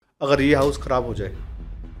अगर ये हाउस खराब हो जाए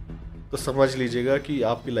तो समझ लीजिएगा कि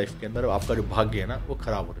आपकी लाइफ के अंदर आपका जो भाग्य है ना वो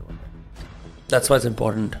खराब होने वाला है। That's what's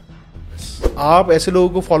important. आप ऐसे लोगों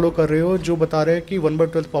को फॉलो कर रहे हो जो बता रहे हैं कि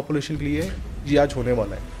 1/12 पॉपुलेशन के लिए ये आज होने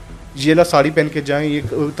वाला है, ये ला साड़ी पहन के जाएं, ये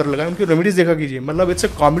तरह लगाएं, उनकी रेमेडीज देखा कीजिए। मतलब इट्स ए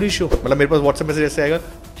कॉमेडी शो। मतलब मेरे पास व्हाट्सएप मैसेज ऐसे आएगा,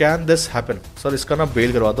 कैन दिस हैपन सर, इसका ना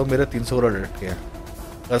बेल करवा दो, मेरे 300 करोड़ अटके हैं,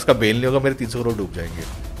 अगर इसका बेल नहीं होगा मेरे 300 करोड़ डूब जाएंगे,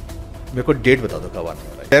 मेरे को डेट बता दो कब आने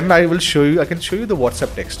वाला है। Then I will show you, I can show you the WhatsApp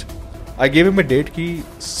text. I give him a date कि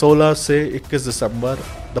 16 से 21 दिसंबर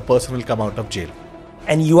the person will come out of jail.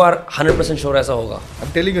 And you are 100% sure ऐसा होगा? I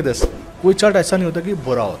am telling you this, कोई chart ऐसा नहीं होता कि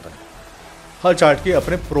बुरा होता है। हर चार्ट के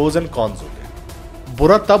अपने प्रोज एंड कॉन्स होते हैं।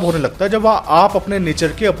 बुरा तब होने लगता है जब आप अपने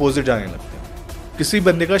नेचर के अपोजिट जाने लगते हैं। किसी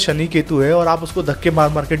बंदे का शनि केतु है और आप उसको धक्के मार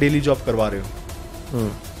मार के डेली जॉब करवा रहे हो,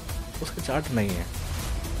 उसका चार्ट नहीं है।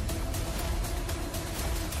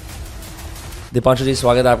 दीपांशु जी,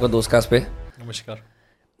 स्वागत है आपका दोस्तकास्ट पे। नमस्कार।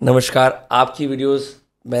 नमस्कार। आपकी वीडियोस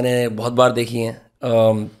मैंने बहुत बार देखी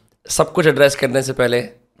हैं। सब कुछ एड्रेस करने से पहले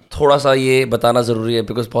थोड़ा सा ये बताना ज़रूरी है,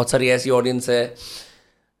 बिकॉज बहुत सारी ऐसी ऑडियंस है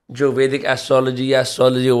जो वैदिक एस्ट्रोलॉजी या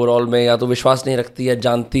एस्ट्रोलॉजी ओवरऑल में या तो विश्वास नहीं रखती है,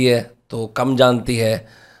 जानती है तो कम जानती है,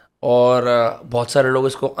 और बहुत सारे लोग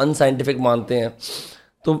इसको अनसाइंटिफिक मानते हैं।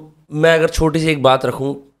 तो मैं अगर छोटी सी एक बात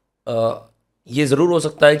रखूं, ये ज़रूर हो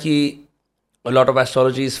सकता है कि lot of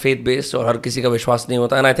astrology is faith based और हर किसी का विश्वास नहीं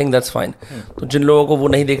होता, and I think that's fine. तो जिन लोगों को वो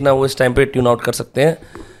नहीं देखना वो इस टाइम पे ट्यून आउट कर सकते हैं,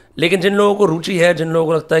 लेकिन जिन लोगों को रुचि है, जिन लोगों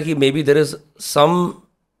को लगता है कि may be there is some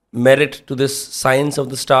merit to this science of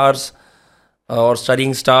the stars और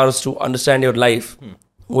studying stars to understand your life,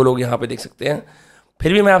 वो लोग यहाँ पे देख सकते हैं।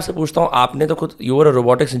 फिर भी मैं आपसे पूछता हूँ, आपने तो खुद, you are a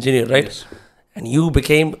robotics engineer, right? And you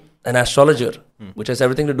became an astrologer which has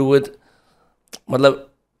everything to do with,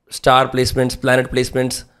 मतलब स्टार प्लेसमेंट्स, प्लैनेट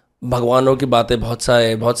प्लेसमेंट्स, भगवानों की बातें,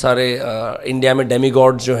 बहुत सारे इंडिया में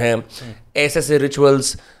डेमीगॉड्स जो हैं, ऐसे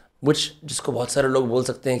रिचुअल्स जिसको बहुत सारे लोग बोल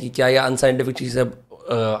सकते हैं कि क्या यह अनसाइंटिफिक चीज़ है,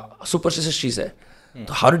 सुपरस्टिशियस चीज़ है।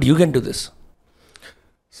 तो how did you get to this?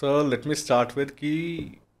 Sir let me start with कि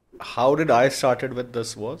how did I started with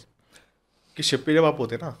this was कि शिप पे जब आप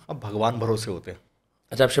होते हैं ना, आप भगवान भरोसे होते हैं।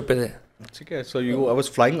 अच्छा, आप शिप पे थे? ठीक है। So you I was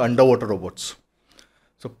flying under water robots.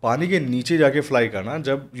 सो पानी के नीचे जाके फ्लाई करना,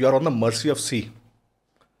 जब you are on the mercy of sea,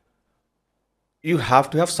 you have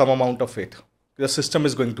to have some amount of faith the system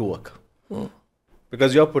is going to work,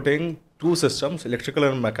 because you are putting two systems, electrical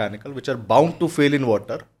and mechanical, which are bound to fail in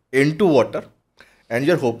water, into water, and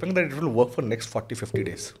you're hoping that it will work for next 40-50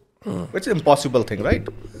 days, which is impossible thing, right?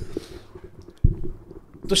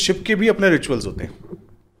 तो ship के भी अपने rituals होते हैं।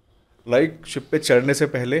 Like ship पे चढ़ने से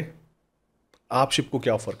पहले आप शिप को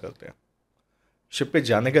क्या ऑफर करते हैं, शिप पे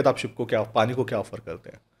जाने के बाद आप शिप को क्या, पानी को क्या ऑफर करते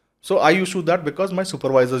हैं। So I used to that because my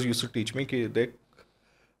supervisors used to teach me कि देख,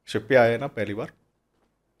 शिप पे आए ना पहली बार,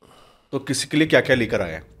 तो किसी के लिए क्या क्या लेकर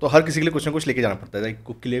आए हैं, तो हर किसी के लिए कुछ ना कुछ लेके जाना पड़ता है।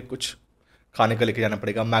 कुक के लिए कुछ खाने का लेके जाना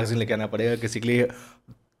पड़ेगा, मैगजीन लेके आना पड़ेगा, किसी के लिए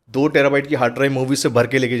 2 टेराबाइट की हार्ड ड्राइव मूवी से भर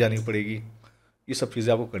के लेके जानी पड़ेगी। ये सब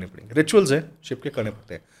चीज़ें आपको करनी पड़ेंगी, रिचुअल्स है शिप के, करने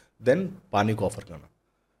पड़ते हैं। देन पानी को ऑफर करना।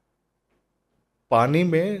 पानी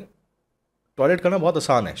में टॉयलेट करना बहुत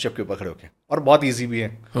आसान है शिप के ऊपर खड़े होकर, और बहुत ईजी भी है।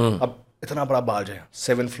 अब इतना बड़ा बाज है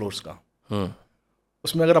 7 फ्लोर्स का,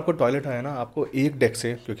 उसमें अगर आपको टॉयलेट आया ना, आपको एक डेक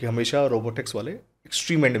से, क्योंकि हमेशा रोबोटिक्स वाले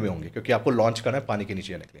एक्सट्रीम एंड में होंगे, क्योंकि आपको लॉन्च करना है पानी के नीचे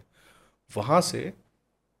जाने के लिए, वहाँ से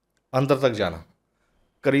अंदर तक जाना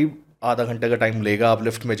करीब आधा घंटे का टाइम लेगा। आप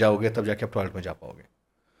लिफ्ट में जाओगे तब जाके आप टॉयलेट में जा पाओगे।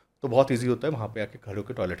 तो बहुत ईजी होता है वहाँ पे आके खड़े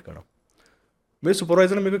होकर टॉयलेट करना। मेरे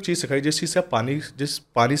सुपरवाइजर ने मेरे को एक चीज़ सिखाई, जिस चीज़ से आप जिस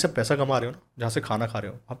पानी से पैसा कमा रहे हो ना, जहाँ से खाना खा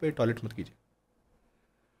रहे हो, वहाँ पे टॉयलेट मत कीजिए,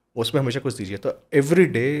 उसमें हमेशा कुछ दीजिए। तो एवरी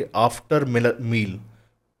डे आफ्टर मील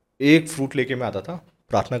एक फ्रूट लेके मैं आता था,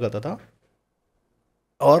 प्रार्थना करता था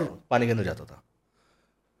और पानी के अंदर जाता था।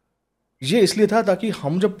 ये इसलिए था ताकि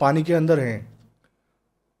हम जब पानी के अंदर हैं,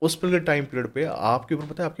 उस टाइम पीरियड पे आपके ऊपर,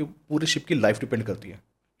 पता है, आपकी पूरे शिप की लाइफ डिपेंड करती है,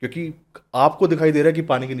 क्योंकि आपको दिखाई दे रहा है कि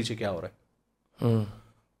पानी के नीचे क्या हो रहा है।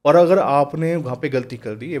 और अगर आपने वहाँ पे गलती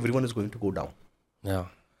कर दी, everyone is going to go down.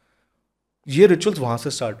 ये रिचुअल्स वहाँ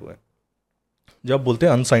से स्टार्ट हुए। जब बोलते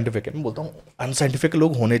हैं अनसाइंटिफिक है, मैं बोलता हूँ अनसाइंटिफिक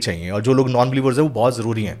लोग होने चाहिए, और जो लोग नॉन बिलीवर्स हैं वो बहुत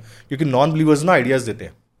ज़रूरी हैं, क्योंकि नॉन बिलीवर्स ना आइडियाज़ देते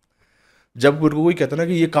हैं। जब कोई कहता है ना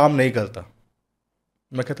कि ये काम नहीं करता,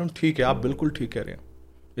 मैं कहता हूँ ठीक है, आप बिल्कुल ठीक कह रहे हैं,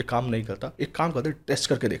 ये काम नहीं करता, एक काम करते हैं, टेस्ट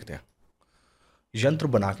करके देखते हैं, यंत्र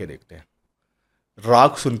बना के देखते हैं,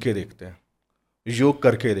 राग सुन के देखते हैं, योग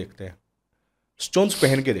करके देखते हैं, स्टोन्स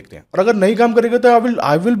पहन के देखते हैं, और अगर नहीं काम करेगा तो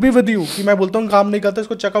I will be with you कि मैं बोलता हूँ काम नहीं करता,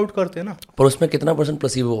 इसको चेकआउट करते हैं ना। पर उसमें कितना %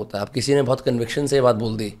 प्लेसिबो होता है? आप किसी ने बहुत कन्विक्शन से ये बात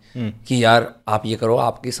बोल दी कि यार आप ये करो,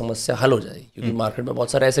 आपकी समस्या हल हो जाएगी, क्योंकि मार्केट में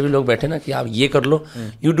बहुत सारे ऐसे भी लोग बैठे ना कि आप ये कर लो,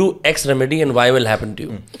 you do X remedy and Y will happen to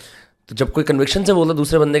you. तो जब कोई कन्विक्शन से बोलता,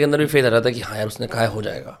 दूसरे बंदे के अंदर भी फेथ आ जाता है कि हाँ यार उसने कहा है हो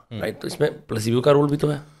जाएगा, राइट? तो इसमें प्लेसिबो का रोल भी तो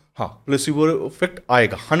है। हाँ, प्लेसिबो इफेक्ट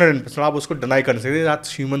आएगा 100%, आप उसको डिनाई कर नहीं सकते,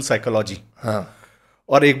 दैट्स ह्यूमन साइकोलॉजी। हाँ,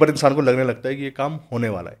 और एक बार इंसान को लगने लगता है कि ये काम होने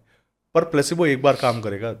वाला है, पर प्लेसिबो एक बार काम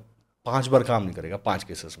करेगा, 5 बार काम नहीं करेगा। 5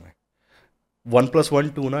 केसेस में 1+1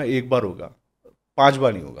 2 ना, एक बार होगा, 5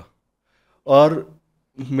 बार नहीं होगा। और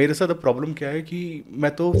मेरे साथ अब प्रॉब्लम क्या है कि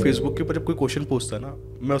मैं तो फेसबुक के ऊपर जब कोई क्वेश्चन पूछता है ना,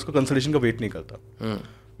 मैं उसको कंसल्टेशन का वेट नहीं करता,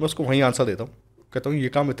 मैं उसको वहीं आंसर देता हूँ, कहता हूँ ये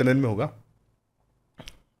काम इतने दिन में होगा,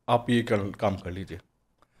 आप ये काम कर लीजिए।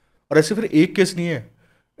 और ऐसे फिर एक केस नहीं है,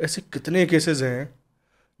 ऐसे कितने केसेस हैं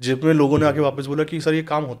जिसमें लोगों ने आके वापस बोला कि सर ये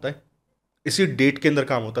काम होता है, इसी डेट के अंदर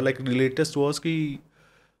काम होता है। लाइक लेटेस्ट वॉज कि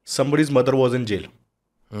somebody's mother was in jail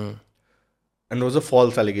and it was a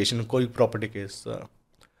false allegation, कोई property case,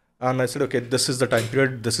 and I said okay, this is the time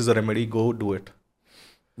period, this is the remedy, go do it.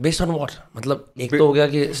 Based on what? मतलब एक तो हो गया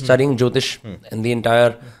कि studying jyotish and the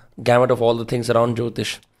entire gamut of all the things around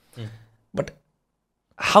jyotish, but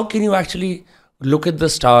how can you actually look at the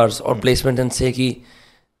stars और placement and से कि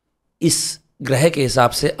इस ग्रह के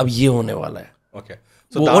हिसाब से अब ये होने वाला है? Okay,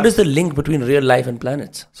 so what is the link between real life and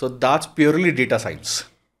planets? So that's purely data science.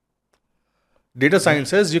 Data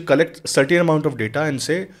science is you collect certain amount of data and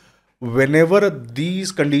say whenever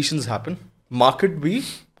these conditions happen, market भी,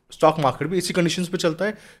 stock market भी इसी conditions पे चलता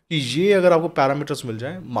है कि ये अगर आपको पैरामीटर्स मिल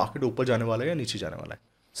जाए, मार्केट ऊपर जाने वाला है या नीचे जाने वाला है।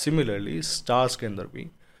 सिमिलरली स्टार्स के अंदर भी,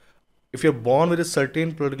 if you are born with a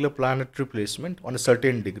certain particular planetary placement on a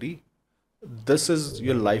certain degree, this is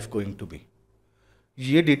your life going to be.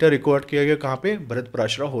 ये डेटा रिकॉर्ड किया गया कहाँ पे? भरत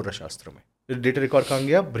पराशरा होरा शास्त्र में। ये डेटा रिकॉर्ड कहाँ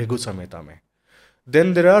गया? भृगु संहिता में।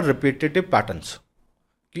 Then there are repetitive patterns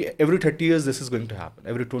कि every 30 years this is going to happen,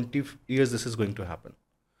 every 20 years this is going to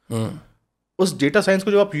happen. उस डेटा साइंस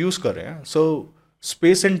को जो आप यूज कर रहे हैं, सो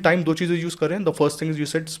स्पेस एंड टाइम, दो चीजें यूज कर रहे हैं। The first thing is you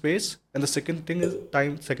sed space and the second thing is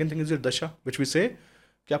time. Second thing is your दशा, व्हिच वी से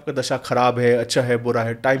कि आपका दशा खराब है, अच्छा है, बुरा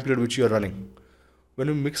है, time period which you are running. When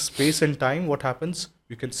you mix space and time, what happens?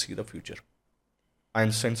 You can see the future.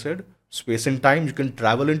 Einstein said, space and time, you can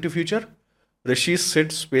travel into future. Rishi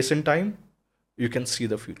said, space and time, you can see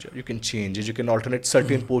the future. You can change it. You can alternate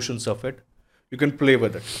certain portions of it. You can play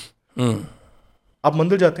with it. आप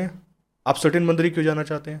मंदिर जाते हैं, आप certain मंदिर ही क्यों जाना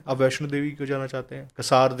चाहते हैं? आप वैष्णो देवी क्यों जाना चाहते हैं?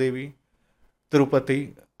 कसार देवी, तिरुपति,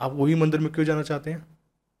 आप वही मंदिर में क्यों जाना चाहते हैं?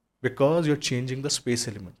 Because you are changing the space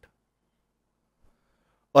element.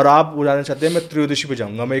 और आप वो जाना चाहते हैं मैं त्रयोदशी पे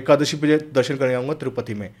जाऊंगा, मैं एकादशी पे दर्शन करने जाऊंगा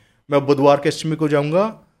तिरुपति में, मैं बुधवार के अष्टमी को जाऊंगा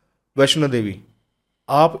वैष्णो देवी।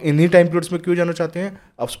 आप इन्हीं टाइम पीरियड्स में क्यों जाना चाहते हैं?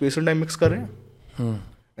 आप स्पेस एंड टाइम मिक्स कर रहे हैं।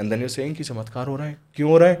 एंड देन यू सेइंग कि चमत्कार हो रहा है। क्यों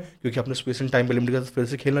हो रहा है? क्योंकि आपने स्पेस एंड टाइम एलिमेंट के साथ फिर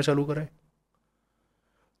से खेलना चालू करा है।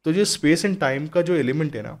 तो ये स्पेस एंड टाइम का जो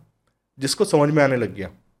एलिमेंट है ना, जिसको समझ में आने लग गया,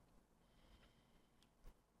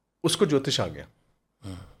 उसको ज्योतिष आ गया।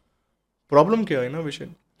 प्रॉब्लम क्या है ना विषय,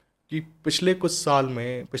 कि पिछले कुछ साल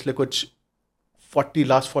में, पिछले कुछ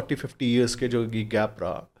 40 50 ईयर्स के जो गैप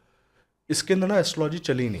रहा, इसके अंदर ना एस्ट्रोलॉजी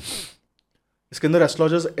चली नहीं। इसके अंदर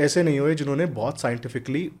एस्ट्रोलॉजर्स ऐसे नहीं हुए जिन्होंने बहुत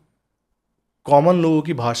साइंटिफिकली कॉमन लोगों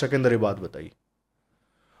की भाषा के अंदर ये बात बताई।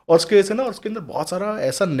 और उसके वजह से ना, उसके अंदर बहुत सारा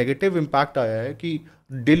ऐसा नेगेटिव इम्पैक्ट आया है कि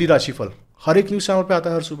डेली राशिफल हर एक न्यूज़ चैनल पे आता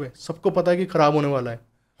है हर सुबह, सबको पता है कि खराब होने वाला है,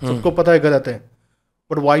 सबको पता है गलत है,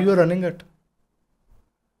 but why you are running it?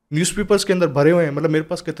 Newspapers के अंदर भरे हुए हैं। मतलब मेरे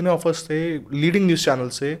पास कितने ऑफर्स थे लीडिंग न्यूज़ चैनल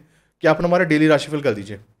से कि आप हमारा डेली राशिफल कर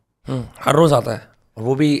दीजिए। हर रोज आता है, और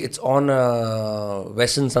वो भी it's on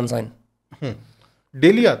western sunshine,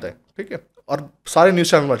 daily आता है, ठीक है। और सारे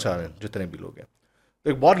न्यूज़ चैनल बचा रहे हैं जितने भी लोग हैं।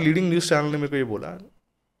 तो एक बहुत लीडिंग न्यूज़ चैनल ने मेरे को ये बोला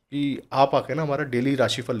कि आप आके ना हमारा डेली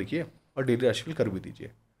राशिफल लिखिए और डेली राशिफल कर भी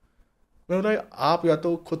दीजिए। मैं बोला आप या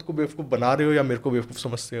तो खुद को बेवकूफ़ बना रहे हो या मेरे को बेवकूफ़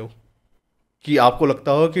समझते हो, कि आपको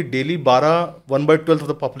लगता हो कि डेली 1/12 ऑफ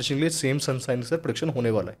द पॉपुलेशन के लिए सेम सनसाइन से प्रेडिक्शन होने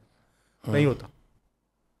वाला है। नहीं होता।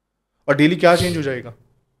 और डेली क्या चेंज हो जाएगा?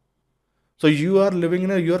 So you are living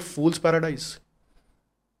in your fools paradise.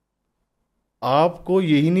 आपको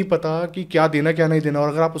यही नहीं पता कि क्या देना क्या नहीं देना, और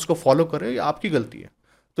अगर आप उसको फॉलो करें आपकी गलती है।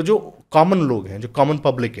 तो जो कॉमन लोग हैं, जो कॉमन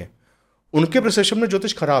पब्लिक है, उनके परसेप्शन में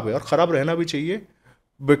ज्योतिष खराब है, और ख़राब रहना भी चाहिए।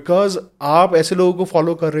 बिकॉज आप ऐसे लोगों को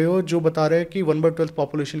फॉलो कर रहे हो जो बता रहे हैं कि 1/12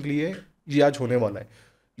 पॉपुलेशन के लिए ये आज होने वाला है,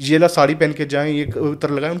 ये ला साड़ी पहन के जाएं, ये उतर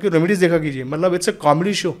लगाएं, उनकी रेमेडीज देखा कीजिए। मतलब इट्स ए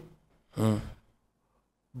कॉमेडी शो।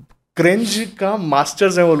 क्रेंज का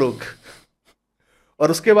मास्टर्स हैं वो लोग।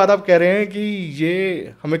 और उसके बाद आप कह रहे हैं कि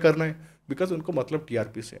ये हमें करना है, बिकॉज उनको मतलब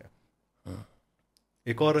टीआरपी से है।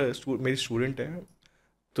 एक और मेरी स्टूडेंट है,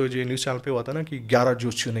 तो जो न्यूज़ चैनल पे हुआ था ना कि 11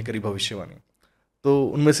 ज्योतिषियों ने करी भविष्यवाणी, तो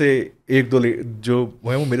उनमें से एक दो जो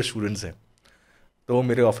हैं वो मेरे स्टूडेंट्स हैं। तो वो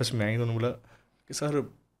मेरे ऑफिस में आई, उन्होंने बोला कि सर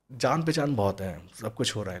जान पहचान बहुत है, सब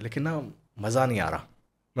कुछ हो रहा है, लेकिन ना मज़ा नहीं आ रहा।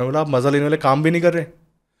 मैं बोला आप मज़ा लेने वाले काम भी नहीं कर रहे।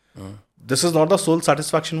 This is not the soul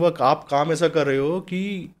satisfaction work. आप काम ऐसा कर रहे हो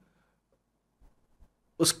कि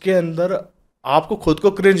उसके अंदर आपको खुद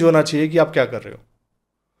को क्रिंज होना चाहिए कि आप क्या कर रहे हो।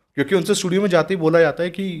 क्योंकि उनसे स्टूडियो में जाते ही बोला जाता है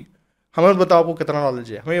कि हमें बताओ आपको कितना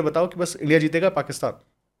नॉलेज है, हमें ये बताओ कि बस इंडिया जीतेगा पाकिस्तान,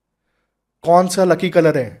 कौन सा लकी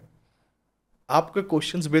कलर है। आपके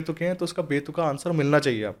क्वेश्चंस बेतुके हैं तो उसका बेतुका आंसर मिलना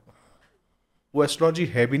चाहिए आपको। वो एस्ट्रोलॉजी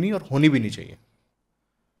है भी नहीं और होनी भी नहीं चाहिए।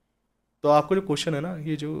 तो आपको जो क्वेश्चन है ना,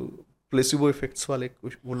 ये जो प्लेसिबो इफेक्ट्स वाले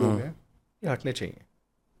वो लोग हैं, ये हटने चाहिए।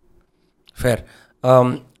 फेयर।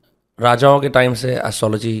 राजाओं के टाइम से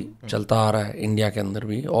एस्ट्रोलॉजी चलता आ रहा है इंडिया के अंदर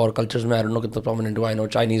भी, और कल्चर्स में आई डोंट नो कितना प्रोमिनेंट हुआ। आई नो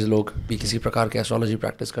चाइनीज़ लोग भी किसी प्रकार के एस्ट्रोलॉजी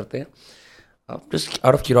प्रैक्टिस करते हैं। Just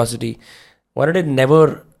out of curiosity, why did it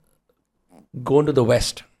never go into the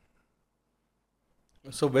west?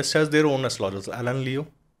 So west has their own astrologers, Alan Leo.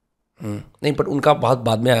 नहीं, पर उनका बहुत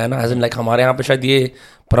बाद में आया ना, एज इन लाइक हमारे यहाँ पे शायद ये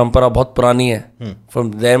परंपरा बहुत पुरानी है।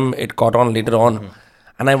 From them it caught on later on,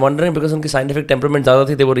 and I wondering because उनकी साइंटिफिक टेम्परामेंट ज़्यादा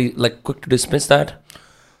थी, they were like quick to dismiss that.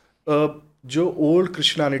 जो ओल्ड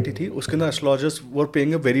क्रिश्चियनिटी थी उसके अंदर astrologers were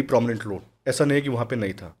playing a very prominent role. ऐसा नहीं है कि वहाँ पे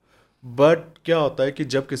नहीं था, बट क्या होता है कि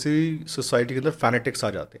जब किसी सोसाइटी के अंदर फैनेटिक्स आ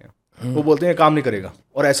जाते हैं, वो बोलते हैं काम नहीं करेगा।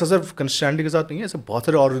 और ऐसा सिर्फ क्रिश्चियनिटी के साथ नहीं है, ऐसे बहुत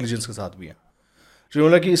सारे और रिलीजन्स के साथ भी है जो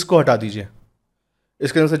बोला कि इसको हटा दीजिए,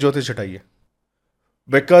 इसके अंदर से ज्योतिष हटाइए।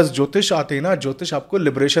 बिकॉज ज्योतिष आते ही ना, ज्योतिष आपको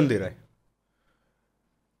लिबरेशन दे रहा है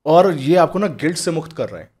और ये आपको ना गिल्ट से मुक्त कर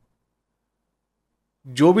रहा है।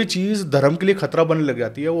 जो भी चीज़ धर्म के लिए खतरा बनने लग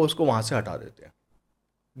जाती है वो उसको वहाँ से हटा देते हैं।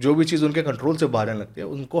 जो भी चीज़ उनके कंट्रोल से बाहर आने लगती है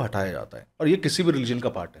उनको हटाया जाता है, और ये किसी भी रिलीजन का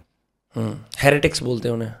पार्ट है। हेरेटिक्स बोलते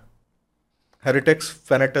हैं उन्हें। हेरिटिक्स,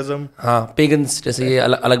 फैनेटिज्म, हाँ, पेगन्स जैसे ये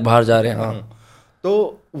अलग अलग बाहर जा रहे हैं। हाँ,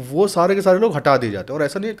 तो वो सारे के सारे लोग हटा दिए जाते हैं। और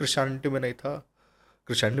ऐसा नहीं है क्रिश्चियनिटी में नहीं था,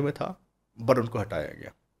 क्रिश्चियनिटी में था, बट उनको हटाया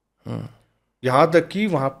गया। यहाँ तक कि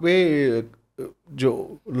वहाँ पे जो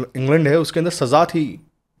इंग्लैंड है उसके अंदर सज़ा थी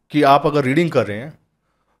कि आप अगर रीडिंग कर रहे हैं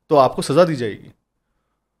तो आपको सज़ा दी जाएगी।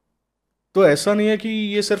 तो ऐसा नहीं है कि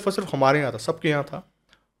ये सिर्फ और सिर्फ हमारे यहाँ था, सबके यहाँ था,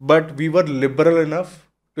 but we were liberal enough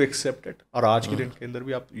to accept it. और आज की डेट के अंदर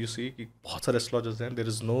भी आप यू सी कि बहुत सारे एस्ट्रोलॉजर्स हैं, there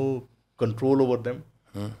is no control over them,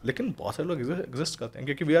 लेकिन बहुत सारे लोग एग्जिस्ट करते हैं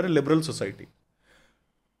क्योंकि we R A liberal society.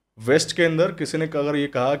 Waste के अंदर किसी ने अगर ये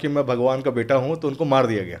कहा कि मैं भगवान का बेटा हूँ तो उनको मार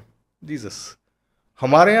दिया गया, जीसस।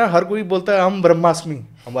 हमारे यहाँ हर कोई बोलता है हम ब्रह्मास्मि,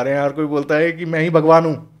 हमारे यहाँ हर कोई बोलता है कि मैं ही भगवान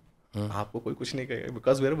हूँ। आपको कोई कुछ नहीं कहेगा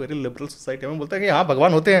because we are very liberal society. हमें बोलता है कि हाँ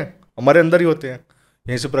भगवान होते हैं, हमारे अंदर ही होते हैं,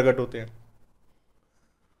 यहीं से प्रकट होते हैं।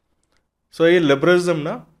 सो ये लिबरलिज्म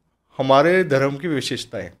ना हमारे धर्म की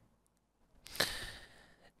विशेषता है।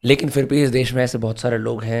 लेकिन फिर भी इस देश में ऐसे बहुत सारे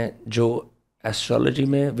लोग हैं जो एस्ट्रोलॉजी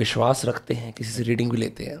में विश्वास रखते हैं, किसी से रीडिंग भी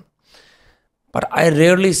लेते हैं, पर आई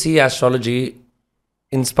rarely C astrology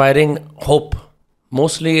inspiring hope.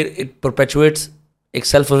 Mostly it परपेचुएट्स एक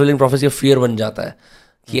self fulfilling prophecy of fear बन जाता है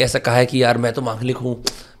कि ऐसा कहा है कि यार मैं तो मांगलिक हूँ,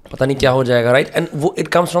 पता नहीं क्या हो जाएगा, राइट? एंड वो it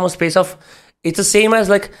comes from a space of, it's the same as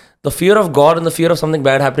like the fear of God and the fear of something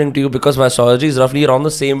bad happening to you, because my astrology is roughly around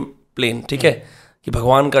the same plane, ठीक है? कि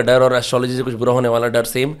भगवान का डर और astrology से कुछ बुरा होने वाला डर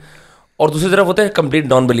सेम। और दूसरी तरफ होते हैं कंप्लीट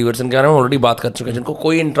नॉन बिलीवर्स, इनके बारे में ऑलरेडी बात कर चुके हैं, जिनको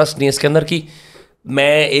कोई इंटरेस्ट नहीं है इसके अंदर कि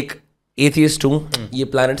मैं एक एथियस्ट हूँ, ये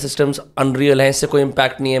प्लैनेट सिस्टम्स अनरियल है, इससे कोई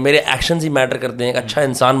इम्पैक्ट नहीं है, मेरे एक्शंस ही मैटर करते हैं, एक अच्छा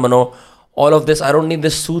इंसान बनो, all of this, I don't need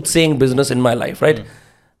this suit saying business in my life, right?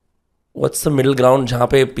 What's the middle ground जहाँ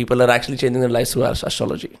पे people are actually changing their life through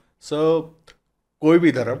astrology? सो कोई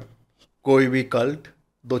भी धर्म, कोई भी कल्ट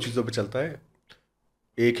दो चीज़ों पे चलता है।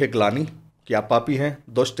 एक है ग्लानि कि आप पापी हैं,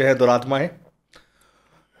 दुष्ट हैं, दुरात्मा हैं,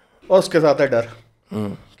 और उसके साथ है डर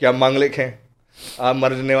कि आप मांगलिक हैं, आप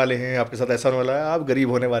मरने वाले हैं, आपके साथ ऐसा होने वाला है, आप गरीब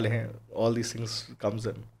होने वाले हैं। All these things comes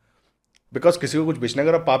in because किसी को कुछ बेचना।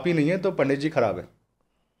 अगर आप पापी नहीं है तो पंडित जी खराब है।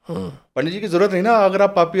 पंडित जी की जरूरत नहीं ना, अगर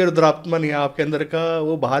आप पापी और दुरात्मा नहीं है, आपके अंदर का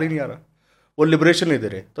वो बाहर ही नहीं आ रहा, वो लिबरेशन नहीं दे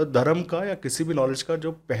रहे। तो धर्म का या किसी भी नॉलेज का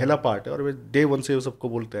जो पहला पार्ट है, और वे डे वन से सबको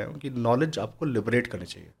बोलते हैं कि नॉलेज आपको लिबरेट करनी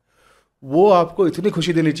चाहिए। वो आपको इतनी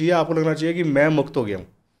खुशी देनी चाहिए, आपको लगना चाहिए कि मैं मुक्त हो गया हूँ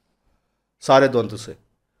सारे द्वंद्व से।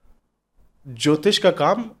 ज्योतिष का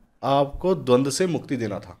काम आपको द्वंद्व से मुक्ति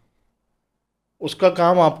देना था, उसका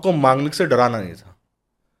काम आपको मांगलिक से डराना नहीं था।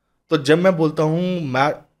 तो जब मैं बोलता हूँ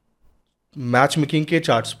मैच मेकिंग के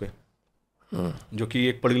चार्ट्स पे, जो कि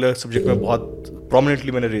एक पर्टिकुलर सब्जेक्ट में बहुत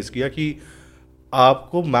प्रोमिनेंटली मैंने रेज किया कि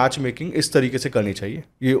आपको मैच मेकिंग इस तरीके से करनी चाहिए।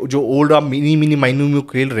 ये जो ओल्ड आप मिनी माइन्यू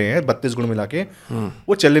खेल रहे हैं 32 गुण मिला के,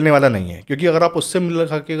 वो चलने वाला नहीं है। क्योंकि अगर आप उससे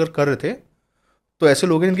मिला के अगर कर रहे थे तो ऐसे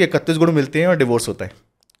लोग हैं जिनके 31 गुण मिलते हैं और डिवोर्स होता है।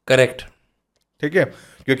 करेक्ट, ठीक है?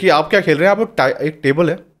 क्योंकि आप क्या खेल रहे हैं, आप एक टेबल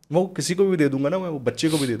है, वो किसी को भी दे दूंगा ना, मैं वो बच्चे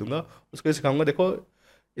को भी दे दूंगा, उसको सिखाऊंगा देखो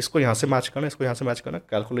इसको यहाँ से मैच करना, इसको यहाँ से मैच करना,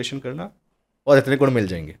 कैलकुलेशन करना, और इतने गुण मिल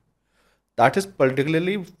जाएंगे। That is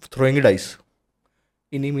particularly throwing dice,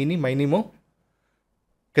 eeny meeny माइनी मो,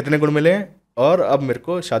 कितने गुण मिले हैं और अब मेरे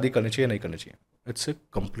को शादी करनी चाहिए नहीं करनी चाहिए. It's a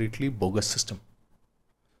completely bogus system.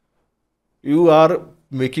 You are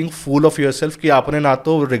making fool of yourself कि आपने ना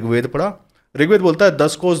तो ऋग्वेद पढ़ा. ऋग्वेद बोलता है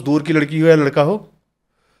 10 कोस दूर की लड़की हो या लड़का हो,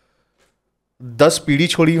 10 पीढ़ी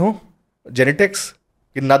छोड़ी हो, जेनेटिक्स,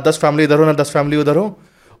 कि ना 10 फैमिली इधर हो ना 10 फैमिली उधर हो,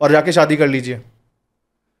 और जाके शादी कर लीजिए.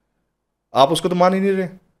 आप उसको तो मान ही नहीं रहे.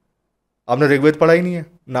 आपने ऋग्वेद पढ़ा ही नहीं है,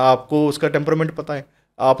 ना आपको उसका टेम्परामेंट पता है.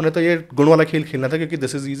 आपने तो ये गुण वाला खेल खेलना था क्योंकि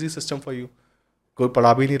this is easy system for you. कोई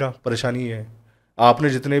पढ़ा भी नहीं रहा, परेशानी ये है. आपने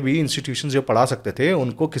जितने भी इंस्टीट्यूशन जो पढ़ा सकते थे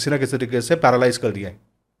उनको किसी ना किसी तरीके से पैरालाइज कर दिया है,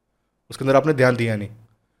 उसके अंदर आपने ध्यान दिया नहीं.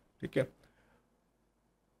 ठीक है,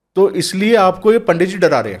 तो इसलिए आपको ये पंडित जी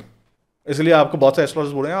डरा रहे हैं. इसलिए आपको बहुत से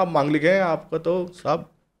एस्ट्रोलॉजर्स बोल रहे हैं आप मांगलिक हैं, आपका तो सब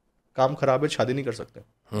काम खराब है, शादी नहीं कर सकते.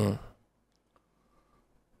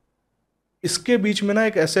 इसके बीच में ना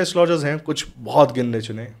एक ऐसे एस्ट्रोलॉजर्स हैं, कुछ बहुत गिनने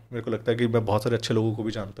चुने, मेरे को लगता है कि मैं बहुत सारे अच्छे लोगों को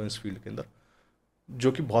भी जानता हूँ इस फील्ड के अंदर,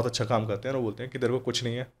 जो कि बहुत अच्छा काम करते हैं. और वो बोलते हैं कि तेरे को कुछ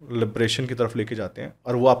नहीं है, लिबरेशन की तरफ लेके जाते हैं,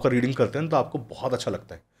 और वो आपका रीडिंग करते हैं तो आपको बहुत अच्छा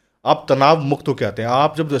लगता है. आप तनाव मुक्त होकर आते हैं.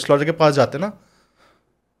 आप जब एस्ट्रोलॉजर के पास जाते हैं ना,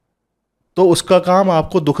 तो उसका काम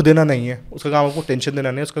आपको दुख देना नहीं है, उसका काम आपको टेंशन देना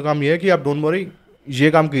नहीं है. उसका काम ये है कि आप डोंट वरी,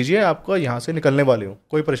 ये काम कीजिए, आपको यहाँ से निकलने वाले हो,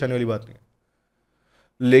 कोई परेशानी वाली बात नहीं है.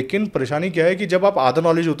 लेकिन परेशानी क्या है कि जब आप आधा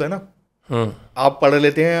नॉलेज होता है ना, आप पढ़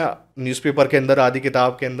लेते हैं न्यूज़पेपर के अंदर, आदि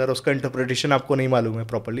किताब के अंदर, उसका इंटरप्रिटेशन आपको नहीं मालूम है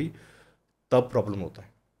प्रॉपरली, तब प्रॉब्लम होता है.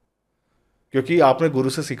 क्योंकि आपने गुरु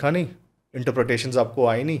से सीखा नहीं, इंटरप्रिटेशंस आपको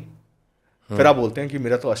आए नहीं. फिर आप बोलते हैं कि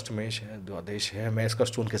मेरा तो अष्टमेश है, द्वादश है, मैं इसका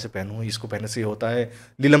स्टोन कैसे पहनूं, इसको पहनने से होता है,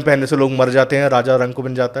 नीलम पहनने से लोग मर जाते हैं, राजा रंग को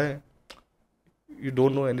बन जाता है. You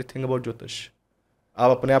don't know anything about jyotish.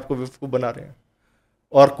 आप अपने आप को बेवकूफ बना रहे हैं.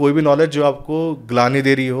 और कोई भी नॉलेज जो आपको ग्लानि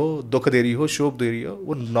दे रही हो, दुख दे रही हो, शोक दे रही हो,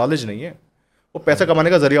 वो नॉलेज नहीं है. वो पैसा कमाने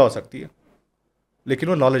का जरिया हो सकती है, लेकिन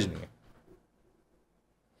वो नॉलेज नहीं है.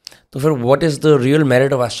 तो फिर what is the real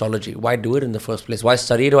merit of astrology? Why do it in the first place? Why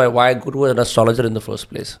study it? Why go to an astrologer in the first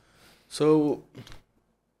place? So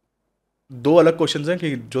दो अलग क्वेश्चंस हैं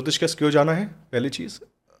कि ज्योतिष कैसे क्यों जाना है पहली चीज़,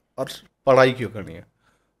 और पढ़ाई क्यों करनी है.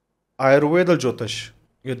 आयुर्वेद और ज्योतिष,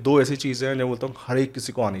 ये दो ऐसी चीज़ें हैं जो बोलता हूँ हर एक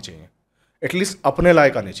किसी को आनी चाहिए, एटलीस्ट अपने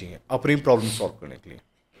लायक आनी चाहिए, अपनी प्रॉब्लम सॉल्व करने के लिए.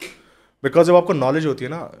 बिकॉज जब आपको नॉलेज होती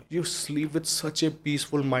है ना, you sleep with such a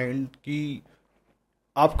peaceful mind कि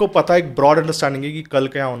आपको पता है, एक ब्रॉड अंडरस्टैंडिंग है कि कल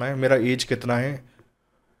क्या होना है, मेरा एज कितना है,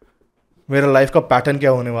 मेरा लाइफ का पैटर्न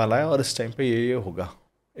क्या होने वाला है, और इस टाइम पे ये होगा.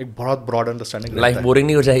 एक बहुत ब्रॉड अंडरस्टैंडिंग. लाइफ बोरिंग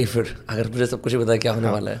नहीं हो जाएगी फिर अगर मुझे सब कुछ पता है क्या होने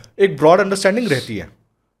वाला है? एक ब्रॉड अंडरस्टैंडिंग रहती है,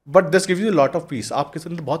 but this gives you lot of peace. आपके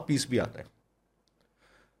अंदर बहुत पीस भी आता है.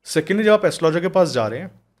 सेकेंडली, जब आप एस्ट्रोलॉजर के पास जा रहे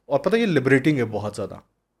हैं, और पता है ये लिबरेटिंग है बहुत ज़्यादा.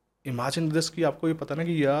 इमेजिन दिस कि आपको ये पता ना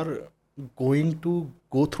कि यार going to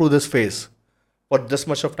go through this phase for this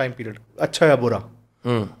much of time period, अच्छा या बुरा,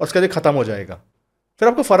 और उसके बाद खत्म हो जाएगा. फिर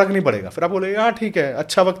आपको फ़र्क नहीं पड़ेगा. फिर आप बोलेंगे हाँ ठीक है,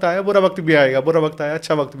 अच्छा वक्त आया, बुरा वक्त भी आएगा, बुरा वक्त आया,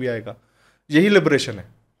 अच्छा वक्त भी आएगा. यही लिबरेशन है.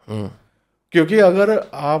 क्योंकि अगर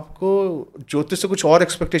आपको ज्योतिष से कुछ और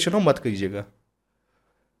एक्सपेक्टेशन हो, मत कीजिएगा.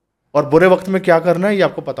 और बुरे वक्त में क्या करना है ये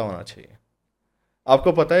आपको पता होना चाहिए.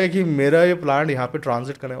 आपको पता है कि मेरा ये प्लांट यहाँ पे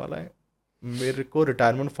ट्रांजिट करने वाला है, मेरे को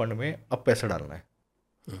रिटायरमेंट फंड में अब पैसा डालना है,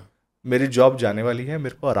 मेरी जॉब जाने वाली है,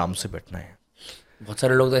 मेरे को आराम से बैठना है. बहुत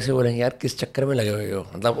सारे लोग तो ऐसे बोलेंगे यार किस चक्कर में लगे हुए हो,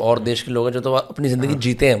 मतलब और देश के लोग हैं जो तो अपनी ज़िंदगी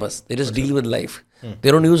जीते हैं बस, they just deal with life,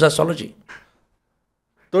 they don't use astrology.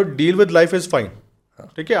 तो deal with life is fine,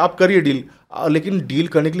 ठीक है, आप करिए डील, लेकिन डील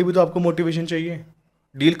करने के लिए भी तो आपको मोटिवेशन चाहिए,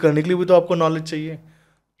 डील करने के लिए भी तो आपको नॉलेज चाहिए.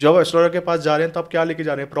 जब आप एस्ट्रोलॉजर के पास जा रहे हैं तो आप क्या लेके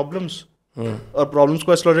जा रहे हैं? प्रॉब्लम्स. और प्रॉब्लम्स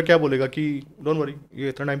को एस्ट्रोलॉजर क्या बोलेगा कि डोंट वरी, ये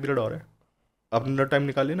इतना टाइम पीरियड और है, आपने टाइम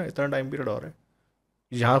निकालिए ना, इतना टाइम पीरियड और है,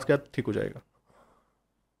 यहाँ से क्या ठीक हो जाएगा.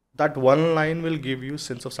 That one line will give you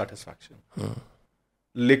sense of satisfaction.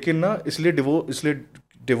 लेकिन ना इसलिए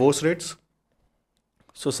डिवोर्स रेट्स,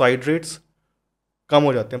 सुसाइड रेट्स कम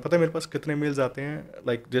हो जाते हैं. पता है मेरे पास कितने मेल्स आते हैं,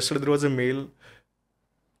 like just there was a mail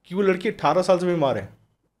कि वो लड़की 18 साल से बीमार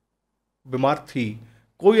थी,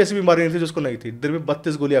 कोई ऐसी बीमारी नहीं थी जिसको नहीं थी, दिन में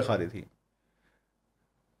 32 गोलियां खा रही थी.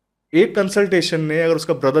 एक कंसल्टेशन ने, अगर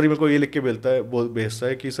उसका ब्रदर ही मेरे को ये लिख के भेजता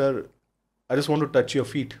है कि sir I just want to touch your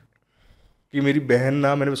feet, कि मेरी बहन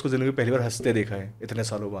ना, मैंने उसको जिंदगी में पहली बार हंसते देखा है इतने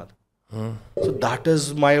सालों बाद. So that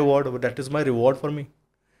is my award, that is my reward for me.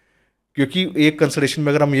 क्योंकि एक कंसल्टेशन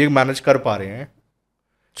में अगर हम ये मैनेज कर पा रहे हैं.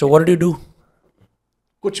 So what do you do?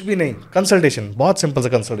 कुछ भी नहीं, कंसल्टेशन, बहुत सिंपल सा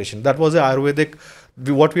consultation. That was a Ayurvedic.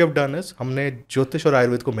 What we have done is, हमने ज्योतिष और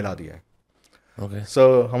आयुर्वेद को मिला दिया है. ओके.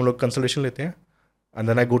 सो हम लोग कंसल्टेशन लेते हैं, and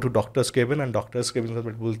then I go to doctors cabin, and doctors cabin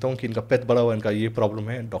में बोलता हूँ कि इनका पेट बड़ा हुआ, इनका ये प्रॉब्लम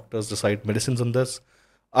है. Doctors decide medicine on this.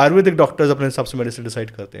 Ayurvedic doctors अपने हिसाब से मेडिसिन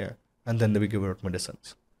डिसाइड करते हैं, and then they we give out medicine.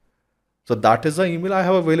 So that is the email I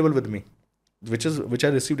have available with me which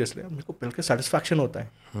I received इसलिए मेरे को बिल्कुल सेटिस्फैक्शन होता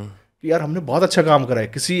है कि यार हमने बहुत अच्छा काम करा है,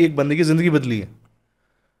 किसी एक बंदे की ज़िंदगी बदली है.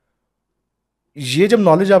 ये जब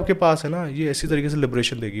नॉलेज आपके पास है ना, ये ऐसी तरीके से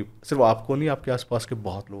लिबरेशन देगी, सिर्फ आपको नहीं, आपके आसपास के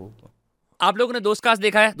बहुत लोगों को. आप लोगों ने दोस्तकास्ट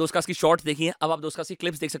देखा है, दोस्तकास्ट की शॉर्ट्स देखी हैं, अब आप दोस्तकास्ट की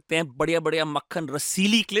क्लिप्स देख सकते हैं, बढ़िया बढ़िया मक्खन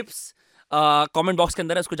रसीली क्लिप्स. कमेंट बॉक्स के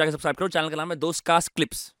अंदर है, उसको जाके सब्सक्राइब करो. चैनल का नाम है Dostcast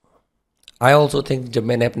clips. I also think जब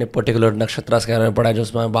मैंने अपने पर्टिकुलर नक्षत्र के बारे में पढ़ा जो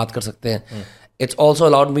उसमें हम बात कर सकते हैं, it's also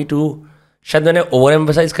allowed me to, शायद मैंने ओवर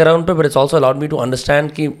एम्फेसाइज करा उन पर, but it's also allowed me to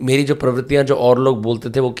understand कि मेरी जो प्रवृत्तियां जो और लोग बोलते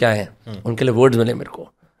थे वो क्या हैं. उनके लिए वर्ड्स मिले मेरे को,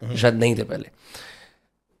 शायद नहीं थे पहले.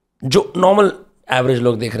 जो नॉर्मल एवरेज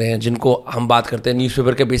लोग देख रहे हैं, जिनको हम बात करते हैं,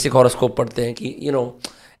 न्यूज़पेपर के बेसिक हॉरोस्कोप पढ़ते हैं कि यू नो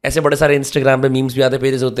ऐसे बड़े सारे इंस्टाग्राम पे मीम्स भी आते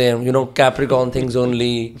पेजेस होते हैं, you know Capricorn things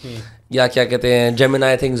only, या क्या कहते हैं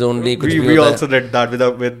जेमिनाई थिंग्स ओनली, कुछ भी we होता also read that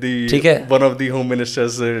with the ठीक है. one of the home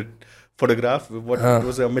ministers photograph, what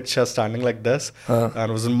was Amit Shah standing like this,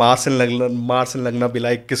 and was Mars and Lagna be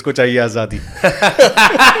like किसको चाहिए आजादी.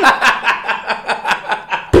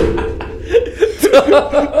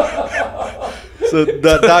 So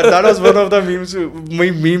that was one of the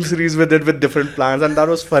meme series we did with different plans, and that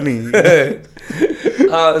was funny.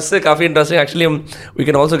 इससे काफ़ी interesting actually. We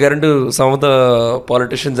can also get into some of the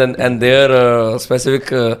politicians and their specific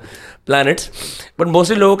planets, but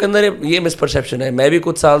mostly लोगों के अंदर ये misperception है. मैं भी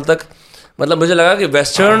कुछ साल तक, मतलब मुझे लगा कि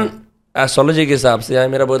वेस्टर्न एस्ट्रोलॉजी के हिसाब से,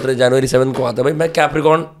 मेरा बर्थडे जनवरी 7 को आता है, भाई मैं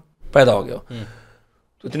कैप्रिकॉर्न पैदा हो गया.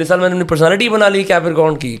 तो इतने साल मैंने अपनी पर्सनालिटी बना ली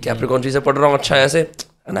कैप्रिकॉर्न की, कैप्रिकॉर्न चीज़ें पढ़ रहा हूँ, अच्छा ऐसे,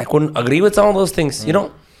 and I couldn't agree with some of those things, you know,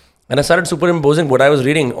 and I started superimposing what I was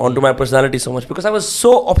reading onto my personality so much because I was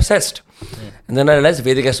so obsessed. And then I realized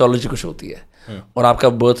Vedic astrology कुछ होती है, और आपका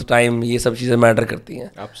birth time, ये सब चीज़ें matter करती हैं.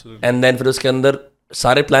 And then फिर उसके अंदर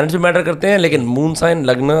सारे planets भी मैटर करते हैं, लेकिन moon sign,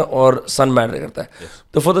 लग्न और sun मैटर करता है.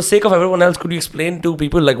 तो for the sake of everyone else, could you explain to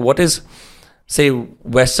people like what is say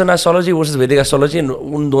Western astrology versus Vedic astrology,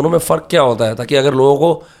 उन दोनों में फ़र्क क्या होता है, ताकि अगर लोगों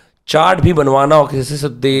को चार्ट भी बनवाना हो किसी से,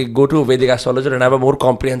 they go to Vedic astrologer and have a more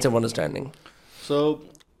comprehensive understanding. So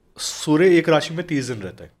सूर्य एक राशि में 30 दिन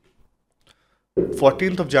रहता है.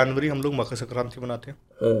 14th जनवरी हम लोग मकर संक्रांति मनाते हैं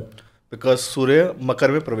बिकॉज सूर्य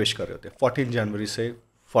मकर में प्रवेश कर रहे होते हैं 14 जनवरी से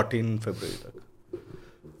 14 फरवरी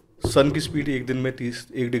तक. सन की स्पीड एक दिन में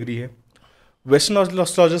 31 डिग्री है. वेस्टर्न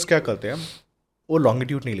एस्ट्रोलॉजर्स क्या करते हैं, वो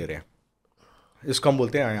लॉन्गिट्यूड नहीं ले रहे हैं, इसको हम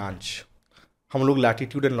बोलते हैं अयांश. हम लोग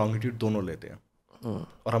लैटिट्यूड एंड लॉन्गिट्यूड दोनों लेते हैं,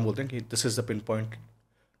 और हम बोलते हैं कि this is the pin point.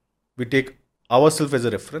 We take our self as a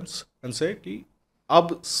reference and से कि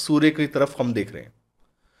अब सूर्य की तरफ हम देख रहे हैं.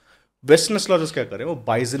 वेस्टर्न एस्ट्रोलॉजर्स क्या कर रहे हैं, वो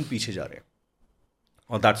 22 दिन पीछे जा रहे हैं,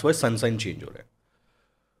 और that's why sun sign change हो रहा है.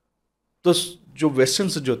 तो जो वेस्टर्न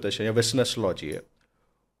ज्योतिष है या वेस्टर्न एस्ट्रोलॉजी है,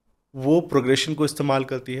 वो प्रोग्रेशन को इस्तेमाल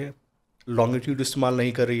करती है, लॉन्गिट्यूड इस्तेमाल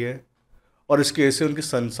नहीं कर रही है, और इसकी वजह से उनके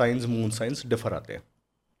सन साइंस मून साइंस डिफर आते हैं.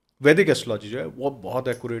 वैदिक एस्ट्रोलॉजी जो है वो बहुत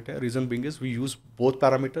एक्यूरेट है. Reason being is we use both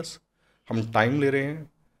parameters. हम टाइम ले रहे हैं,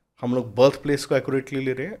 हम लोग बर्थ प्लेस को एक्यूरेटली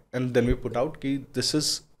ले रहे हैं, and then we put out कि दिस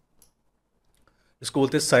इज, इसको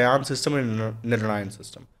बोलते हैं सयान system and निर्णायन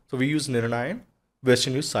system. So we use निर्णायन,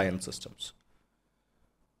 western use Sion systems.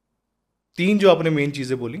 3 जो आपने मेन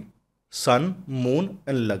चीज़ें बोली, सन, मून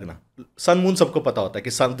एंड लग्न. सन मून सबको पता होता है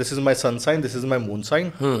कि सन, this is my sun sign, this is my moon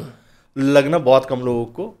sign. लग्न बहुत कम लोगों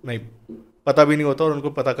को नहीं पता भी नहीं होता, और उनको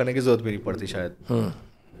पता करने की जरूरत भी नहीं पड़ती शायद.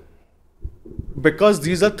 Because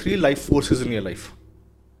these are 3 life forces in your life.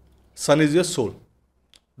 Sun is your soul,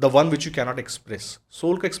 the one which you cannot express.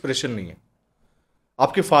 Soul का एक्सप्रेशन नहीं है.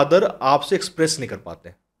 आपके फादर आपसे एक्सप्रेस नहीं कर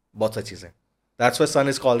पाते बहुत सारी चीजें. That's why sun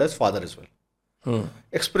is called as father is well.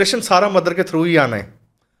 Expression सारा मदर के थ्रू ही आना है.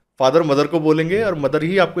 फादर मदर को बोलेंगे और मदर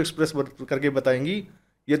ही आपको एक्सप्रेस करके बताएंगी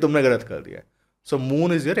ये तुमने गलत कर दिया है. So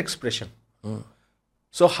moon is your expression.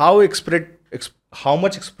 So how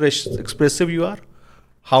much expressive you are,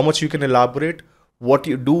 how much you can elaborate, what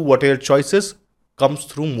you do, what are your choices, comes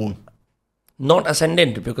through moon. Not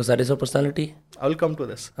ascendant, because that is your personality. I'll come to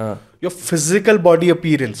this. Your physical body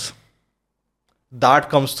appearance, that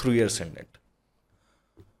comes through your ascendant.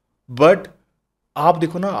 But आप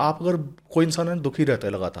देखो ना, आप अगर कोई इंसान है दुखी रहता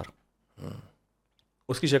है लगातार,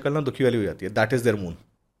 उसकी शक्ल ना दुखी वाली हो जाती है, that is their moon.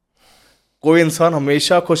 कोई इंसान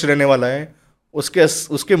हमेशा खुश रहने वाला है,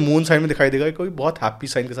 उसके मून साइन में दिखाई देगा कि कोई बहुत हैप्पी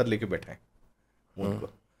साइन के साथ लेके बैठा है मून को.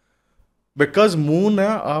 बिकॉज मून है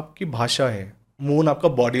आपकी भाषा है, मून आपका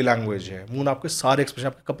बॉडी लैंग्वेज है, मून आपके सारे एक्सप्रेशन,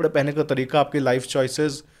 आपके कपड़े पहनने का तरीका, आपके लाइफ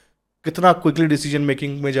चॉइसेस, कितना क्विकली डिसीजन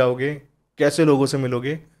मेकिंग में जाओगे, कैसे लोगों से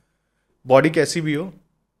मिलोगे, बॉडी कैसी भी हो,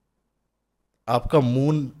 आपका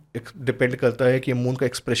मून डिपेंड करता है कि मून का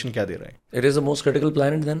एक्सप्रेशन क्या दे रहा है. It is the most critical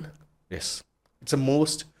planet then. Yes, it's the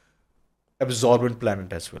most absorbent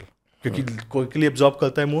planet as well, क्योंकि क्विकली एब्जॉर्ब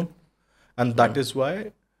करता है moon, And that is why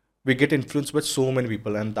we get influenced by so many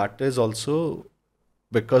people, and that is also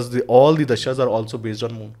because all the dashas are also based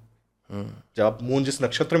on moon. जब आप moon जिस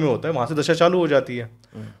नक्षत्र में होता है वहां से दशा चालू हो जाती है,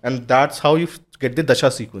 and that's how you get the dasha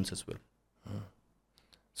sequence as well.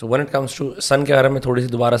 So when it comes to sun के बारे में थोड़ी सी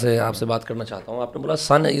दोबारा से आपसे बात करना चाहता हूँ. आपने बोला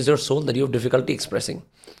sun is your soul that you have difficulty expressing,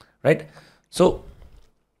 right? So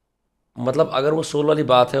मतलब अगर वो सोल वाली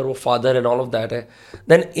बात है और वो father and all of that है,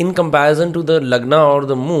 then in comparison to the lagna और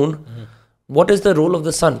the moon, what is the role of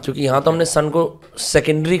the sun? क्योंकि यहाँ तो हमने सन को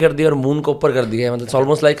सेकेंडरी कर दिया और मून को ऊपर कर दिया है. मतलब इट्स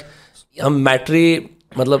ऑलमोस्ट लाइक हम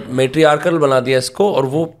मैट्रियार्कल बना दिया इसको, और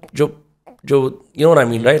वो जो you know what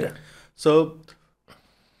I mean, right? So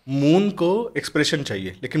moon को एक्सप्रेशन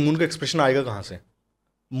चाहिए, लेकिन मून का एक्सप्रेशन आएगा कहाँ से?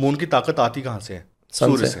 मून की ताकत आती कहाँ से है?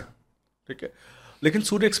 सूर्य से. ठीक है, लेकिन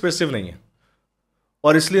सूर्य एक्सप्रेसिव नहीं है,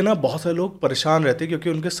 और इसलिए ना बहुत सारे लोग परेशान रहते हैं क्योंकि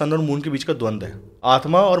उनके सन और मून के बीच का द्वंद्व है,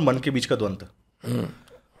 आत्मा और मन के बीच का द्वंद्व.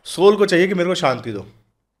 सोल को चाहिए कि मेरे को शांति दो,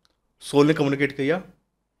 सोल ने कम्युनिकेट किया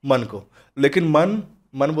मन को, लेकिन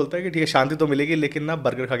मन बोलता है कि ठीक है शांति तो मिलेगी, लेकिन ना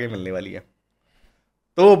बर्गर खा के मिलने वाली है.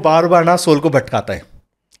 तो बार बार ना सोल को भटकाता है,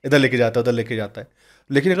 इधर लेके जाता है उधर लेके जाता है.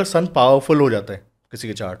 लेकिन अगर सन पावरफुल हो जाता है किसी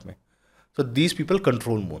के चार्ट में, तो these people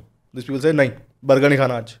control moon. These people से नहीं, बर्गर नहीं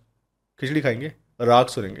खाना आज, खिचड़ी खाएंगे, राग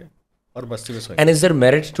सुनेंगे और मस्ती में सोएंगे. And is there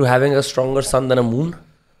merit to having a stronger sun than a moon?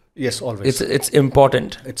 Yes, always. It's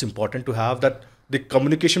important. It's important to have that. The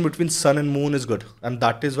communication between sun and moon is good, and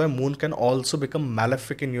that is why moon can also become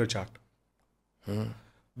malefic in your chart.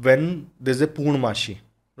 When there's a Purnamashi,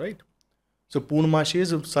 right? So Purnamashi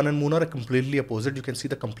is sun and moon are completely opposite. You can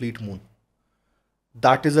see the complete moon.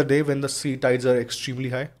 That is the day when the sea tides are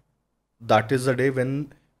extremely high. That is the day when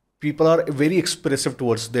people are very expressive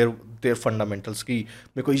towards their fundamentals. कि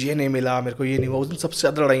मेरे को ये नहीं मिला, मेरे को ये नहीं हुआ, उस दिन सबसे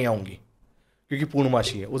ज़्यादा लड़ाइयाँ होंगी क्योंकि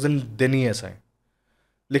पूर्णमासी है, उस दिन ही ऐसा है.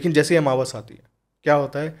 लेकिन जैसे अमावस आती है क्या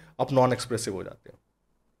होता है, आप नॉन एक्सप्रेसिव हो जाते हो,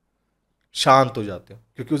 शांत हो जाते हो,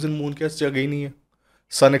 क्योंकि उस दिन मून के जगह ही नहीं है.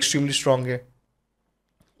 सन एक्सट्रीमली स्ट्रांग है,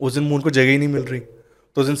 उस दिन मून को जगह ही नहीं मिल रही,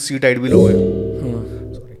 तो उस दिन सी टाइड भी लो है.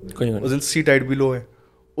 उस दिन सी टाइड भी लो है.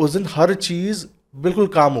 उस दिन हर चीज़ बिल्कुल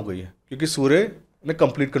काम हो गई है क्योंकि सूर्य ने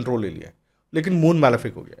कंप्लीट कंट्रोल ले लिया है, लेकिन मून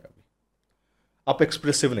मैलेफिक हो गया है. अभी आप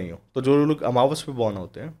एक्सप्रेसिव नहीं हो, तो जो लोग अमावस पे बॉर्न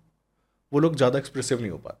होते हैं वो लोग ज़्यादा एक्सप्रेसिव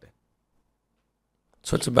नहीं हो पाते.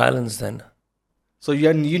 So it's a balance then. So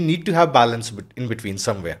you need to have balance in between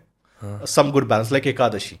somewhere. Some good balance, like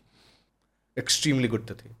Ekadashi. Extremely good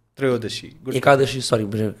thing. Trayodashi. Good Ekadashi, sorry,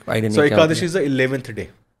 I didn't know. So Ekadashi is the 11th day.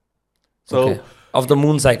 So okay. Of the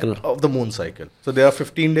moon cycle. Of the moon cycle. So there are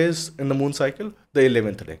 15 days in the moon cycle, the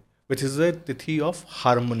 11th day, which is the tithi of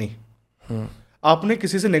harmony. आपने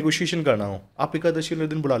किसी से negotiation करना हो, आप एकादशी वाले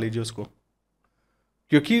दिन बुला लीजिए उसको,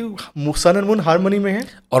 क्योंकि सन एंड मून हार्मनी में है.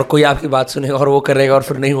 और कोई आपकी बात सुनेगा और वो करेगा और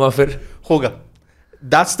फिर नहीं हुआ, फिर होगा.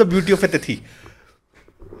 That's the beauty of a tithi.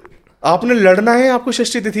 आपने लड़ना है, आपको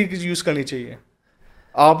षष्ठी तिथि यूज करनी चाहिए.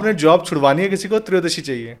 आपने जॉब छुड़वानी है किसी को, त्रयोदशी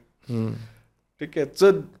चाहिए. ठीक है.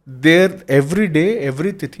 So there every day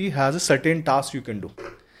every tithi has a certain task you can do.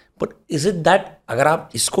 But is it that अगर आप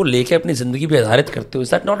इसको लेके अपनी जिंदगी पे आधारित करते हो,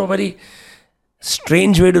 is that not a very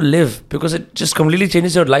strange way to live, because it just completely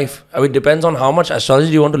changes your life? I mean, it depends on how much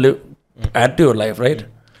astrology you want to live, add to your life, right?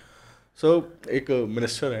 So एक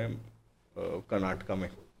minister है कर्नाटका में,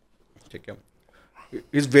 ठीक है,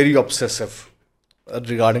 is very obsessive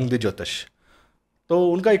regarding the ज्योतिष. तो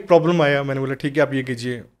उनका एक problem आया, मैंने बोला ठीक है आप ये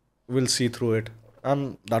कीजिए, will see through it, and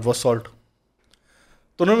that was solved.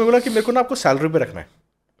 तो उन्होंने बोला कि मेरे को ना आपको सैलरी पे रखना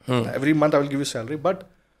है, every month I will give you salary, but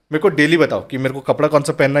मेरे को डेली बताओ कि मेरे को कपड़ा कौन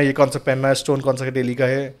सा पहनना है, ये कौन सा पहनना है, स्टोन कौन सा डेली का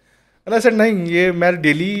है. एंड आई सेड नहीं, ये मैं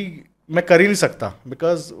डेली मैं कर ही नहीं सकता,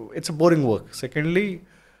 because it's a boring work. Secondly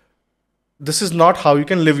this is not how you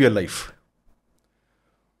can live your life.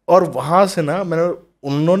 और वहाँ से ना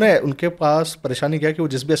उन्होंने उनके पास परेशानी किया कि वो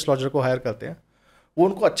जिस भी एस्ट्रोलॉजर को हायर करते हैं वो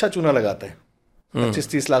उनको अच्छा चूना लगाता है,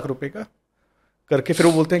 25-30 लाख रुपए का करके, फिर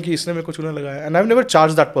वो बोलते हैं कि इसने मेरे को चूना लगाया. And I have never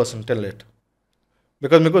charge that person till it,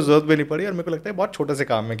 because मेरे को जरूरत भी नहीं पड़ी, और मेरे को लगता है बहुत छोटे से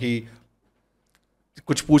काम है कि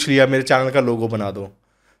कुछ पूछ लिया, मेरे चैनल का लोगो बना दो,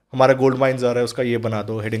 हमारा गोल्ड माइन्स आ रहा है उसका ये बना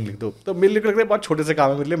दो, हेडिंग लिख दो. तो मेरे लिए लगता है बहुत छोटे से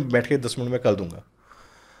काम है, मेरे लिए बैठ के 10 मिनट में कर दूंगा.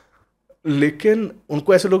 लेकिन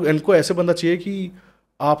इनको ऐसे बंदा चाहिए कि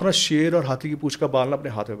आप ना शेर और हाथी की पूंछ का बाल ना अपने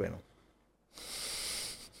हाथ में पहनो.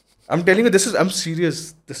 I am telling you, this is, I am serious,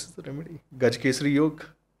 this is the remedy. Gaj Kesari योग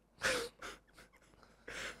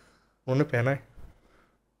उन्होंने पहना है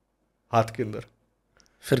हाथ के अंदर.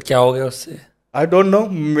 फिर क्या हो गया उससे? I don't know,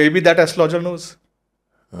 may be that astrologer knows.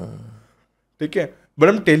 ठीक है, but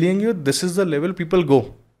I am telling you this is the level people go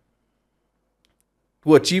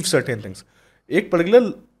to achieve certain things. एक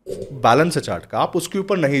पर्टिकुलर बैलेंस है चार्ट का, आप उसके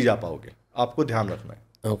ऊपर नहीं जा पाओगे, आपको ध्यान रखना है.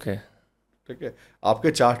 ओके. ठीक है,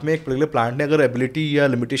 आपके चार्ट में एक पर्टिकुलर प्लांट ने अगर एबिलिटी या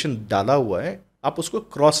लिमिटेशन डाला हुआ है, आप उसको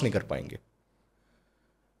क्रॉस नहीं कर पाएंगे।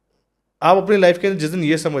 आप अपनी लाइफ के जिस दिन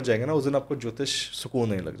ये समझ जाएंगे ना, उस दिन आपको ज्योतिष सुकून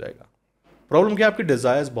नहीं लग जाएगा। प्रॉब्लम क्या है, आपकी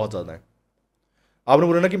डिजायर्स बहुत ज़्यादा है। आपने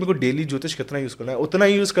बोला ना कि मेरे को डेली ज्योतिष कितना यूज़ करना है, उतना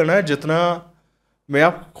ही यूज़ करना है जितना में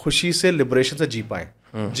आप खुशी से, लिबरेशन से जी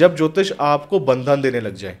पाएँ। जब ज्योतिष आपको बंधन देने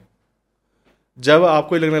लग जाए, जब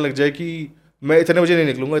आपको ये लगने लग जाए कि मैं इतने बजे नहीं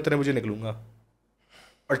निकलूंगा, इतने बजे निकलूंगा,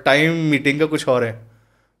 और टाइम मीटिंग का कुछ और है,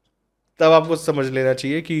 तब आपको समझ लेना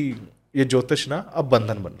चाहिए कि ये ज्योतिष ना अब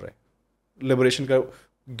बंधन बन रहा है। लिबरेशन का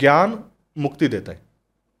ज्ञान मुक्ति देता है।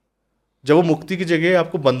 जब वो मुक्ति की जगह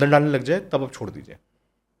आपको बंधन डालने लग जाए, तब आप छोड़ दीजिए।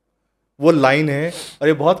 वो लाइन है, और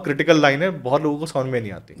ये बहुत क्रिटिकल लाइन है, बहुत लोगों को समझ में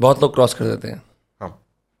नहीं आती। बहुत लोग क्रॉस कर देते हैं। हाँ,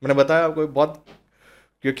 मैंने बताया आपको बहुत,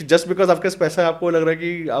 क्योंकि जस्ट बिकॉज आपके पास पैसा है, आपको लग रहा है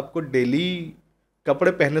कि आपको डेली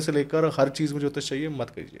कपड़े पहनने से लेकर हर चीज़ में ज्योतिष चाहिए, मत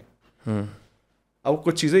करिए। आपको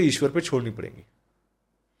कुछ चीज़ें ईश्वर पे छोड़नी पड़ेंगी।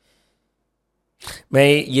 मैं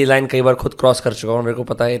ये लाइन कई बार खुद क्रॉस कर चुका हूँ, मेरे को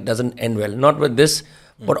पता है it doesn't end well, not with this,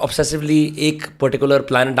 but obsessively एक पर्टिकुलर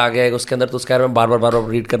प्लैनेट आ गया है उसके अंदर, तो उसके बारे में बार बार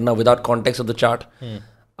रीड करना without context of the chart,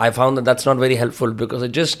 I found that's not very helpful, because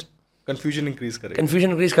it just confusion increase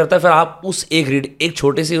करता है। फिर आप उस एक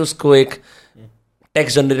छोटे से उसको एक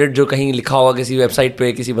टेक्स्ट जनरेटेड जो कहीं लिखा होगा किसी वेबसाइट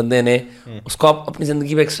पे किसी बंदे ने, उसको आप अपनी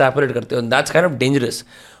जिंदगी पे एक्सट्रैपोलेट करते हो, that's kind of dangerous,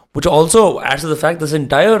 which also adds to the fact this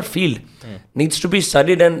entire field needs to be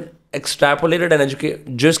studied and extrapolated, and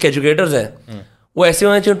जो इसके एजुकेटर्स हैं वो ऐसे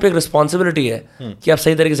होने चाहिए, उन पर एक रिस्पॉन्सिबिलिटी है कि आप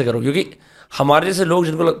सही तरीके से करो। क्योंकि हमारे जैसे लोग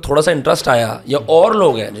जिनको थोड़ा सा इंटरेस्ट आया, या और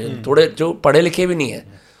लोग हैं थोड़े जो पढ़े लिखे भी नहीं है,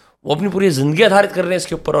 वो अपनी पूरी जिंदगी आधारित कर रहे हैं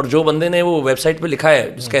इसके ऊपर, और जो बंदे ने वो वेबसाइट पे लिखा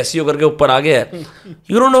है जिसका एसईओ करके ऊपर आ गया है,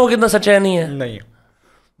 यू डोंट नो कितना सच्चा है नहीं है। नहीं,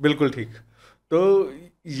 बिल्कुल ठीक। तो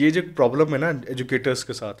ये जो प्रॉब्लम है ना एजुकेटर्स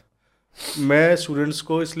के साथ, मैं स्टूडेंट्स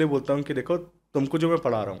को इसलिए बोलता हूँ कि देखो, तुमको जो मैं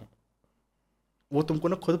पढ़ा रहा हूँ वो तुमको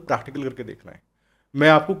ना खुद प्रैक्टिकल करके देखना है। मैं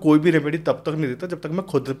आपको कोई भी रेमेडी तब तक नहीं देता जब तक मैं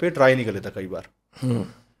खुद पे ट्राई नहीं कर लेता। कई बार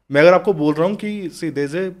मैं अगर आपको बोल रहा हूँ कि सीधे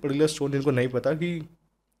से पर्टिकुलर स्टोन, जिनको नहीं पता, कि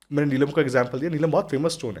मैंने नीलम का एग्जाम्पल दिया, नीलम बहुत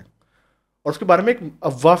फेमस स्टोन है, और उसके बारे में एक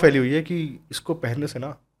अफवाह फैली हुई है कि इसको पहनने से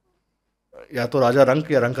ना या तो राजा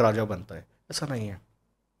रंक या रंक राजा बनता है। ऐसा नहीं है,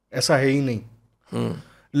 ऐसा है ही नहीं।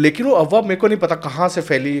 लेकिन वो अफवाह मेरे को नहीं पता कहाँ से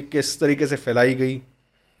फैली, किस तरीके से फैलाई गई,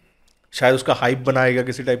 शायद उसका हाइप बनाएगा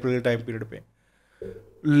किसी टाइम पीरियड पे,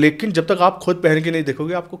 लेकिन जब तक आप खुद पहन के नहीं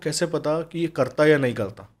देखोगे, आपको कैसे पता कि ये करता या नहीं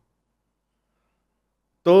करता।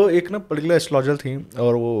 तो एक ना पर्टिकुलर एस्ट्रोलॉजर थी,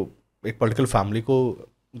 और वो एक पर्टिकुलर फैमिली को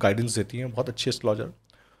गाइडेंस देती हैं, बहुत अच्छी एस्ट्रोलॉजर।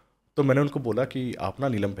 तो मैंने उनको बोला कि आप ना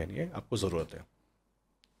नीलम पहनिए, आपको ज़रूरत है।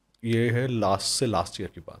 ये है लास्ट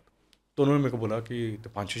ईयर की बात। तो उन्होंने मेरे को बोला कि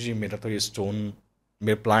दीपांशु जी, मेरा तो ये स्टोन,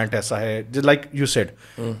 मेरा प्लांट ऐसा है, जो लाइक यू सेड,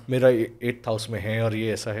 मेरा 8th हाउस में है और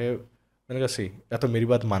ये ऐसा है। मैंने कहा सही, या तो मेरी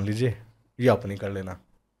बात मान लीजिए या अपनी कर लेना,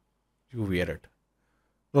 यू वियर इट।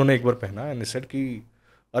 उन्होंने एक बार पहना एंड सेड कि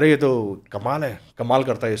अरे ये तो कमाल है, कमाल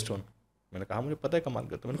करता है ये स्टोन। मैंने कहा मुझे पता है कमाल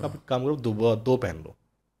करता है। मैंने कहा काम करो, दो पहन लो,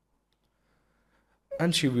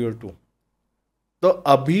 एंड शी वियर 2। तो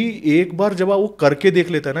अभी एक बार जब वो करके देख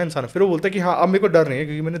लेता है ना इंसान, फिर वो बोलता है कि हाँ अब मेरे को डर नहीं है,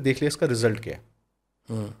 क्योंकि मैंने देख लिया इसका रिजल्ट क्या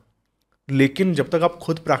है। लेकिन जब तक आप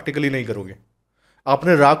खुद प्रैक्टिकली नहीं करोगे,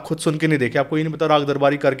 आपने राग खुद सुन के नहीं देखे, आपको ये नहीं पता राग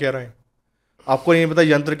दरबारी कर क्या रहा है, आपको ये नहीं पता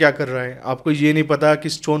यंत्र क्या कर रहा है, आपको ये नहीं पता कि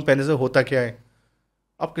स्टोन पहनने से होता क्या है,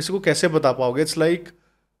 आप किसी को कैसे बता पाओगे? इट्स लाइक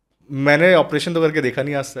मैंने ऑपरेशन तो करके देखा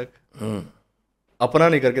नहीं आज तक, अपना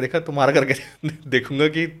नहीं करके देखा, तुम्हारा करके देखूंगा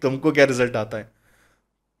कि तुमको क्या रिजल्ट आता है।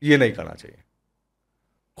 ये नहीं करना चाहिए।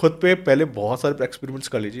 खुद पे पहले बहुत सारे एक्सपेरिमेंट्स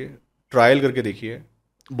कर लीजिए, ट्रायल करके देखिए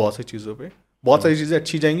बहुत सी चीज़ों पे। बहुत सारी चीज़ें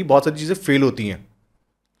अच्छी जाएंगी, बहुत सारी चीज़ें फेल होती हैं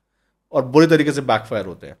और बुरे तरीके से बैकफायर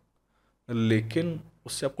होते हैं, लेकिन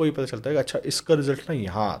उससे आपको ये पता चलता है कि अच्छा इसका रिजल्ट ना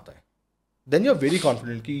यहाँ आता है, then you are very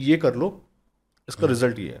confident कि ये कर लो, इसका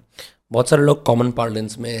रिजल्ट ये है। बहुत सारे लोग कॉमन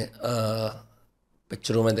पार्लेंस में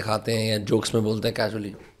पिक्चरों में दिखाते हैं या जोक्स में बोलते हैं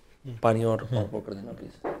कैजुअली, पानी और वो कर देना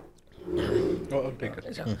प्लीज़।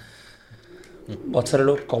 बहुत सारे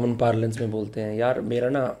लोग कॉमन पार्लेंस में बोलते हैं यार मेरा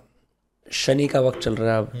ना शनि का वक्त चल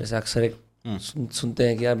रहा है। अब जैसे अक्सर एक सुनते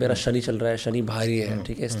हैं कि यार मेरा शनि चल रहा है, शनि भारी है,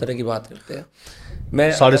 ठीक है, इस तरह की बात करते हैं।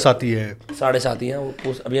 मैं 7.5 है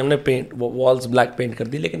वो अभी हमने पेंट वो वॉल्स ब्लैक पेंट कर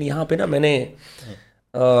दी, लेकिन यहाँ पे ना मैंने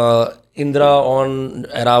इंदिरा ऑन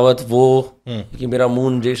एरावत वो कि मेरा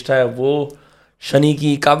मून ज्येष्ठा है, वो शनि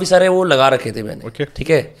की काफ़ी सारे वो लगा रखे थे मैंने, ठीक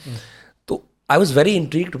है। तो I was very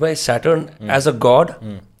intrigued by Saturn as a god,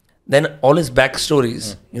 then all his backstories,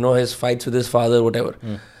 you know, his fights with his father, whatever.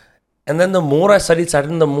 And then the more I studied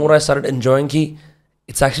Saturn, the more I started enjoying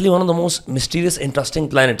it's actually one of the most mysterious, interesting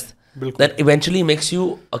planets that eventually makes you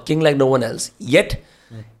a king like no one else. Yet,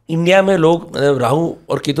 India में लोग मतलब राहु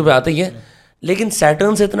और केतु पे आते ही हैं, लेकिन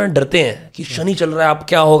Saturn से इतना डरते हैं कि शनि चल रहा है, अब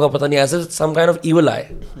क्या होगा पता नहीं, ऐसे सम काइंड ऑफ इविल आए.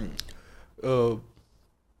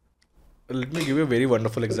 Let me give you very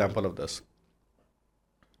wonderful example of this.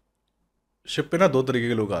 Ship पे ना दो तरीके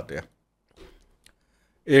के लोग आते हैं.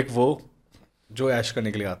 एक वो जो ऐश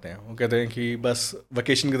करने के लिए आते हैं, वो कहते हैं कि बस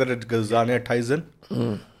वेकेशन की तरह गुजारने 28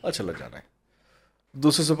 दिन और चला जाना है.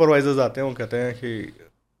 दूसरे सुपरवाइजर्स आते हैं, वो कहते हैं कि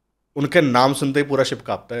उनके नाम सुनते ही पूरा शिप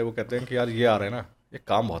कांपता है. वो कहते हैं कि यार ये आ रहा है ना, ये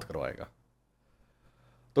काम बहुत करवाएगा.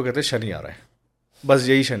 तो कहते हैं शनि आ रहा है, बस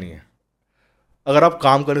यही शनि है. अगर आप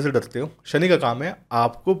काम करने से डरते हो, शनि का काम है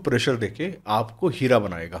आपको प्रेशर देके आपको हीरा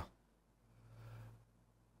बनाएगा.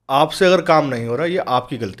 आपसे अगर काम नहीं हो रहा, ये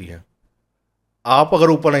आपकी गलती है. आप अगर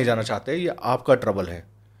ऊपर नहीं जाना चाहते, ये आपका ट्रबल है.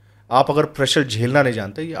 आप अगर प्रेशर झेलना नहीं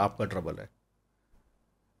जानते, ये आपका ट्रबल है.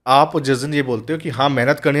 आप जिस दिन ये बोलते हो कि हाँ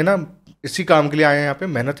मेहनत करनी है ना, इसी काम के लिए आए हैं यहाँ पे,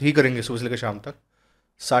 मेहनत ही करेंगे सुबह से लेकर शाम तक,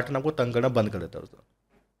 साटन आपको तंग करना बंद कर देता है. उस दिन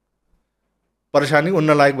परेशानी उन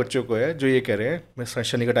नालायक बच्चों को है जो ये कह रहे हैं मैं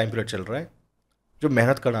शनि का टाइम पीरियड चल रहा है, जो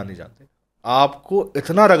मेहनत करना नहीं जानते. आपको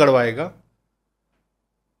इतना रगड़वाएगा,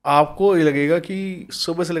 आपको ये लगेगा कि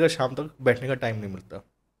सुबह से लेकर शाम तक बैठने का टाइम नहीं मिलता.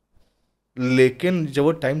 लेकिन जब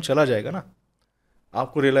वो टाइम चला जाएगा ना,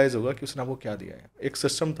 आपको रियलाइज़ होगा कि उसने आपको क्या दिया है. एक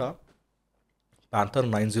सिस्टम था पैंथर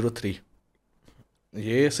 903.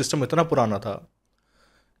 ये सिस्टम इतना पुराना था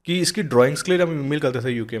कि इसकी ड्राइंग्स के लिए हम ईमेल करते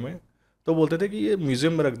थे यूके में, तो बोलते थे कि ये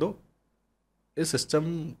म्यूज़ियम में रख दो, ये सिस्टम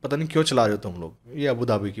पता नहीं क्यों चला रहे हो तुम लोग, ये अबू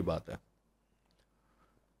धाबी की बात है.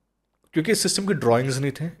 क्योंकि इस सिस्टम की ड्राइंग्स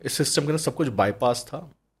नहीं थे, इस सिस्टम के अंदर सब कुछ बाईपास था.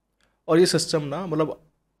 और ये सिस्टम ना मतलब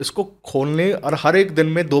इसको खोलने और हर एक दिन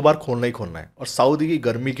में 2 बार खोलना ही खोलना है, और सऊदी की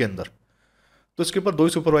गर्मी के अंदर. तो इसके ऊपर 2 ही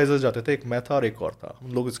सुपरवाइजर्स जाते थे, एक मैं था और एक और था.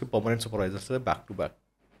 हम लोग इसके परमानेंट सुपरवाइजर्स थे बैक टू बैक.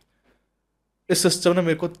 इस सिस्टम ने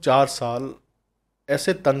मेरे को 4 साल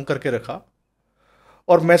ऐसे तंग करके रखा,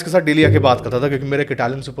 और मैं इसके साथ डेली आके बात करता था, क्योंकि मेरे एक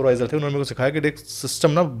इटालियन सुपरवाइजर थे. उन्होंने मेरे को सिखाया कि देख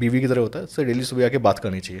सिस्टम ना बीवी की तरह होता है, इससे डेली सुबह आके बात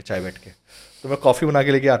करनी चाहिए चाय बैठ के. तो मैं कॉफ़ी बना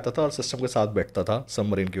के लेके आता था और सिस्टम के साथ बैठता था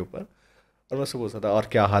सबमरीन के ऊपर, और मैं उससे पूछता था और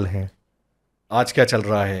क्या हाल है, आज क्या चल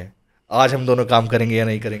रहा है, आज हम दोनों काम करेंगे या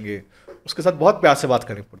नहीं करेंगे. उसके साथ बहुत प्यार से बात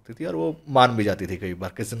करनी पड़ती थी, और वो मान भी जाती थी कई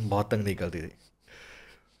बार, किसी दिन बहुत तंग नहीं करती थी.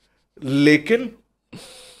 लेकिन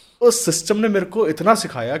उस सिस्टम ने मेरे को इतना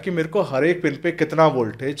सिखाया कि मेरे को हर एक पिन पे कितना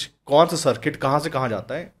वोल्टेज, कौन सा सर्किट कहाँ से कहाँ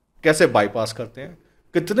जाता है, कैसे बाईपास करते हैं,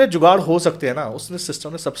 कितने जुगाड़ हो सकते हैं ना, उसने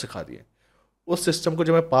सिस्टम ने सब सिखा दिए. उस सिस्टम को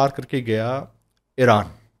जब मैं पार करके गया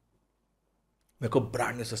ईरान, मेरे को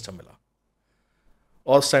ब्रांड न्यू सिस्टम मिला.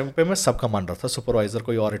 और उस टाइम पे मैं सबका मान रहा था, सुपरवाइजर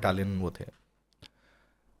कोई और इटालियन वो थे.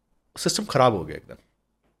 सिस्टम खराब हो गया एकदम,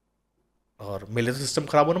 और मेरे सिस्टम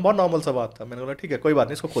खराब होना बहुत नॉर्मल सा बात था. मैंने बोला ठीक है कोई बात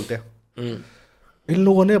नहीं, इसको खोलते हैं. इन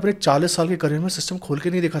लोगों ने अपने 40 साल के करियर में सिस्टम खोल के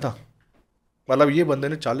नहीं देखा था. मतलब ये बंदे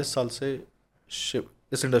ने 40 साल से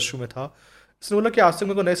इस इंडस्ट्री में था. इसने बोला कि आज तक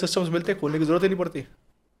मेरे को नए सिस्टम्स मिलते हैं, खोलने की ज़रूरत ही नहीं पड़ती,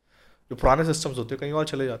 जो पुराने सिस्टम्स होते हैं कहीं और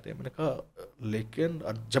चले जाते हैं. मैंने कहा लेकिन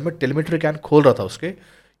जब मैं टेलीमेट्री कैन खोल रहा था उसके,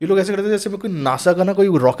 ये लोग ऐसे करते थे जैसे मैं कोई नासा का ना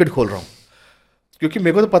कोई रॉकेट खोल रहा हूँ. क्योंकि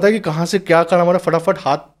मेरे को तो पता है कि कहाँ से क्या करना, हमारा फटाफट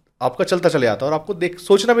हाथ आपका चलता चले जाता है, और आपको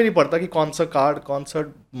सोचना भी नहीं पड़ता कि कौन सा कार्ड कौन सा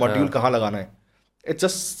मॉड्यूल कहाँ लगाना है. It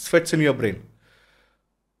just fits in your brain.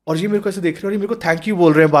 और ये मेरे को ऐसे देख रहे हैं और ये मेरे को थैंक यू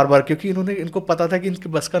बोल रहे हैं बार बार, क्योंकि इनको पता था कि इनके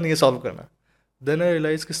बस का नहीं है सॉल्व करना. देन आई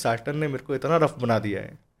रियलाइज कि सैटर्न ने मेरे को इतना रफ बना दिया है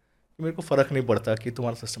कि मेरे को फ़र्क नहीं पड़ता कि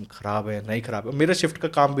तुम्हारा सिस्टम ख़राब है नहीं ख़राब है. मेरा शिफ्ट का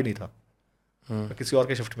काम भी नहीं था, मैं किसी और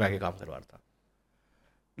के शिफ्ट में आके काम करवा रहा था.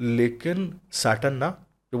 लेकिन सैटर्न ना,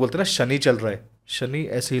 जो बोलते हैं ना शनि चल रहा है, शनि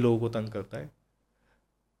ऐसे ही लोगों को तंग करता है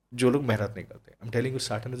जो लोग मेहनत नहीं करते. आई am telling you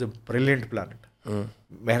Saturn is a brilliant planet.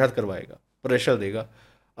 मेहनत करवाएगा, प्रेशर देगा,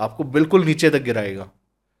 आपको बिल्कुल नीचे तक गिराएगा,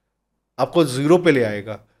 आपको जीरो पे ले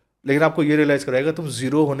आएगा. लेकिन आपको ये रियलाइज कराएगा तुम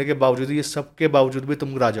जीरो होने के बावजूद, ये सब के बावजूद भी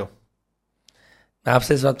तुम गिरा जाओ. मैं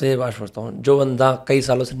आपसे इस बात पे ये बात सोचता हूँ, जो बंदा कई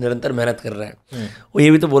सालों से निरंतर मेहनत कर रहा है, वो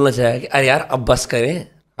ये भी तो बोलना चाहेगा कि अरे यार अब बस करें,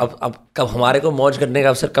 अब कब हमारे को मौज करने का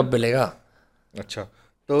अवसर कब मिलेगा. अच्छा,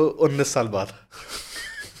 तो 19 साल बाद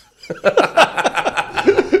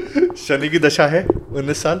शनि की दशा है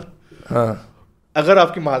 19 साल. हाँ, अगर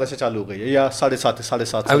आपकी महादशा चालू हो गई है, या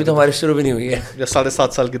 7.5 अभी तो हमारी शुरू भी नहीं हुई है, या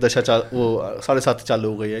 7.5 साल की दशा वो 7.5 चालू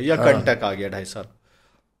हो गई है, या कंटक आ गया 2.5 साल,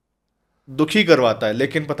 दुखी करवाता है.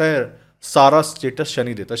 लेकिन पता है सारा स्टेटस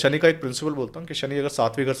शनि देता है. शनि का एक प्रिंसिपल बोलता हूँ कि शनि अगर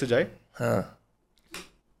 7वें घर से जाए, हाँ,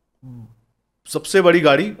 सबसे बड़ी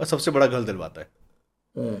गाड़ी और सबसे बड़ा घर दिलवाता है.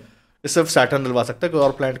 ये सिर्फ सैटर्न दिलवा सकता है, कोई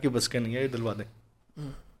और प्लैनेट की बस के नहीं है ये दिलवा दे.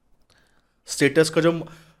 स्टेटस का जो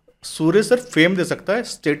सूर्य सिर्फ फेम दे सकता है,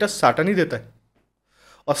 स्टेटस सैटर्न ही देता है.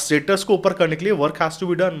 और स्टेटस को ऊपर करने के लिए work has to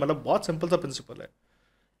be done. मतलब बहुत सिंपल सा प्रिंसिपल है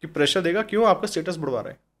कि प्रेशर देगा, क्यों आपका स्टेटस बढ़वा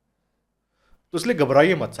रहा है. तो इसलिए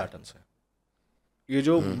घबराइए मत सैटर्न से. ये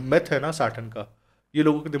जो मेथ है ना सैटर्न का, ये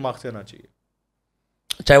लोगों के दिमाग से आना चाहिए,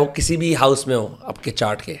 चाहे वो किसी भी हाउस में हो आपके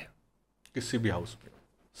चार्ट के, किसी भी हाउस में।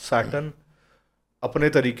 सैटर्न अपने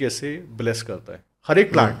तरीके से ब्लेस करता है हर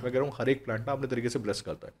एक प्लांट, मैं कह रहा हूँ हर एक प्लांट ना अपने तरीके से ब्लेस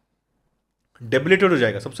करता है। डेबिलिटेड हो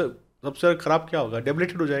जाएगा, सबसे खराब क्या होगा,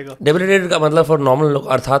 डेबिलिटेड हो जाएगा। डेबिलिटेड का मतलब फॉर नॉर्मल लोग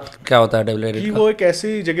अर्थात क्या होता है डेबिलिटेड? कि वो एक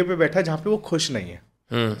ऐसी जगह पे बैठा है जहाँ पे वो खुश नहीं है।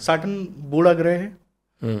 सैटर्न बूढ़ा ग्रह है,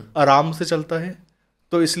 आराम से चलता है,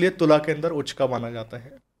 तो इसलिए तुला के अंदर उच्च का माना जाता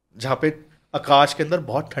है, जहाँ पे आकाश के अंदर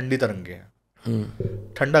बहुत ठंडी तरंगे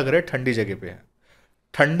हैं। ठंडा ग्रह ठंडी जगह पे है।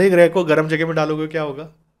 ठंडे ग्रह को गर्म जगह में डालोगे क्या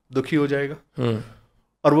होगा, दुखी हो जाएगा,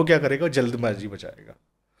 और वो क्या करेगा, जल्दबाजी बचाएगा।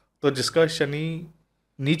 तो जिसका शनि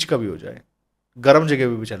नीच का भी हो जाए, गर्म जगह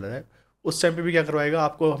पे भी चल रहा है, उस टाइम पे भी क्या करवाएगा,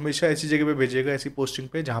 आपको हमेशा ऐसी जगह पे भेजेगा, ऐसी पोस्टिंग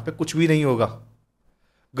पे जहाँ पे कुछ भी नहीं होगा,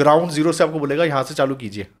 ग्राउंड जीरो से आपको बोलेगा यहाँ से चालू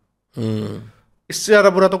कीजिए। इससे ज़्यादा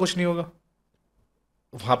बुरा तो कुछ नहीं होगा।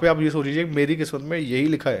 वहाँ पे आप ये सोच लीजिए मेरी किस्मत में यही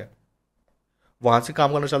लिखा है, वहाँ से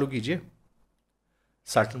काम करना चालू कीजिए।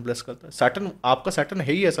 सैटर्न ब्लेस करता है। सैटर्न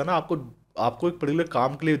है ही ऐसा ना, आपको एक पर्टिकुलर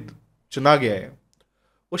काम के लिए चुना गया है,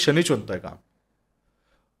 वो शनि चुनता है काम।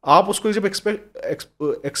 आप उसको जब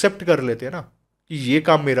एक्सेप्ट कर लेते हैं ना कि ये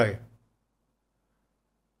काम मेरा है,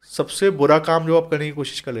 सबसे बुरा काम जो आप करने की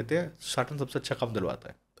कोशिश कर लेते हैं, सैटर्न सबसे अच्छा काम दिलवाता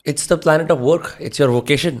है। It's the planet of work, it's your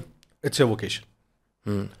vocation. It's your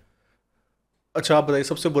vocation. अच्छा आप बताइए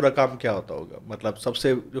सबसे बुरा काम क्या होता होगा, मतलब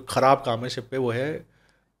सबसे जो खराब काम है शिप पे वो है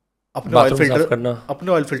अपने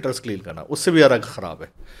ऑयल फिल्टर्स क्लीन करना। उससे भी ज़्यादा खराब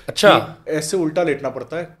है। अच्छा, ऐसे उल्टा लेटना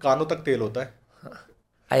पड़ता है, कानों तक तेल होता है,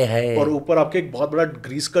 हाय और ऊपर आपके एक बहुत बड़ा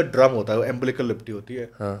ग्रीस का ड्रम होता है, एम्बिलिकल लिप्टी होती है।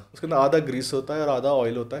 उसके अंदर आधा ग्रीस होता है और आधा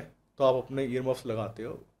ऑयल होता है। तो आप अपने ईयर मफ्स लगाते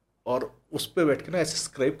हो और उस पर बैठ के ना ऐसे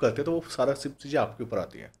स्क्रैप करते हो, तो वो सारा सब चीज़ें आपके ऊपर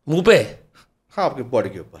आती हैं, मुंह पे, हाँ आपकी बॉडी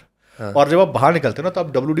के ऊपर। और जब आप बाहर निकलते हो ना, तो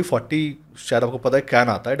आप WD-40, शायद आपको पता है कैन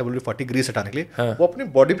आता है WD-40 ग्रीस हटाने के लिए, वो अपनी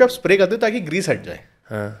बॉडी पे आप स्प्रे करते हो ताकि ग्रीस हट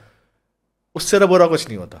जाए। उससे ना बुरा कुछ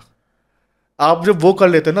नहीं होता। आप जब वो कर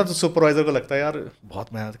लेते हो ना, तो सुपरवाइजर को लगता है यार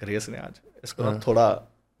बहुत मेहनत करी है इसने आज, इसको थोड़ा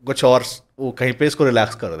कुछ और वो कहीं पे इसको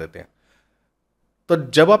रिलैक्स कर देते हैं। तो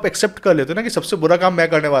जब आप एक्सेप्ट कर लेते हो ना कि सबसे बुरा काम मैं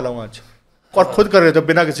करने वाला हूँ आज, और खुद कर लेते हो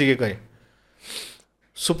बिना किसी के कहे,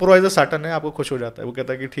 सुपरवाइजर सैटर्न है, आपको खुश हो जाता है। वो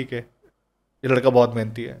कहता है कि ठीक है ये लड़का बहुत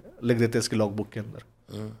मेहनती है, लिख देते हैं इसकी लॉग बुक के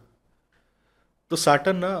अंदर। तो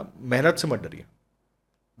सैटर्न ना मेहनत से मत डरिए,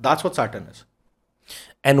 that's what Saturn is.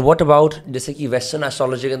 And what about, जैसे कि वेस्टर्न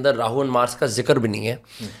एस्ट्रोलॉजी के अंदर राहु एंड मार्स का जिक्र भी नहीं है,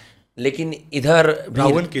 लेकिन इधर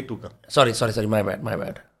राहु एंड केतु का, सॉरी माय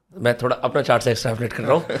बैड, मैं थोड़ा अपना चार्ट से एक्सट्रैपलेट कर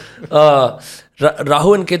रहा हूँ।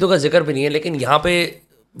 राहु एंड केतु का जिक्र भी नहीं है, लेकिन यहाँ पे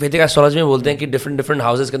वैदिक एस्ट्रोलॉजी में बोलते हैं कि डिफरेंट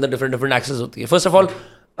हाउसेस के अंदर डिफरेंट एक्सेस होती है। फर्स्ट ऑफ ऑल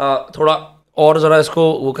थोड़ा और ज़रा इसको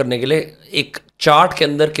वो करने के लिए, एक चार्ट के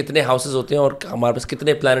अंदर कितने हाउसेस होते हैं और हमारे पास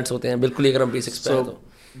कितने प्लैनेट्स होते हैं, बिल्कुल अगर हम बेसिक्स पे तो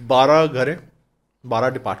 12 घर है, 12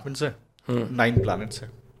 डिपार्टमेंट्स है, 9 प्लैनेट्स है।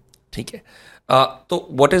 ठीक है। तो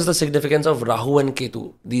what is the significance of Rahu and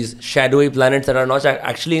Ketu, these shadowy planets that are not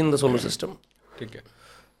actually in the solar system? ठीक है,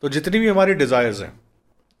 तो जितनी भी हमारी डिजायर्स हैं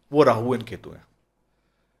वो राहु एंड केतु हैं।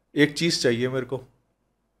 एक चीज़ चाहिए मेरे को,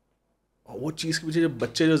 वो चीज़ के पीछे जो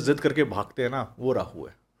बच्चे जो जिद करके भागते हैं ना, वो राहु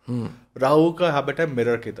है। राहु का हैबिट है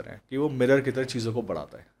मिरर की तरह, कि वो मिरर की तरह चीज़ों को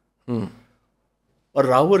बढ़ाता है। और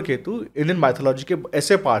राहु और केतु इंडियन माइथोलॉजी के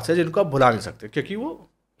ऐसे पार्ट्स हैं जिनको आप भुला नहीं सकते, क्योंकि वो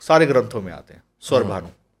सारे ग्रंथों में आते हैं। स्वर भानु,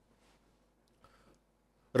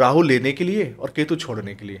 राहु लेने के लिए और केतु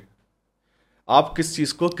छोड़ने के लिए। आप किस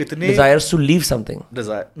चीज को कितने desires to leave something,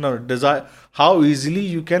 desire how easily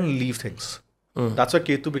you can leave things. That's why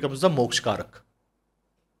Ketu becomes the मोक्ष कारक।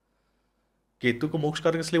 केतु को मोक्ष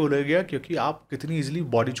कारक इसलिए बोला गया क्योंकि आप कितनी इजीली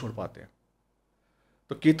बॉडी छोड़ पाते हैं।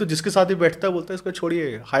 तो केतु जिसके साथ ही बैठता है बोलता है इसको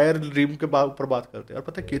छोड़िए, हायर ड्रीम के ऊपर बात करते हैं। और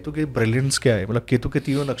पता है केतु के ब्रिलियंस क्या है, मतलब केतु के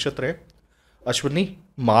 3 नक्षत्र हैं, अश्विनी,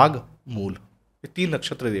 माघ, मूल, ये 3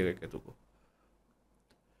 नक्षत्र दिए गए केतु को।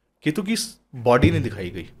 केतु की बॉडी नहीं दिखाई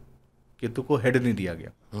गई, केतु को हेड नहीं दिया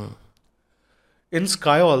गया। इन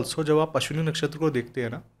स्काई ऑल्सो जब आप अश्विनी नक्षत्र को देखते हैं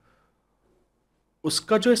ना,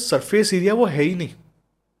 उसका जो सरफेस एरिया वो है ही नहीं,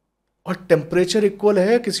 और टेम्परेचर इक्वल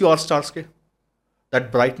है किसी और स्टार्स के।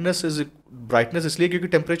 दैट ब्राइटनेस इसलिए क्योंकि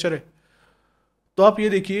टेम्परेचर है। तो आप ये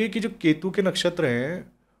देखिए कि जो केतु के नक्षत्र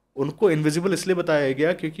हैं उनको इनविजिबल इसलिए बताया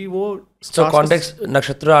गया क्योंकि वो कॉन्टेक्स्ट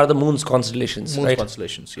नक्षत्र are the moons constellations, right?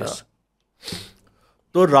 Constellations, yes.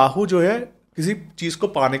 तो राहु जो है किसी चीज को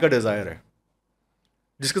पाने का डिजायर है,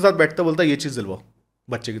 जिसके साथ बैठता बोलता है ये चीज दिलवाओ,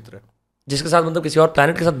 बच्चे की तरह। जिसके साथ मतलब किसी और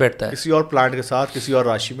प्लैनेट के साथ बैठता है, किसी और प्लैनेट के साथ, किसी और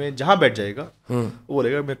राशि में जहां बैठ जाएगा वो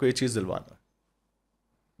बोलेगा मेरे को ये चीज दिलवाना है,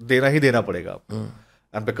 देना ही देना पड़ेगा आपको।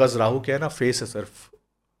 एंड बिकॉज राहु क्या है ना, फेस है सिर्फ,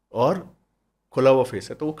 और खुला हुआ फेस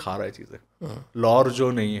है, तो वो खा रहा है चीजें, लॉर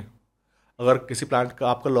जो नहीं है। अगर किसी प्लांट का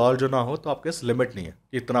आपका लॉयल जो ना हो तो आपके पास लिमिट नहीं है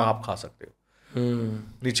कि इतना आप खा सकते हो।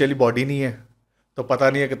 नीचे वाली बॉडी नहीं है तो पता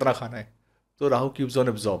नहीं है कितना खाना है, तो Rahu keeps on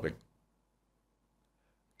absorbing.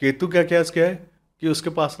 Ketu क्या क्या है कि उसके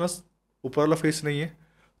पास ना ऊपर वाला फेस नहीं है,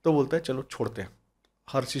 तो बोलता है चलो छोड़ते हैं,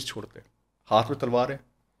 हर चीज़ छोड़ते हैं, हाथ में तलवार है।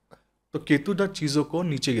 तो केतु ना चीज़ों को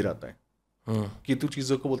नीचे गिराता है, केतु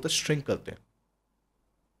चीज़ों को बोलता है श्रिंक करते हैं।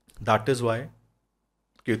 दैट इज़ वाई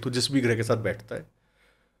केतु जिस भी ग्रह के साथ बैठता है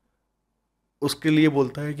उसके लिए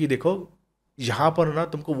बोलता है कि देखो यहाँ पर ना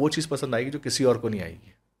तुमको वो चीज़ पसंद आएगी जो किसी और को नहीं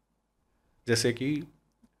आएगी। जैसे कि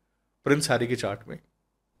प्रिंस हैरी के चार्ट में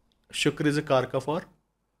शुक्र इज अ कारका फॉर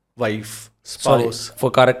वाइफ स्पाउस।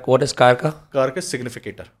 फॉर कारक, व्हाट इज कारका? कारक is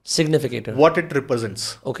significator, significator, what it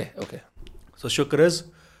represents. Okay okay. So Shukra is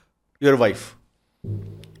your wife.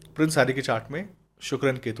 Prince Harry के चार्ट में शुक्र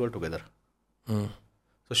and Ketu are together.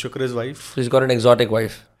 So Shukra is wife, so he is got an exotic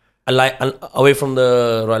wife away from the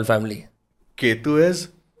royal family. Ketu is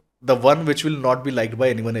the one which will not be liked by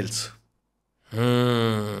anyone else.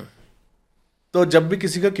 तो जब भी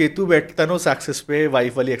किसी का केतु बैठता है ना उस एक्सेस पे,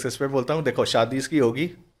 वाइफ वाली एक्सेस पे, बोलता हूँ देखो शादी इसकी होगी,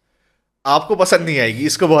 आपको पसंद नहीं आएगी,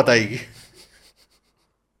 इसको बहुत आएगी।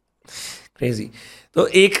 क्रेजी। तो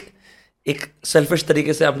एक सेल्फिश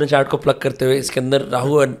तरीके से अपने चार्ट को प्लग करते हुए इसके अंदर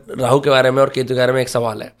राहु के बारे में और केतु के बारे में एक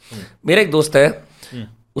सवाल है। मेरा एक दोस्त है,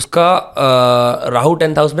 उसका राहु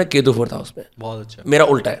 10th हाउस में, केतु 4th हाउस में। बहुत अच्छा। मेरा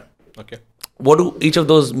उल्टा है। Okay. What do each of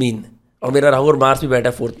those mean? और मेरा राहु और मार्स भी बैठा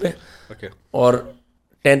है 4th में। ओके। और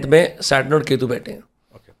 10th में सैटर्न और केतु बैठे हैं।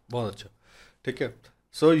 ओके, बहुत अच्छा। ठीक है।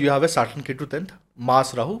 So you have a Saturn Ketu 10th,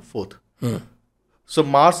 Mars Rahu 4th। So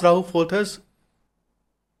Mars Rahu 4th है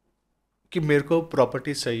कि मेरे को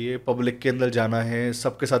प्रॉपर्टी चाहिए, पब्लिक के अंदर जाना है,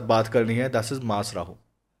 सबके साथ बात करनी है, that is Mars Rahu,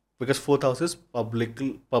 because 4th house is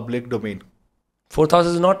public domain. 4th house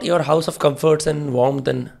is not your house of comforts and warmth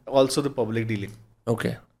and also the public dealing. Okay.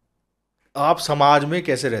 आप समाज में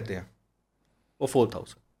कैसे रहते हैं, वो 4th हाउस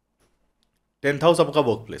है। 10th हाउस आपका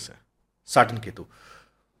वर्क प्लेस है। सैटर्न केतु,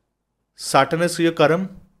 सैटर्न इज ये कर्म,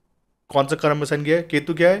 कौन सा कर्म में साइन किया है?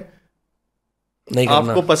 केतु क्या है? नहीं करना।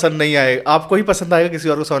 आपको पसंद नहीं आएगा, आपको ही पसंद आएगा, किसी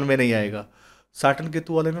और को समझ में नहीं आएगा। सैटर्न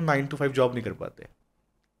केतु वाले ना 9 to 5 जॉब नहीं कर पाते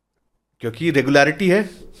क्योंकि रेगुलरिटी है।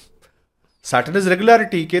 सैटर्न इज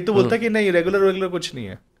रेगुलरिटी, केतु बोलता है कि नहीं रेगुलर कुछ नहीं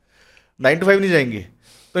है, 9 to 5 नहीं जाएंगे।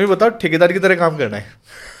 तो ये बताओ ठेकेदार की तरह काम करना है,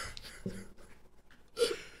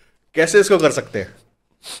 कैसे इसको कर सकते हैं?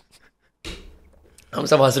 हम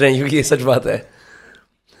सब हंस रहे हैं क्योंकि ये सच बात है।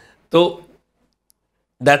 तो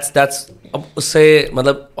दैट्स अब उससे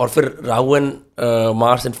मतलब, और फिर Rahu and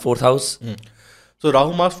Mars in 4th house. So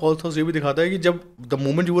Rahu Mars 4th house ये भी दिखाता है कि जब the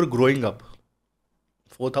moment you are growing up,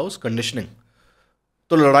 4th house conditioning,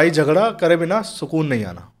 तो लड़ाई झगड़ा करे बिना सुकून नहीं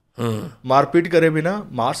आना, मारपीट करे बिना,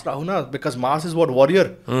 मार्स राहु ना, because Mars is what warrior.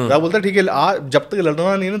 Rahu बोलता है ठीक है जब तक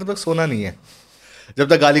लड़ना नहीं है ना तब तक सोना नहीं है, जब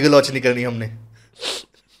तक गाली गलौच नहीं करनी हमने।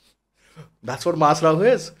 That's what Mars Rahu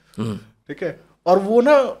is. ठीक है। और वो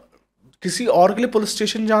ना किसी और के लिए पुलिस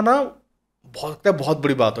स्टेशन जाना बहुत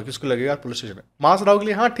बड़ी बात हो कि उसको लगेगा पुलिस स्टेशन है। मार्स राहु के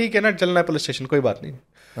लिए हाँ ठीक है ना, चलना है पुलिस स्टेशन, कोई बात नहीं,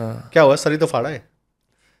 क्या हुआ, सर ही तो फाड़ा है।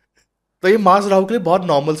 तो ये मार्स राहु के लिए बहुत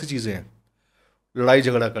नॉर्मल सी चीजें हैं, लड़ाई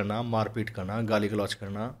झगड़ा करना, मारपीट करना, गाली गलौच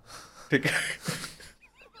करना। ठीक है।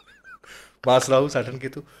 Mars Rahu Saturn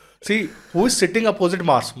Ketu. See who is sitting opposite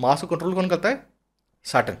Mars, Mars को कंट्रोल कौन करता है?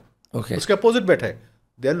 सैटर्न। Okay. उसके अपोजिट बैठा है,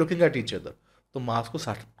 they are looking at each other. तो मार्स को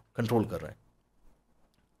सैटर्न कंट्रोल कर रहा है।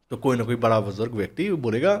 तो कोई ना कोई बड़ा बुजुर्ग व्यक्ति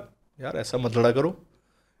बोलेगा यार ऐसा मत लड़ा करो,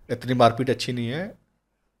 इतनी मारपीट अच्छी नहीं है,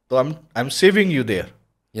 तो I am saving you there.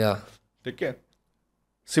 या ठीक है।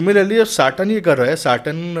 सिमिलरली जब सैटर्न ये कर रहा है,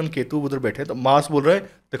 सैटर्न और केतु उधर बैठे, तो मार्स बोल रहा है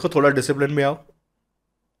देखो थोड़ा डिसिप्लिन में आओ।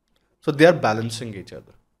 So they are balancing each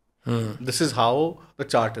other. This is how the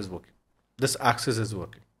chart is working, this axis is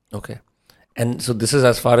working. Okay. And so this is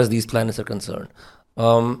as far as these planets are concerned.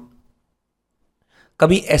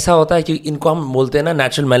 कभी ऐसा होता है कि इनको हम बोलते हैं ना,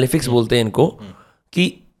 नेचुरल मैलिफिक्स बोलते हैं इनको,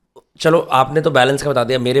 कि चलो आपने तो बैलेंस का बता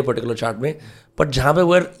दिया मेरे पर्टिकुलर चार्ट में, बट जहाँ पे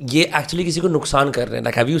वो ये एक्चुअली किसी को नुकसान कर रहे हैं,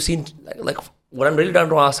 like have you seen, like what I'm really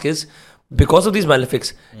trying to ask is, because of these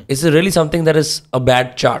malefics, is it really something that is a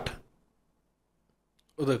bad chart?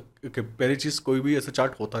 Okay, पहली चीज कोई भी ऐसा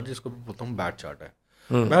चार्ट होता है जिसको बोलता हूँ बैड चार्ट है।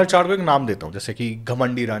 मैं हर चार्ट को एक नाम देता हूँ, जैसे कि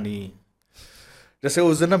घमंडी रानी। जैसे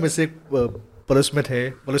उस दिन ना मेरे से पुलिस में थे,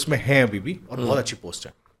 पुलिस में हैं अभी भी, और बहुत अच्छी पोस्ट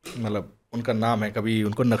है, मतलब उनका नाम है, कभी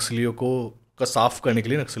उनको नक्सलियों को का साफ करने के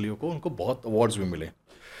लिए नक्सलियों को उनको बहुत अवार्ड्स भी मिले,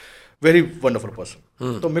 वेरी वंडरफुल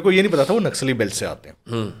पर्सन। तो मेरे को ये नहीं पता था वो नक्सली बेल्ट से आते हैं।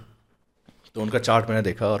 तो उनका चार्ट मैंने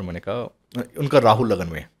देखा और मैंने कहा उनका राहु लगन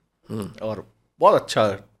में और बहुत अच्छा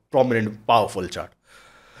प्रोमिनेंट पावरफुल चार्ट।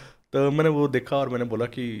 तो मैंने वो देखा और मैंने बोला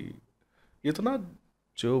कि ये तो ना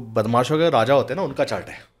जो बदमाशों के राजा होते हैं ना उनका चार्ट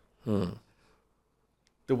है।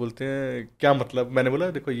 तो बोलते हैं क्या मतलब? मैंने बोला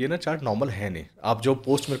देखो ये ना चार्ट नॉर्मल है नहीं, आप जो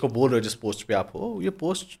पोस्ट मेरे को बोल रहे हो जिस पोस्ट पे आप हो, ये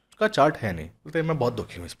पोस्ट का चार्ट है नहीं। बोलते हैं मैं बहुत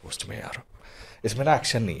दुखी हूँ इस पोस्ट में यार, इसमें ना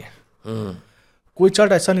एक्शन नहीं है। कोई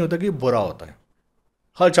चार्ट ऐसा नहीं होता कि बुरा होता है,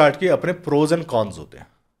 हर चार्ट के अपने प्रोज एंड कॉन्स होते हैं।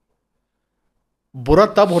 बुरा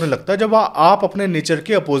तब होने लगता है जब आप अपने नेचर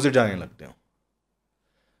के अपोजिट जाने लगते हो।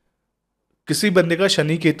 किसी बंदे का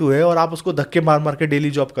शनि केतु है और आप उसको धक्के मार मार के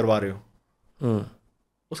डेली जॉब करवा रहे हो,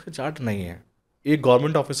 उसका चार्ट नहीं है। एक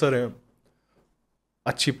गवर्नमेंट ऑफिसर है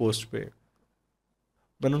अच्छी पोस्ट पे,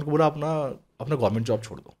 मैंने उनको बोला अपना गवर्नमेंट जॉब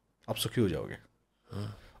छोड़ दो, आप सुखी हो जाओगे।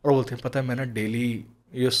 और बोलते हैं पता है मैं ना डेली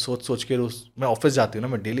ये सोच सोच के मैं ऑफिस जाती हूँ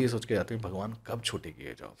ना, मैं डेली ये सोच के जाती हूँ भगवान कब छूटेगी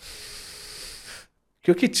ये जॉब,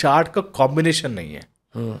 क्योंकि चार्ट का कॉम्बिनेशन नहीं है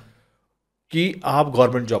कि आप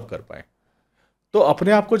गवर्नमेंट जॉब कर पाए। तो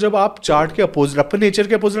अपने आप को जब आप चार्ट के अपोजिट, अपने नेचर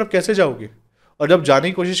के अपोजिट आप कैसे जाओगे? और जब जाने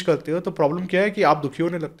की कोशिश करते हो तो प्रॉब्लम क्या है कि आप दुखी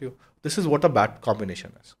होने लगते हो। This is what a bad combination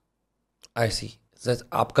is. I see.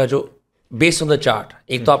 आपका जो बेस्ड ऑन द चार्ट,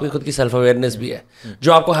 एक तो आपकी खुद की सेल्फ अवेयरनेस भी है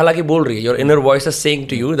जो आपको हालांकि बोल रही है, your inner voice is saying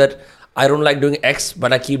to you that I don't like doing X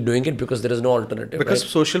but I keep doing it because there is no alternative. Because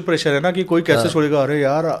social pressure है ना कि कोई कैसे छोड़ेगा, अरे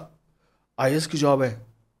यार आईएएस की जॉब है,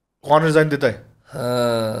 कौन रिजाइन देता है?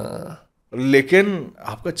 हाँ। लेकिन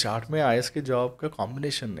आपका चार्ट में आईएएस की जॉब का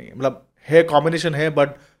कॉम्बिनेशन नहीं है, मतलब है कॉम्बिनेशन है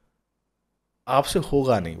बट आपसे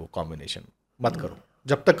होगा नहीं वो कॉम्बिनेशन। मत करो,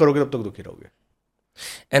 जब तक करोगे तब तक दुखी रहोगे।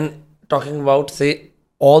 And talking about say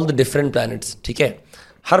all the different planets, ठीक है,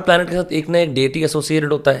 हर प्लैनेट के साथ एक ना एक डेटी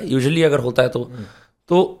एसोसिएटेड होता है यूजुअली, अगर होता है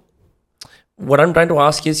तो what I am trying to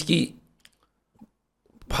ask is कि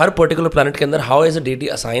हर पर्टिकुलर प्लैनेट के अंदर how is a deity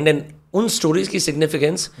assigned and उन स्टोरीज की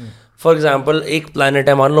सिग्निफिकेंस। फॉर एग्जाम्पल एक प्लैनेट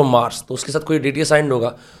है मान लो मार्स, तो उसके साथ कोई डेटी असाइंड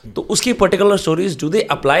होगा तो उसकी particular stories do they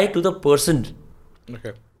apply to the person?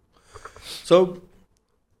 Okay, so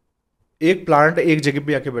एक प्लैनेट एक जगह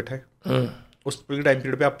पे आके बैठा है, उस टाइम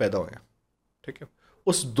पीरियड पे आप पैदा हुए हैं, ठीक है।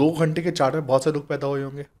 उस 2 घंटे के चार्ट में बहुत से लोग पैदा हुए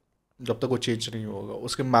होंगे जब तक वो चेंज नहीं होगा।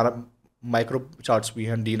 उसके माइक्रो चार्ट्स भी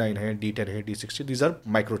हैं, D9 है, D10 है, D60, these are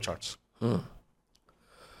micro charts.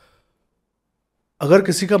 अगर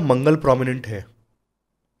किसी का मंगल प्रोमिनेंट है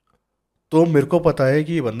तो मेरे को पता है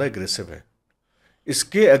कि ये बंदा एग्रेसिव है।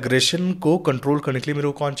 इसके एग्रेशन को कंट्रोल करने के लिए मेरे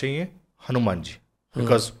को कौन चाहिए? Hanuman ji.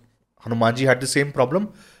 Because Hanuman ji had the same problem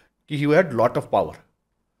कि he had lot of power,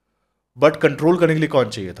 but control करने के लिए कौन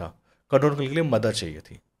चाहिए था? कंट्रोल करने के लिए मदर चाहिए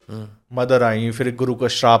थी। मदर आई, फिर एक गुरु का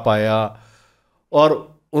श्राप आया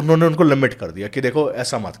और उन्होंने उनको लिमिट कर दिया कि देखो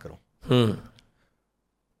ऐसा मत करो।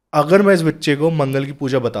 अगर मैं इस बच्चे को मंगल की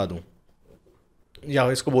पूजा बता दूं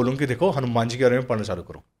या इसको बोलूं कि देखो हनुमान जी के बारे में पढ़ना चालू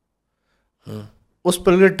करो, उस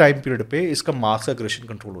पर्टिकुलर टाइम पीरियड पे इसका मास का एग्रेशन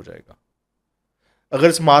कंट्रोल हो जाएगा। अगर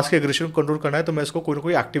इस मास के एग्रेशन को कंट्रोल करना है तो मैं इसको कोई ना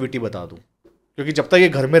कोई एक्टिविटी बता दूं, क्योंकि जब तक ये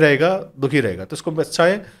घर में रहेगा दुखी रहेगा। तो इसको अच्छा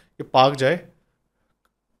है कि पार्क जाए,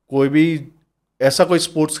 कोई भी ऐसा कोई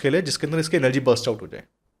स्पोर्ट्स खेले जिसके अंदर इसकी एनर्जी बर्स्ट आउट हो जाए,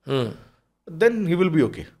 then he will be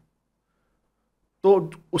okay.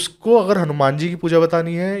 तो उसको अगर हनुमान जी की पूजा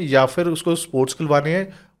बतानी है या फिर उसको स्पोर्ट्स खिलवाने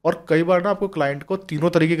हैं, और कई बार ना आपको क्लाइंट को तीनों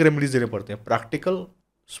तरीके के रेमेडीज देने पड़ते हैं, प्रैक्टिकल,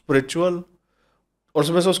 स्पिरिचुअल, और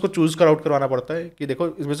उसमें से उसको चूज कर आउट करवाना पड़ता है कि देखो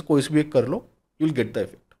इसमें से कोई भी एक कर लो, you will get the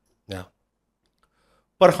effect.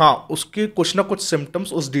 पर हाँ, उसके कुछ ना कुछ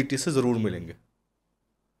सिम्टम्स उस डीटी से जरूर मिलेंगे।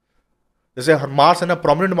 जैसे मार्स है ना,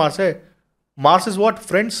 प्रोमिनेंट मार्स है, मार्स इज व्हाट?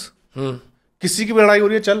 फ्रेंड्स। किसी की भी लड़ाई हो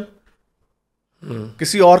रही है, चल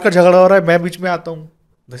किसी और का झगड़ा हो रहा है, मैं बीच में आता हूं,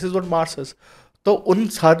 this is what Mars is. तो उन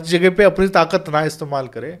सारी जगह पे अपनी ताकत ना इस्तेमाल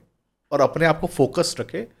करे और अपने आप को फोकस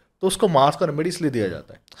रखे, तो उसको मार्स का रेमेडी इसलिए दिया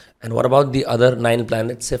जाता है। And what about the other 9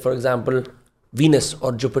 planets, say for example Venus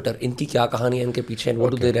और जुपिटर, इनकी क्या कहानी है इनके पीछे,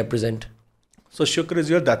 what do they represent? So Shukra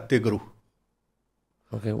is your दैत्य गुरु।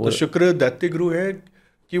 ओके, तो शुक्र दैत्य गुरु है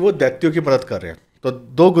कि वो दैत्यों की मदद कर रहे हैं। तो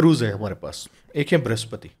 2 गुरुज हैं हमारे पास। एक है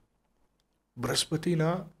बृहस्पति। बृहस्पति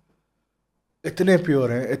ना इतने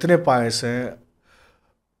प्योर हैं, इतने पायस हैं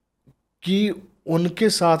कि उनके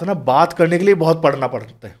साथ ना बात करने के लिए बहुत पढ़ना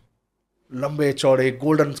पड़ता है। लंबे चौड़े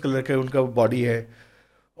गोल्डन कलर के उनका बॉडी है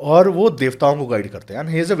और वो देवताओं को गाइड करते हैं। And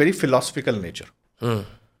he is a very philosophical nature.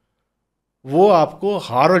 वो आपको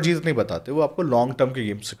हार और जीत नहीं बताते, वो आपको लॉन्ग टर्म के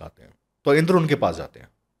गेम्स सिखाते हैं। तो इंद्र उनके पास जाते हैं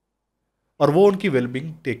और वो उनकी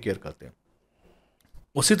वेलबींग टेक केयर करते हैं।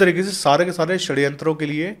 उसी तरीके से सारे के सारे षड्यंत्रों के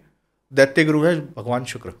लिए दैत्य गुरु है भगवान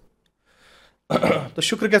शुक्र। तो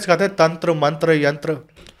शुक्र क्या सिखाते हैं? तंत्र, मंत्र, यंत्र।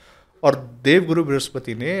 और देव गुरु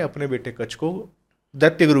बृहस्पति ने अपने बेटे कच्छ को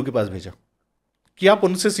दैत्य गुरु के पास भेजा कि आप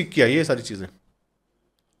उनसे सीख के आइए ये सारी चीजें,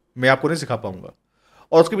 मैं आपको नहीं सिखा पाऊंगा।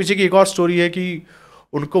 और उसके पीछे की एक और स्टोरी है कि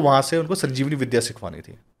उनको वहां से उनको संजीवनी विद्या सिखवानी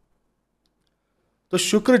थी। तो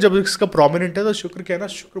शुक्र जब इसका प्रोमिनेंट है, तो शुक्र क्या है ना,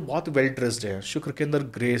 शुक्र बहुत वेल ड्रेस्ड है, शुक्र के अंदर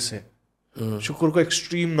ग्रेस है, शुक्र को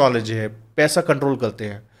एक्सट्रीम नॉलेज है, पैसा कंट्रोल करते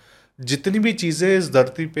हैं, जितनी भी चीज़ें इस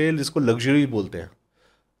धरती पे जिसको लग्जरी बोलते हैं,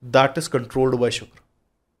 दैट इज कंट्रोल्ड बाय शुक्र।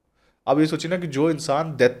 अब ये सोचिए ना कि जो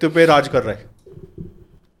इंसान दैत्य पे राज कर रहा है,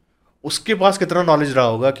 उसके पास कितना नॉलेज रहा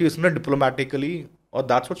होगा कि उसने डिप्लोमेटिकली, और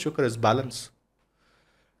that's what Shukra is, balance.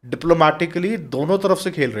 Diplomatically दोनों तरफ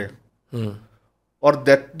से खेल रहे हैं, और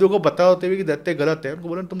दैत्यों को पता होते हुए कि दैत्य गलत है, उनको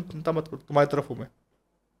बोले तुम चिंता मत करो, तुम्हारी तरफ हूं मैं।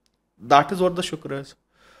 That is what the Shukra is.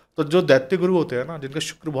 तो जो दैत्य गुरु होते हैं ना, जिनका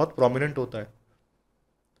शुक्र बहुत प्रोमिनेंट होता है,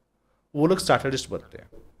 वो लोग स्ट्रैटेजिस्ट बनते हैं।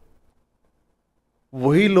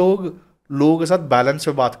 वही लोग लोगों के साथ बैलेंस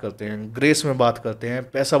में बात करते हैं, ग्रेस में बात करते हैं,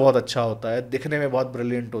 पैसा बहुत अच्छा होता है, दिखने में बहुत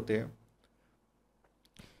ब्रिलियंट होते हैं।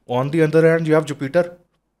 On the other hand you have Jupiter,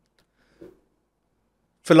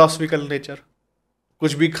 philosophical nature,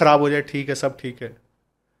 कुछ भी खराब हो जाए ठीक है, सब ठीक है।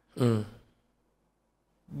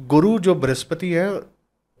 गुरु जो बृहस्पति है,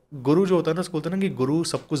 गुरु जो होता है ना, उसको बोलते हैं ना कि गुरु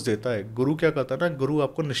सब कुछ देता है। गुरु क्या करता है ना, गुरु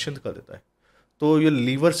आपको निश्चिंत कर देता है। तो ये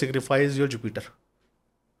liver signifies your Jupiter.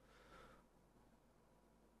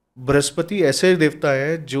 Brihaspati ऐसे देवता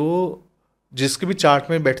है जो जिसके भी चार्ट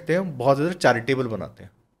में बैठते हैं बहुत ज़्यादा चैरिटेबल बनाते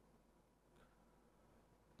हैं,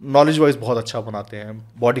 नॉलेज वाइज बहुत अच्छा बनाते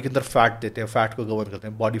हैं, बॉडी के अंदर फैट देते हैं, फैट को गवर्न करते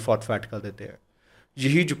हैं, बॉडी फैट कर देते हैं।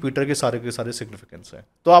 यही जुपिटर के सारे सिग्निफिकेंस है।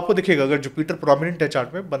 तो आपको दिखेगा अगर जुपिटर प्रोमिनेंट है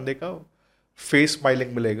चार्ट में, बंदे का फेस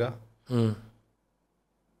स्माइलिंग मिलेगा,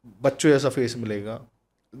 बच्चों जैसा फेस मिलेगा,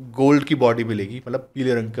 गोल्ड की बॉडी मिलेगी, मतलब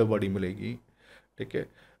पीले रंग की बॉडी मिलेगी, ठीक है,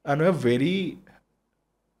 and have very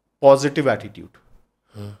positive attitude.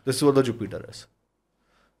 This is what the Jupiter is.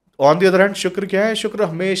 On the other hand Shukra क्या है, शुक्र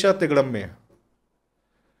हमेशा तिगड़म में है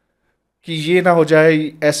कि ये ना हो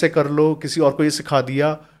जाए, ऐसे कर लो, किसी और को ये सिखा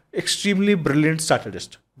दिया। Extremely brilliant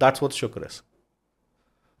strategist, that's what Shukra is.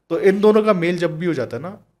 तो इन दोनों का मेल जब भी हो जाता है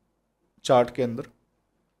ना चार्ट के अंदर,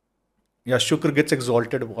 या शुक्र गेट्स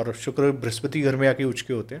एक्सॉल्टेड और शुक्र बृहस्पति घर में आके उच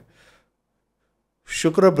के होते हैं,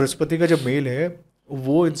 शुक्र और बृहस्पति का जो मेल है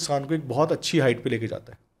वो इंसान को एक बहुत अच्छी हाइट पे लेके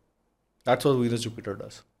जाता है। That's what Venus Jupiter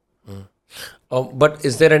does. But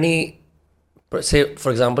is there any, say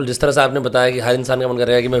for example जिस तरह से आपने बताया कि हर इंसान का मन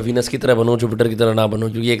करेगा कि मैं वीनस की तरह बनूं, जुपिटर की तरह ना बनूं,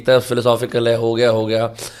 क्योंकि एक तरफ फिलोसॉफिकल है, हो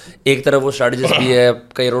गया, एक तरफ वो स्ट्रैटेजिस्ट भी है,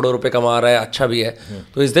 करोड़ों रुपए कमा रहा है, अच्छा भी है।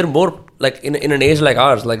 तो is there more like in an age like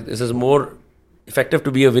ours, like this is more effective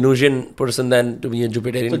to be a Venusian person than to be a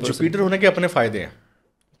Jupiterian person? Jupiter होने के अपने फायदे हैं।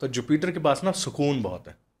 तो जुपिटर के पास ना सुकून बहुत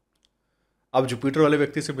है। आप जुपिटर वाले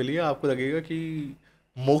व्यक्ति से मिलिए, आपको लगेगा कि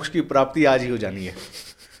मोक्ष की प्राप्ति आज ही हो जानी है,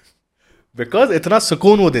 बिकॉज इतना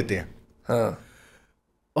सुकून वो देते हैं। हाँ।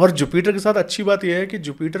 और जुपिटर के साथ अच्छी बात यह है कि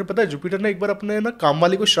जुपिटर, पता है, जुपिटर ने एक बार अपने ना काम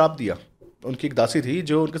वाली को श्राप दिया। उनकी एक दासी थी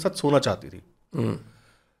जो उनके साथ सोना चाहती थी।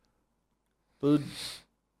 तो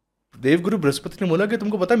देवगुरु बृहस्पति ने बोला कि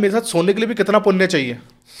तुमको पता है मेरे साथ सोने के लिए भी कितना पुण्य चाहिए,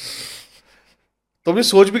 तुम ये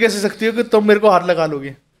सोच भी कैसे सकती हो कि तुम मेरे को हाथ लगा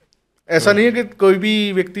लोगे। ऐसा नहीं है कि कोई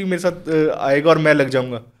भी व्यक्ति मेरे साथ आएगा और मैं लग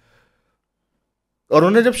जाऊंगा। और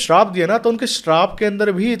उन्होंने जब श्राप दिया ना, तो उनके श्राप के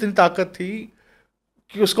अंदर भी इतनी ताकत थी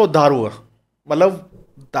कि उसका उद्धार हुआ। मतलब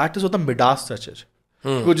दैट इज होता मिडास सच है,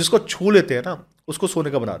 क्योंकि जिसको छू लेते हैं ना उसको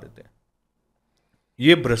सोने का बना देते हैं।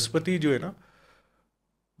 ये बृहस्पति जो है ना,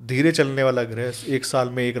 धीरे चलने वाला ग्रह, एक साल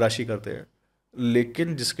में एक राशि करते हैं,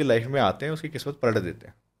 लेकिन जिसके लाइफ में आते हैं उसकी किस्मत पलट देते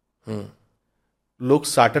हैं। लोग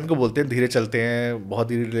सैटर्न को बोलते हैं धीरे चलते हैं, बहुत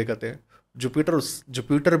धीरे धीरे करते हैं।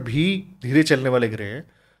 जुपिटर भी धीरे चलने वाले ग्रह हैं,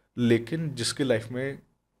 लेकिन जिसके लाइफ में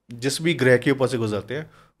जिस भी ग्रह के ऊपर से गुजरते हैं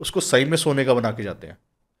उसको सही में सोने का बना के जाते हैं।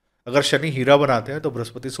 अगर शनि हीरा बनाते हैं तो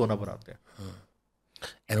बृहस्पति सोना बनाते हैं।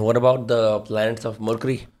 And what about the planets of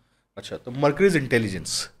Mercury? अच्छा, तो Mercury is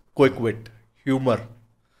intelligence, quick wit, humour.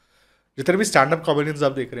 जितने भी स्टैंड अप कॉमेडियंस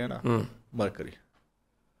आप देख रहे हैं ना, मर्करी।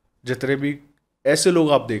 जितने भी ऐसे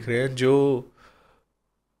लोग आप देख रहे हैं जो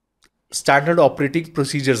स्टैंडर्ड ऑपरेटिंग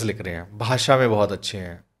प्रोसीजर्स लिख रहे हैं, भाषा में बहुत अच्छे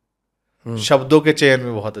हैं, शब्दों के चयन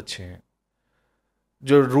में बहुत अच्छे हैं,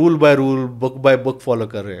 जो rule by rule, book by book follow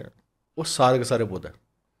कर रहे हैं, वो सारे के सारे बुध हैं।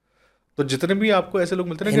 तो जितने भी आपको ऐसे लोग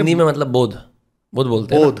मिलते हैं, हिंदी में मतलब बोध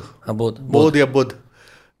बोलते हैं। बोध, हाँ, बोध या बुध,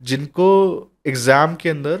 जिनको एग्जाम के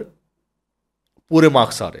अंदर पूरे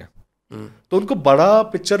मार्क्स आ रहे हैं, तो उनको बड़ा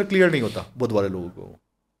पिक्चर क्लियर नहीं होता। बुध वाले लोगों को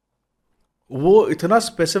वो इतना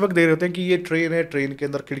स्पेसिफिक दे रहे होते हैं कि ये ट्रेन है, ट्रेन के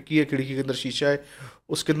अंदर खिड़की है, खिड़की के अंदर शीशा है,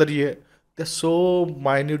 उसके अंदर ये है। They are so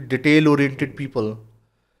minute, detail oriented people.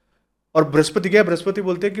 और बृहस्पति क्या है, बृहस्पति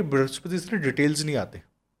बोलते हैं कि बृहस्पति से डिटेल्स नहीं आते,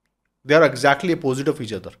 they are exactly opposite of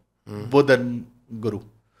each other, Budh and Guru.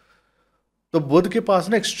 तो बुध के पास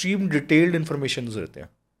ना एक्सट्रीम डिटेल्ड इंफॉर्मेशन रहते हैं,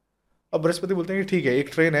 और बृहस्पति बोलते हैं कि ठीक है, एक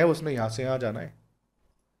ट्रेन है, उसने यहाँ से यहाँ जाना है,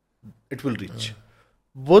 इट विल रीच।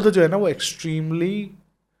 बुध जो है ना, वो एक्सट्रीमली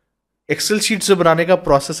एक्सेल शीट से बनाने का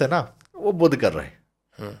प्रोसेस है ना, वो बुध कर रहे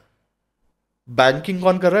हैं। बैंकिंग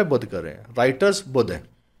कौन कर रहा है? बुध कर रहे हैं। राइटर्स बुध है।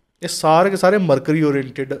 ये सारे के सारे मरकरी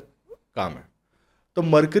ओरिएंटेड काम है। तो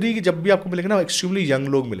मरकरी की जब भी आपको मिलेंगे ना, एक्सट्रीमली यंग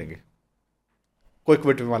लोग मिलेंगे, क्विक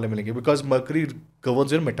विट वाले मिलेंगे, because Mercury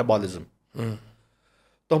governs your metabolism.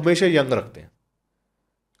 तो हमेशा यंग रखते हैं।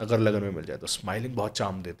 अगर लगन में मिल जाए तो स्माइलिंग बहुत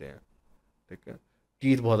चार्म देते हैं, ठीक है,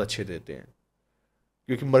 टीथ बहुत अच्छे देते हैं,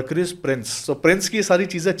 क्योंकि मरकरी इज प्रिंस। तो प्रिंस की ये सारी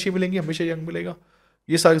चीज़ें अच्छी मिलेंगी, हमेशा यंग मिलेगा।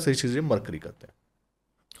 ये सारी सही चीज़ें मरकरी करते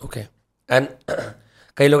हैं। ओके। एंड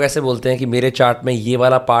कई लोग ऐसे बोलते हैं कि मेरे चार्ट में ये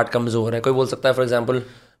वाला पार्ट कमज़ोर है। कोई बोल सकता है फॉर एग्जांपल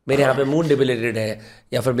मेरे यहाँ पे मून डिबिलिटेड है,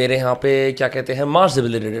 या फिर मेरे यहाँ पे क्या कहते हैं मार्स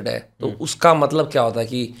डिबिलिटेड है, तो उसका मतलब क्या होता है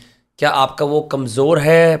कि क्या आपका वो कमज़ोर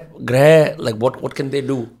है ग्रह? Like what can they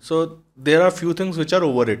do? So there are few things which are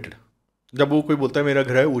overrated. जब वो कोई बोलता है मेरा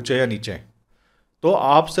ग्रह ऊंचा या नीचा है, तो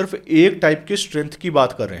आप सिर्फ एक टाइप की स्ट्रेंथ की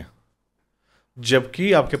बात कर रहे हैं,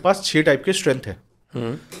 जबकि आपके पास 6 टाइप के स्ट्रेंथ है।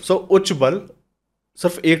 सो उच्च बल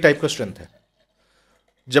सिर्फ एक टाइप का स्ट्रेंथ है,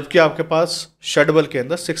 जबकि आपके पास षड बल के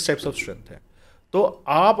अंदर 6 टाइप्स ऑफ स्ट्रेंथ है। तो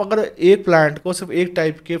आप अगर एक प्लैनेट को सिर्फ एक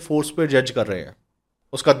टाइप के फोर्स पे जज कर रहे हैं,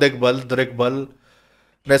 उसका दिग्बल, दृक्बल,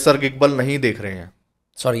 नैसर्गिक बल नहीं देख रहे हैं।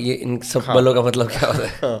 सॉरी, ये इन सब बलों का मतलब क्या होता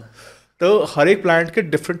है? हाँ, तो हर एक प्लैनेट के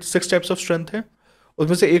डिफरेंट 6 टाइप्स ऑफ स्ट्रेंथ है।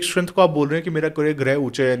 उसमें से एक स्ट्रेंथ को आप बोल रहे हैं कि मेरा कोई ग्रह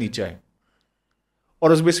ऊंचा या नीचा है,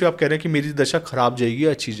 और उस बेस पे आप कह रहे हैं कि मेरी दशा खराब जाएगी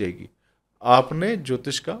या अच्छी जाएगी। आपने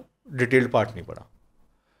ज्योतिष का डिटेल्ड पार्ट नहीं पढ़ा।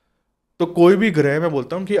 तो कोई भी ग्रह, मैं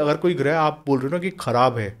बोलता हूँ कि अगर कोई ग्रह आप बोल रहे हो ना कि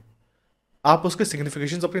खराब है, आप उसके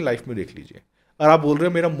सिग्निफिकेशंस अपनी लाइफ में देख लीजिए। अगर आप बोल रहे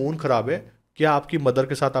हो मेरा मून खराब है, क्या आपकी मदर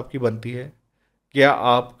के साथ आपकी बनती है? क्या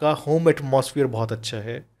आपका होम एटमॉस्फेयर बहुत अच्छा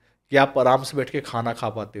है? क्या आप आराम से बैठ के खाना खा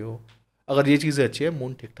पाते हो? अगर ये चीज़ें अच्छी है,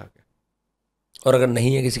 मून ठीक ठाक है। और अगर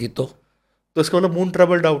नहीं है किसी की तो इसका मतलब मून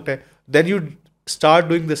ट्रबल्ड आउट है। Then you start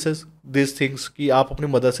doing this things कि आप अपनी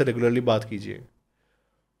मदर से रेगुलरली बात कीजिए,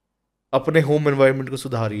 अपने होम एनवायरनमेंट को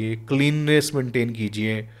सुधारिए, क्लीननेस मेंटेन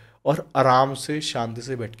कीजिए, और आराम से शांति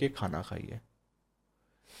से बैठ के खाना खाइए।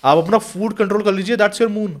 आप अपना फूड कंट्रोल कर लीजिए, दैट्स योर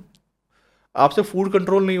मून। आपसे फूड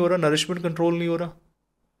कंट्रोल नहीं हो रहा, नरिशमेंट कंट्रोल नहीं हो रहा,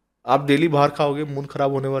 आप डेली बाहर खाओगे, मून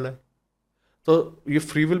खराब होने वाला है। तो ये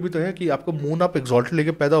फ्री विल भी तो है कि आपको मून आप एग्जॉल्टेड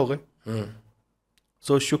लेके पैदा हो गए।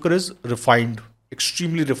 So Shukra is refined,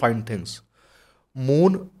 extremely refined things.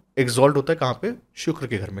 Moon exalt होता है कहाँ पे? शुक्र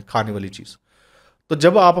के घर में, खाने वाली चीज़। तो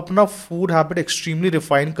जब आप अपना फूड हैबिट एक्सट्रीमली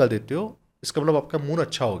रिफाइन कर देते हो, इसका मतलब आपका मूड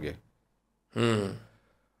अच्छा हो गया।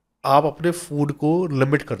 आप अपने फूड को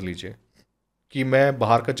लिमिट कर लीजिए कि मैं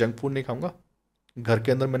बाहर का जंक फूड नहीं खाऊंगा, घर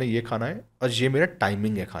के अंदर मैंने ये खाना है और ये मेरा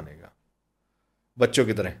टाइमिंग है खाने का। बच्चों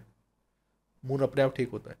की तरह मूड अपने आप ठीक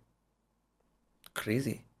होता है।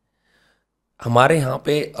 क्रेजी। हमारे यहाँ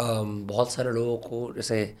पे बहुत सारे लोगों को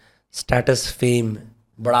जैसे स्टेटस, फेम,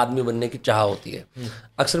 बड़ा आदमी बनने की चाह होती है।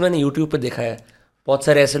 अक्सर मैंने यूट्यूब पे देखा है, बहुत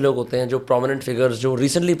सारे ऐसे लोग होते हैं जो प्रोमिनेंट फिगर्स, जो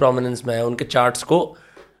रिसेंटली प्रोमिनेंस में है, उनके चार्ट्स को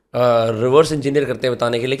रिवर्स इंजीनियर करते हैं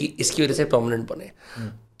बताने के लिए कि इसकी वजह से प्रोमिनेंट बने।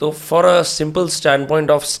 तो for a simple stand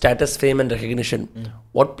point of status, fame and recognition,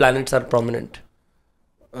 what planets are prominent?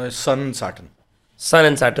 Sun, Saturn. Sun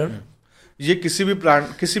and Saturn, ये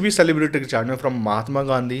किसी भी सेलिब्रिटी के चार्ट में, from Mahatma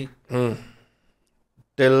Gandhi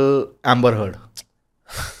till Amber Heard,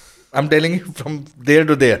 I am telling you, from there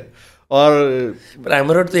to there. और पर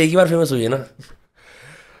amber heard तो एक ही बार famous हुई है ना?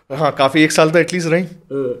 हाँ, काफ़ी, 1 साल तो एटलीस्ट रही।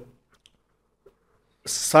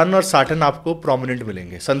 सन और सैटर्न आपको प्रोमिनेंट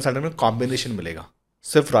मिलेंगे। सन सैटर्न में कॉम्बिनेशन मिलेगा,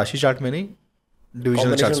 सिर्फ राशि चार्ट में नहीं,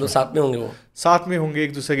 डिविजनल चार्ट तो में। साथ में होंगे, वो साथ में होंगे,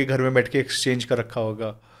 एक दूसरे के घर में बैठ के एक्सचेंज कर रखा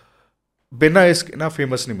होगा। बिना इसके ना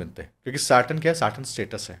फेमस नहीं मिलते, क्योंकि सैटर्न क्या है? सैटर्न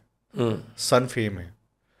स्टेटस है, सन फेम है।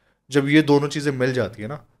 जब ये दोनों चीज़ें मिल जाती है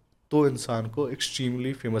ना, तो इंसान को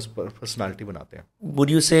एक्सट्रीमली फेमस पर्सनालिटी बनाते हैं। वुड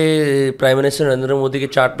यू से प्राइम मिनिस्टर नरेंद्र मोदी के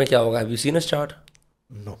चार्ट में क्या होगा? Have you seen a chart?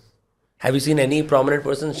 No. Have you seen any prominent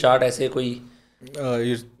person chart? ऐसे कोई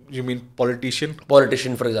you mean politician?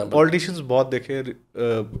 Politician for example. Politicians बहुत देखे,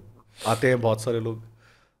 आते हैं बहुत सारे लोग,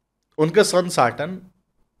 उनका सन सैटर्न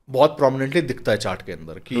बहुत प्रोमिनेंटली दिखता है चार्ट के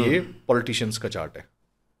अंदर कि ये पॉलिटिशियंस का चार्ट है,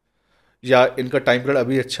 या इनका टाइम पीरियड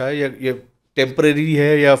अभी अच्छा है, या ये टेम्परेरी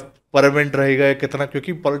है, या परमानेंट रहेगा, या कितना।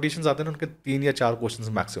 क्योंकि पॉलिटिशियंस आते हैं ना, उनके 3 या 4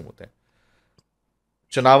 क्वेश्चन मैक्सिमम होते हैं।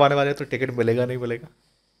 चुनाव आने वाले हैं तो टिकट मिलेगा नहीं मिलेगा,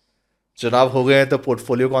 चुनाव हो गए हैं तो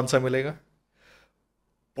पोर्टफोलियो कौन सा मिलेगा,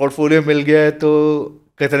 पोर्टफोलियो मिल गया है तो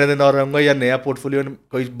कितने दिन और रहूँगा, या नया पोर्टफोलियो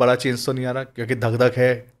कोई बड़ा चेंज तो नहीं आ रहा, क्योंकि धक धक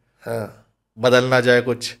है, हाँ, बदल ना जाए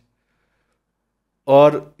कुछ।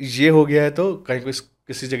 और ये हो गया है तो कहीं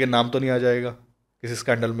किसी जगह नाम तो नहीं आ जाएगा किसी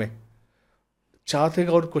स्कैंडल में। 4 थे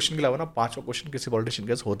और क्वेश्चन के अलावा ना 5वां क्वेश्चन किसी पॉलिटिशियन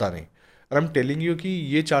के होता नहीं। और आई एम टेलिंग यू कि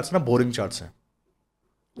ये चार्ट्स ना बोरिंग चार्ट्स हैं।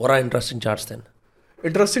 What are interesting charts then?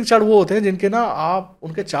 Interesting chart वो होते हैं जिनके ना आप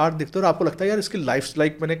उनके चार्ट देखते हो और आपको लगता है यार इसकी लाइफ,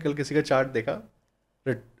 लाइक मैंने कल किसी का चार्ट देखा,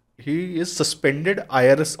 he is suspended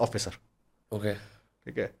IRS officer. Okay.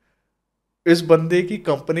 ठीक है. इस बंदे की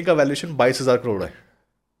कंपनी का वैल्यूएशन 22,000 करोड़ है.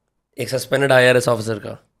 एक सस्पेंडेड IRS ऑफिसर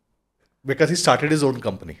का. Because he started his own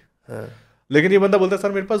company. हाँ. लेकिन ये बंदा बोलता है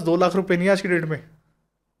सर मेरे पास 2 लाख रुपए नहीं है आज की डेट में.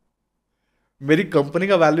 मेरी कंपनी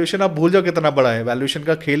का वैल्यूएशन आप भूल जाओ कितना बड़ा है. वैल्यूएशन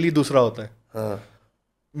का खेल ही दूसरा होता है. हाँ.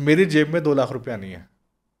 मेरी जेब में 2 लाख रुपया नहीं है.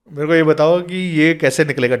 मेरे को ये बताओ कि ये कैसे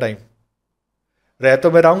निकलेगा टाइम. रह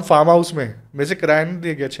तो मैं रहा हूँ फार्म हाउस में, मेरे से किराया नहीं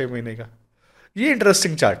दिया गया 6 महीने का. ये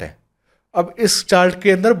इंटरेस्टिंग चार्ट है. अब इस चार्ट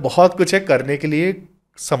के अंदर बहुत कुछ है करने के लिए,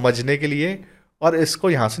 समझने के लिए और इसको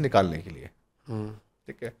यहाँ से निकालने के लिए.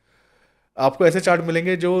 ठीक है. आपको ऐसे चार्ट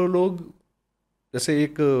मिलेंगे जो लोग, जैसे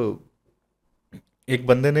एक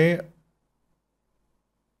बंदे ने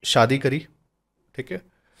शादी करी. ठीक है.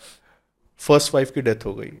 फर्स्ट वाइफ की डेथ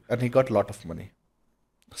हो गई and he got lot of money.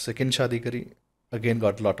 Second शादी करी, again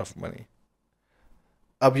got lot of money.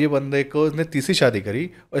 अब ये बंदे को ने तीसरी शादी करी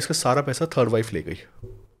और इसका सारा पैसा थर्ड वाइफ ले गई.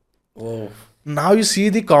 Now you see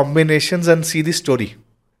the combinations and see the story.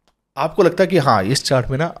 आपको लगता है कि हाँ इस चार्ट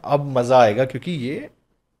में ना अब मजा आएगा क्योंकि ये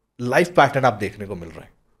लाइफ पैटर्न आप देखने को मिल रहा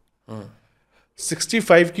है.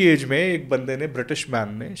 65 की एज में एक बंदे ने, ब्रिटिश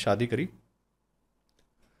मैन ने शादी करी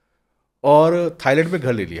और थाईलैंड में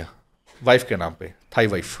घर ले लिया वाइफ के नाम पे, थाई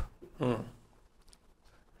वाइफ.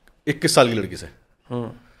 21 साल की लड़की से.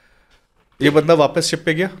 ये बंदा वापस शिप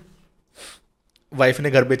पे गया, वाइफ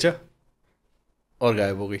ने घर बेचा और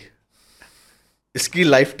गायब हो गई. इसकी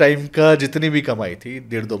लाइफ टाइम का जितनी भी कमाई थी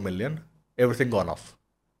 1.5-2 मिलियन, एवरीथिंग गॉन ऑफ.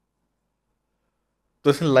 तो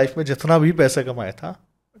इसने लाइफ में जितना भी पैसा कमाया था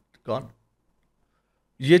गॉन.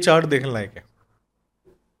 ये चार्ट देखने लायक है.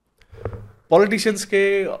 पॉलिटिशियंस के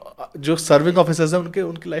जो सर्विंग ऑफिसर्स हैं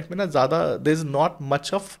उनकी लाइफ में ना ज़्यादा there is not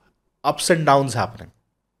much of ups and downs happening.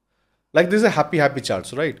 Like this is happy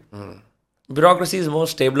charts, right. Bureaucracy is more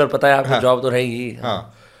stable. पता है आपको जॉब तो रहेगी.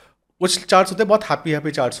 हाँ. कुछ चार्ट्स होते हैं बहुत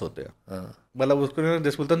हैप्पी चार्ट्स होते हैं. मतलब उसको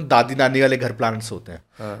जैसे बोलते हैं दादी नानी वाले घर प्लान्स होते हैं.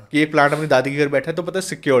 कि एक प्लांट अपनी दादी के घर बैठा है तो पता है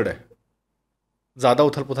सिक्योर्ड है, ज़्यादा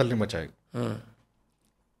उथल पुथल नहीं मचाएगा.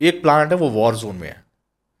 एक प्लांट है वो वॉर जोन में है,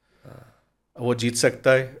 वो जीत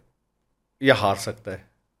सकता है या हार सकता है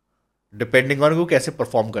डिपेंडिंग ऑन वो कैसे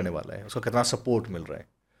परफॉर्म करने वाला है, उसको कितना सपोर्ट मिल रहा है.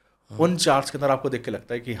 उन चार्ट्स के अंदर आपको देख के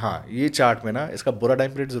लगता है कि हाँ ये चार्ट में ना इसका बुरा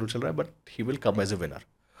टाइम पीरियड जरूर चल रहा है but he will come as a winner.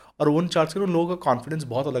 और उन चार्ट्स के लोगों का कॉन्फिडेंस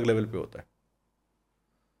बहुत अलग लेवल पे होता है.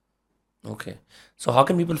 Okay. So how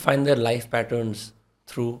can people find their life patterns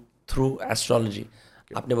through astrology?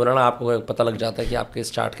 आपने बोला ना आपको पता लग जाता है कि आपके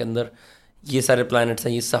इस चार्ट के अंदर ये सारे प्लैनेट्स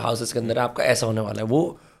हैं, इस हाउसेस के अंदर आपका ऐसा होने वाला है.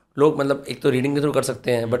 वो लोग मतलब एक तो रीडिंग के थ्रू कर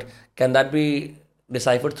सकते हैं, but can that be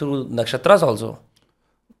deciphered through nakshatras also?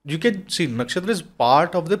 You can see nakshatra is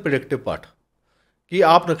part of the predictive part. कि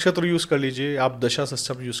आप नक्षत्र यूज कर लीजिए, आप दशा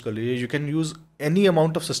सिस्टम यूज कर लीजिए, you can use any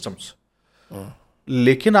amount of systems.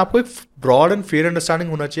 लेकिन आपको एक ब्रॉड एंड फेयर अंडरस्टैंडिंग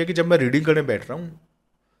होना चाहिए कि जब मैं रीडिंग करने बैठ रहा हूँ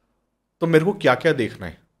तो मेरे को क्या क्या देखना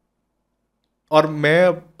है. और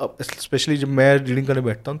मैं स्पेशली जब मैं रीडिंग करने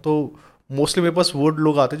बैठता हूँ तो मोस्टली मेरे पास वो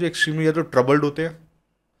लोग आते हैं जो एक्सट्रीमली या तो ट्रबल्ड होते हैं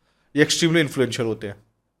या एक्सट्रीमली इन्फ्लुएंशियल होते हैं.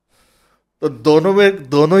 तो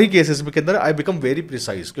दोनों ही केसेस में के अंदर आई बिकम वेरी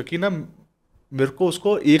प्रिसाइज, क्योंकि ना मेरे को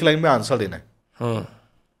उसको एक लाइन में आंसर देना है.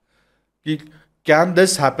 कि कैन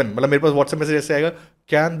दिस हैपन. मतलब मेरे पास व्हाट्सएप मैसेज ऐसे आएगा,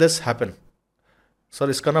 कैन दिस हैपन सर,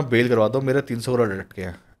 इसका ना बेल करवा दो, मेरे 300 करोड़ अटके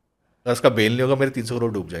हैं. अगर इसका बेल नहीं होगा मेरे 300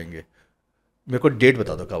 करोड़ डूब जाएंगे. मेरे को डेट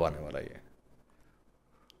बता दो कब आने वाला है.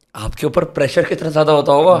 आपके ऊपर प्रेशर कितना ज्यादा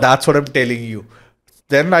होता होगा. That's what I am telling you.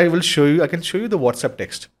 Then I will show you, I can show you the WhatsApp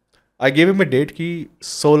text. I give him a date कि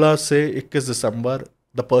 16 से 21 दिसंबर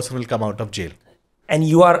the person will come out of jail. And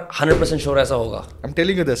you are 100% sure ऐसा होगा? I am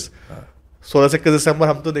telling you this. 16 से 21 दिसंबर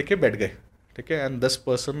हम तो देखे बैठ गए. ठीक है. And this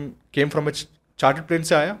person came from a chartered plane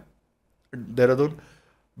से आया देहरादून,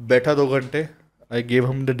 बैठा 2 घंटे. I gave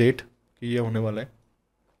him the date कि ये होने वाला है.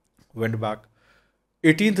 वेंट बैक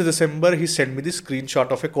 18th दिसंबर ही send me the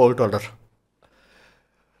screenshot of a court order.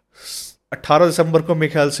 18 दिसंबर को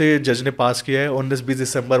मेरे ख्याल से जज ने पास किया है. 19-20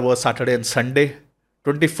 दिसंबर वो सैटरडे एंड संडे.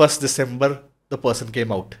 21 दिसंबर द पर्सन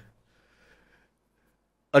केम आउट.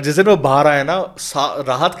 और जिस दिन वो बाहर आया ना,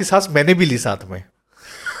 राहत की सांस मैंने भी ली साथ में.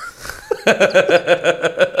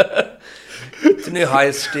 इतने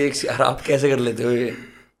हाई स्टेक्स यार, आप कैसे कर लेते हो ये?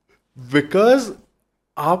 बिकॉज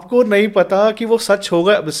आपको नहीं पता कि वो सच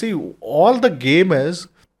होगा. See all the game is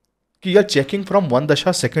कि you're checking from one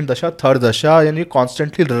dasha, second dasha, third dasha, and you're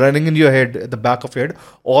constantly running in your head, at the back of your head,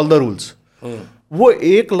 all the rules. वो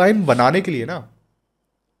एक लाइन बनाने के लिए ना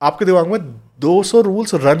आपके दिमाग में 200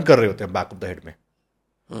 रूल्स रन कर रहे होते हैं बैक ऑफ द हेड में.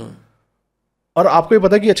 और आपको ये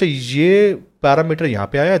पता है कि अच्छा ये पैरामीटर यहाँ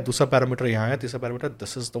पे आया, दूसरा पैरामीटर यहाँ आया, तीसरा parameter,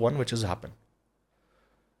 this is the one which is happen.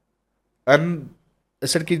 And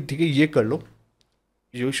sir कि ठीक है ये कर लो,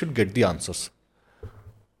 you should get the answers.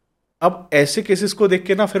 अब ऐसे केसेस को देख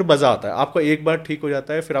के ना फिर मजा आता है, आपका एक बार ठीक हो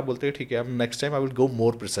जाता है, फिर आप बोलते हैं ठीक है next time I will go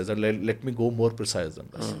more precise, let me go more precise than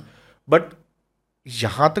this. But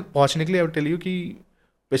यहाँ तक पहुँचने के लिए आई विल टेल यू कि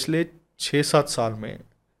पिछले 6-7 साल में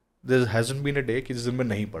there hasn't been a day कि जिस दिन मैं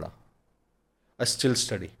नहीं पढ़ा। I still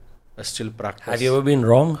study, I still practise. Have you ever been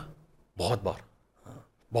wrong? बहुत बार,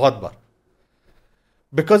 बहुत बार।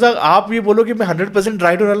 बिकॉज आप ये बोलो कि मैं 100%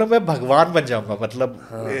 राइट होने वाला, मैं भगवान बन जाऊंगा, मतलब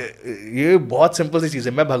ये बहुत सिंपल सी चीज़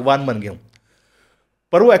है, मैं भगवान बन गया हूँ।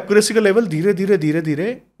 पर वो एक्यूरेसी का लेवल धीरे धीरे धीरे धीरे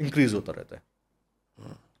इंक्रीज होता रहता है,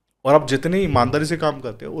 और आप जितनी ईमानदारी से काम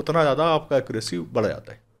करते हो उतना ज़्यादा आपका एक्यूरेसी बढ़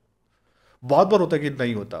जाता है। बहुत बार होता है कि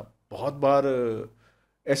नहीं होता, बहुत बार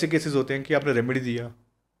ऐसे केसेस होते हैं कि आपने रेमेडी दिया,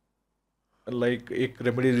 लाइक एक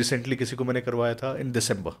रेमेडी रिसेंटली किसी को मैंने करवाया था इन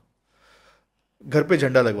दिसंबर, घर पे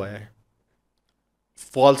झंडा लगवाया है,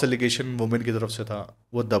 फॉल्स एलिगेशन वुमेन की तरफ से था,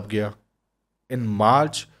 वो दब गया। इन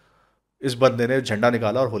मार्च इस बंदे ने झंडा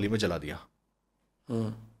निकाला और होली में जला दिया।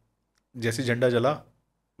 जैसे झंडा जला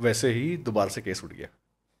वैसे ही दोबारा से केस उठ गया।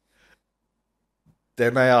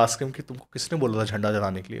 देन आई आस्क्ड हिम कि तुमको किसने बोला था झंडा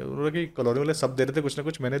जलाने के लिए? उन्होंने कि कॉलोनी वाले सब दे रहे थे कुछ ना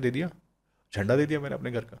कुछ, मैंने दे दिया, झंडा दे दिया मैंने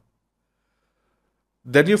अपने घर का।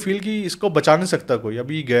 देन यू फील कि इसको बचा नहीं सकता कोई,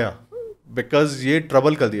 अभी गया बिकॉज ये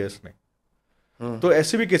ट्रबल कर दिया इसने। तो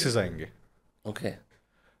ऐसे भी केसेस आएंगे। ओके,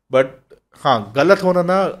 बट हाँ, गलत होना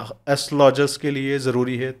ना एस्ट्रोलॉजर्स के लिए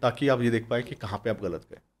ज़रूरी है, ताकि आप ये देख पाए कि कहाँ पे आप गलत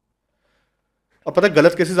गए। और पता है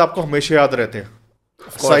गलत केसेस आपको हमेशा याद रहते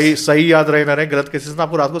हैं, सही याद रहे ना रहे, गलत केसेस ना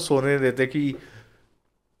आपको रात को सोने नहीं देते कि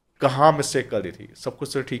कहाँ मिस्टेक कर दी थी, सब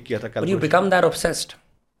कुछ तो ठीक किया था। You become that obsessed.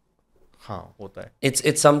 हाँ होता है।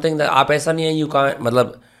 इट्स समथिंग दैट आप ऐसा नहीं है, यू कांट,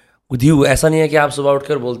 मतलब विद यू ऐसा नहीं है कि आप सुबह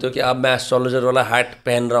उठकर बोलते हो कि अब मैं एस्ट्रोलॉजर वाला हैट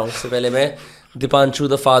पहन रहा हूँ, इससे पहले मैं दीपांशु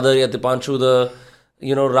द फादर या दीपांशु द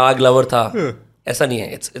राग लवर था। ऐसा नहीं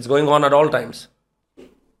है, it's going on at all times.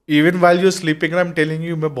 Even while you sleeping, I am telling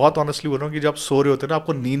you, मैं बहुत ऑनेस्टली बोल रहा हूँ कि जब आप सो रहे होते हैं ना,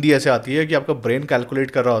 आपको नींद ही ऐसे आती है कि आपका ब्रेन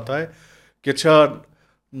कैलकुलेट कर रहा होता है कि अच्छा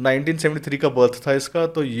 1973 का बर्थ था इसका,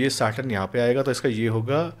 तो ये सैटर्न यहाँ पे आएगा तो इसका ये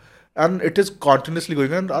होगा, and it is continuously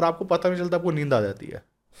going on, और आपको पता नहीं चलता, आपको नींद आ जाती है।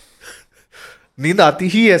 नींद आती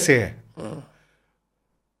ही ऐसे है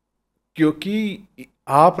क्योंकि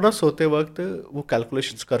आप ना सोते वक्त वो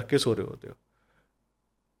कैलकुलेशंस करके सो रहे होते हो,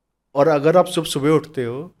 और अगर आप सुबह उठते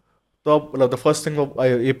हो तो आप मतलब द फर्स्ट थिंग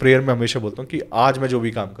ये प्रेयर में हमेशा बोलता हूँ कि आज मैं जो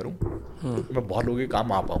भी काम करूँ मैं बहुत लोगों के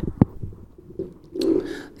काम आ पाऊँ।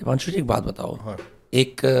 दीपांशु जी एक बात बताओ। हाँ।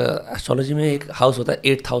 एक एस्ट्रोलॉजी में एक हाउस होता है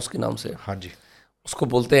 8th हाउस के नाम से। हाँ जी। उसको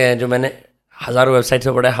बोलते हैं, जो मैंने हज़ारों वेबसाइट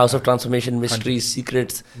पे पढ़ा है, house of transformation, mysteries,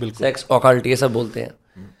 secrets, sex, occult, ये सब बोलते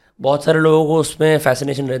हैं। बहुत सारे लोगों को उसमें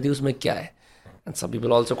फैसिनेशन रहती है, उसमें क्या है, and some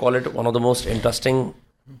people also call it one of the most interesting,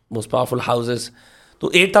 most powerful houses.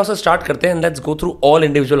 तो 8th हाउस से स्टार्ट करते हैं, and let's go through all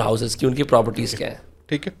individual houses की उनकी प्रॉपर्टीज क्या है।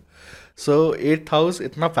 ठीक है। सो 8th हाउस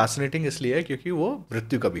इतना फैसिनेटिंग इसलिए है क्योंकि वो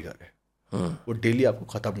मृत्यु का भी घर है। वो डेली आपको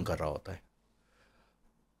खत्म कर रहा होता है।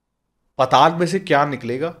 पताल में से क्या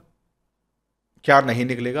निकलेगा क्या नहीं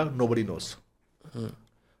निकलेगा नोबडी नोस।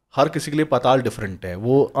 हर किसी के लिए पताल डिफरेंट है।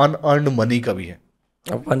 वो अनअर्न्ड मनी का भी है।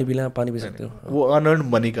 आप पानी पी लें, आप पानी पी सकते हो। वो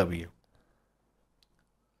अनअर्न्ड मनी का भी है।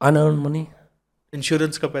 अनअर्न्ड मनी,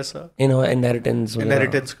 इंश्योरेंस का पैसा,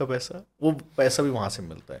 इनहेरिटेंस का पैसा, वो पैसा भी वहां से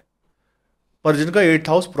मिलता है। पर जिनका 8th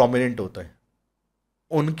हाउस प्रोमिनेंट होता है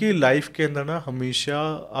उनकी लाइफ के अंदर ना हमेशा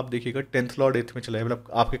आप देखिएगा 10th लॉर्ड 8th में चला जाए, मतलब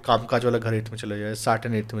आपके कामकाज वाला घर 8th में चला जाए,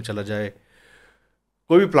 सैटर्न 8th में चला जाए,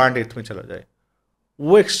 कोई भी प्लांट 8th में चला जाए,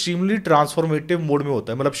 वो एक्सट्रीमली ट्रांसफॉर्मेटिव मोड में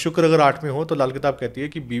होता है। मतलब शुक्र अगर 8 में हो तो लाल किताब कहती है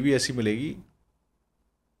कि बीवी ऐसी मिलेगी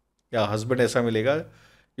या हस्बैंड ऐसा मिलेगा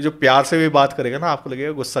कि जो प्यार से भी बात करेगा ना आपको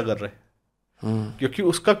लगेगा गुस्सा कर रहा है, क्योंकि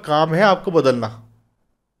उसका काम है आपको बदलना।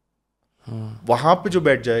 वहां पे जो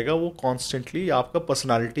बैठ जाएगा वो कॉन्स्टेंटली आपका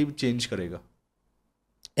पर्सनालिटी चेंज करेगा।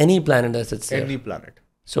 Any planet as it's any planet.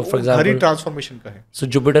 So for example हर ट्रांसफॉर्मेशन का है। So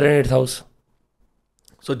Jupiter in 8th house.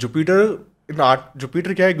 So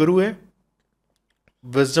Jupiter क्या है? गुरु है,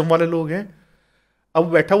 विजडम वाले लोग हैं।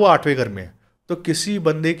 अब बैठा हुआ 8वें घर में है, तो किसी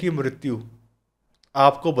बंदे की मृत्यु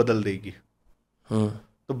आपको बदल देगी।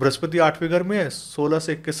 तो बृहस्पति 8वें घर में है, 16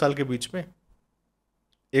 से 21 साल के बीच में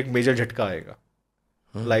एक मेजर झटका आएगा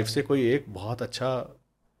लाइफ से। कोई एक बहुत अच्छा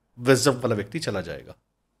विजडम वाला व्यक्ति चला जाएगा,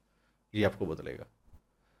 ये आपको बदलेगा।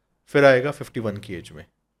 फिर आएगा 51 की एज में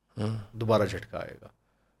दोबारा झटका आएगा,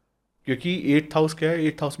 क्योंकि 8th हाउस क्या है?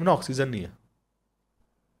 8th हाउस में ना ऑक्सीजन नहीं है,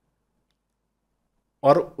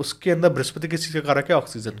 और उसके अंदर बृहस्पति किस चीज़ का कारक है?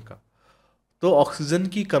 ऑक्सीजन का। तो ऑक्सीजन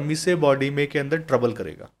की कमी से बॉडी में के अंदर ट्रबल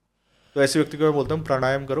करेगा। तो ऐसे व्यक्ति को मैं बोलता हूँ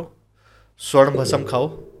प्राणायाम करो, स्वर्ण भस्म खाओ,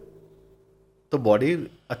 तो बॉडी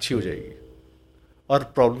अच्छी हो जाएगी और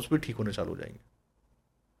प्रॉब्लम्स भी ठीक होने चालू हो जाएंगे।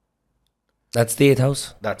 That's the 8th house.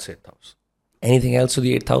 That's 8th house. Anything else to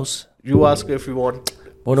the 8th house? You ask if you want.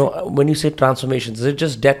 Oh no, when you say transformations, is it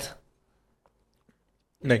just death?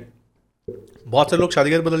 नहीं, बहुत से लोग शादी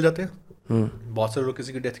के बाद बदल जाते हैं, बहुत से लोग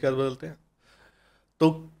किसी की डेथ के बाद बदलते हैं. तो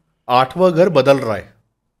 8वां घर बदल रहा है.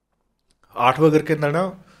 8वां घर के अंदर ना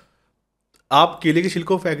आप केले के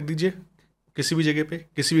छिलको फेंक दीजिए किसी भी जगह पे,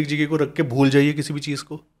 किसी भी जगह को रख के भूल जाइए किसी भी चीज़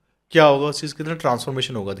को, क्या होगा उस चीज़ के अंदर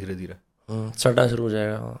ट्रांसफॉर्मेशन होगा धीरे धीरे. सड़ना शुरू हो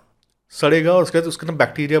जाएगा. सड़ेगा और उसके बाद उसके अंदर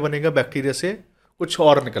बैक्टीरिया बनेगा, बैक्टीरिया से कुछ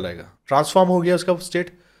और निकल आएगा, ट्रांसफॉर्म हो गया उसका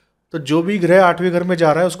स्टेट. तो जो भी ग्रह 8वें घर में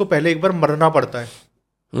जा रहा है उसको पहले एक बार मरना पड़ता है,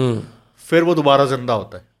 फिर वो दोबारा जिंदा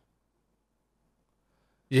होता है.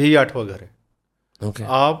 यही 8वां घर है. Okay.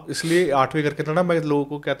 आप इसलिए 8वें घर के अंदर ना मैं लोगों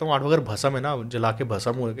को कहता हूँ 8वां घर भस्म है ना, जला के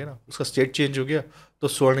भस्म हो गया ना, उसका स्टेट चेंज हो गया तो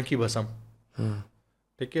स्वर्ण की भस्म,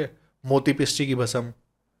 ठीक है, मोती पिष्टी की भस्म.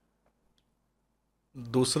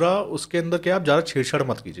 दूसरा उसके अंदर क्या, आप ज़्यादा छेड़छाड़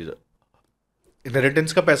मत कीजिए.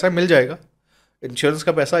 इनहेरिटेंस का पैसा मिल जाएगा, इंश्योरेंस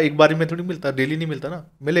का पैसा एक बार में थोड़ी मिलता, डेली नहीं मिलता ना,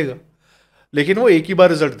 मिलेगा, लेकिन वो एक ही बार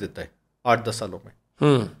रिजल्ट देता है 8-10 सालों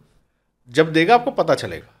में. जब देगा आपको पता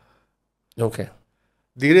चलेगा. ओके.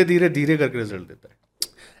 धीरे धीरे धीरे करके रिजल्ट देता है.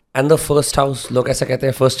 एंड द फर्स्ट हाउस, लोग ऐसा कहते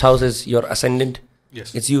हैं first house is your ascendant.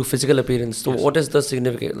 Yes. It's you physical appearance. So what is the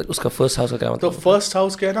significance उसका फर्स्ट हाउस का क्या तो मतलब? फर्स्ट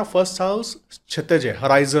हाउस क्या है ना, फर्स्ट हाउस क्षितिज है,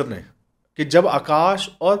 हराइजन है, कि जब आकाश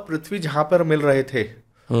और पृथ्वी जहां पर मिल रहे थे,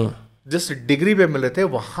 जिस डिग्री पे मिले थे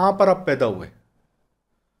वहां पर आप पैदा हुए.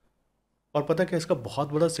 और पता क्या इसका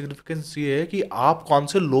बहुत बड़ा सिग्निफिकेंस ये है कि आप कौन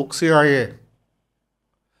से लोक से आए हैं.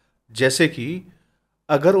 जैसे कि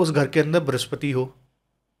अगर उस घर के अंदर बृहस्पति हो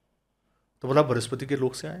तो बोला बृहस्पति के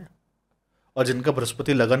लोक से आए हैं. और जिनका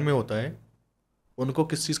बृहस्पति लगन में होता है उनको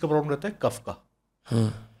किस चीज़ का प्रॉब्लम रहता है, कफ का,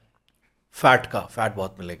 फैट का, फैट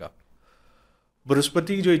बहुत मिलेगा.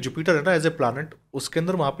 बृहस्पति जो जुपिटर है ना एज ए प्लैनेट, उसके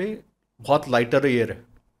अंदर वहाँ पे बहुत लाइटर एयर है,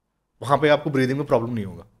 वहाँ पे आपको ब्रीदिंग में प्रॉब्लम नहीं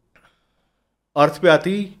होगा. अर्थ पे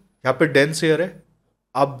आती, यहाँ पे डेंस एयर है,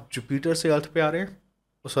 आप जुपिटर से अर्थ पे आ रहे हैं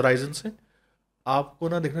उस होराइजन से, आपको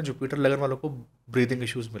ना देखना जुपिटर लगन वालों को ब्रीदिंग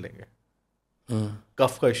इश्यूज मिलेंगे,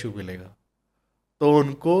 कफ का इश्यू मिलेगा. तो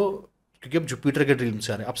उनको, क्योंकि आप जुपिटर के रील्म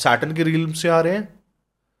से आ रहे हैं, आप सैटर्न के रील्म से आ रहे हैं,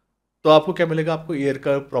 तो आपको क्या मिलेगा, आपको एयर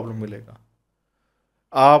का प्रॉब्लम मिलेगा.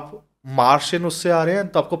 आप मार्शियन उससे आ रहे हैं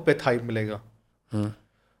तो आपको पेथाइड मिलेगा.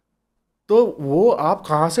 तो वो आप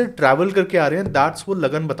कहाँ से ट्रैवल करके आ रहे हैं, दैट्स वो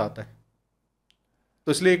लगन बताता है.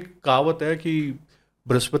 तो इसलिए एक कहावत है कि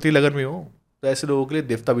बृहस्पति लगन में हो तो ऐसे लोगों के लिए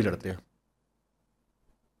देवता भी लड़ते हैं,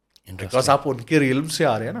 बिकॉज आप उनके रियल्म से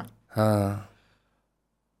आ रहे हैं ना. हाँ.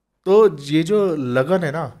 तो ये जो लगन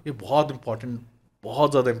है ना, ये बहुत इंपॉर्टेंट,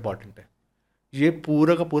 बहुत ज़्यादा इंपॉर्टेंट है. ये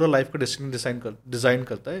पूरा का पूरा लाइफ का डेस्टिनी डिज़ाइन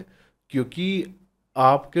करता है, क्योंकि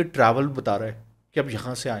आपके ट्रैवल बता रहा है कि आप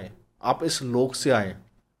यहाँ से आए, आप इस लोक से आए.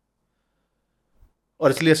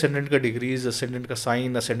 और इसलिए असेंडेंट का डिग्रीज, असेंडेंट का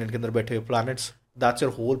साइन, असेंडेंट के अंदर बैठे हुए planets, that's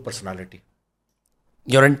your whole personality.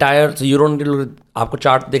 Your entire, so you don't, आपको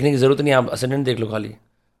चार्ट देखने की जरूरत नहीं है, आप असेंडेंट देख लो खाली.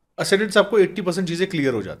 असेंडेंट से आपको 80% चीज़ें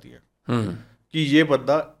क्लियर हो जाती है कि ये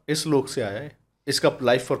बंदा इस लोक से आया है, इसका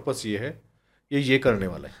लाइफ पर्पस ये है, ये करने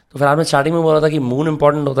वाला है. तो फिर आपने स्टार्टिंग में बोला था कि मून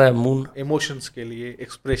इंपॉर्टेंट होता है, मून इमोशंस के लिए,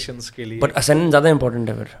 एक्सप्रेशंस के लिए. बट असेंडेंट ज़्यादा इंपॉर्टेंट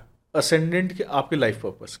है फिर. असेंडेंट के आपके लाइफ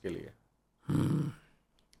पर्पस के लिए.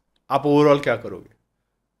 आप ओवरऑल क्या करोगे.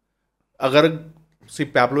 अगर सी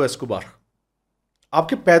पैब्लो एस्कोबार,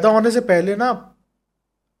 आपके पैदा होने से पहले ना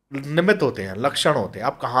निमित्त होते हैं, लक्षण होते हैं,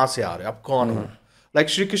 आप कहाँ से आ रहे हैं, आप कौन हो. लाइक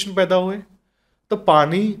श्री कृष्ण पैदा हुए तो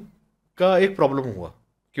पानी का एक प्रॉब्लम हुआ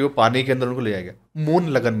कि वो पानी के अंदर उनको ले जाया गया, मून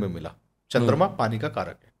लगन में मिला, चंद्रमा पानी का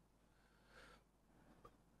कारक है.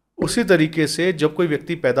 उसी तरीके से जब कोई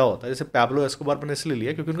व्यक्ति पैदा होता है, जैसे पैब्लो एस्कोबार मैंने इसलिए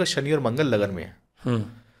लिया क्योंकि उनका शनि और मंगल लगन में है.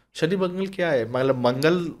 शनि मंगल क्या है, मतलब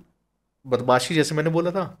मंगल बदमाशी जैसे मैंने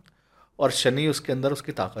बोला था, और शनि उसके अंदर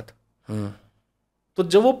उसकी ताकत. तो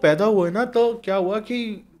जब वो पैदा हुए ना तो क्या हुआ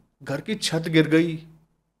कि घर की छत गिर गई,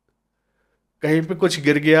 कहीं पे कुछ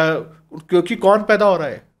गिर गया, क्योंकि कौन पैदा हो रहा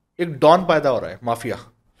है, एक डॉन पैदा हो रहा है, माफिया.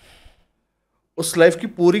 उस लाइफ की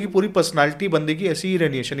पूरी पर्सनालिटी बंदे की ऐसी ही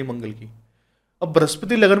रहनी है शनि मंगल की. अब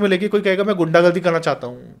बृहस्पति लगन में लेके कोई कहेगा मैं गुंडागर्दी करना चाहता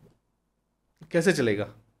हूँ, कैसे चलेगा,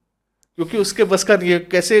 क्योंकि उसके बस का नहीं है.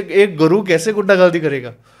 कैसे एक गुरु कैसे गुंडागर्दी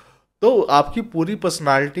करेगा. तो आपकी पूरी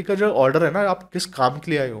पर्सनालिटी का जो ऑर्डर है ना, आप किस काम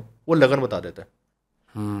के लिए आए हो, वो लगन बता देता है.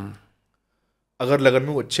 अगर लगन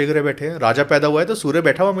में अच्छे ग्रह बैठे हैं, राजा पैदा हुआ है तो सूर्य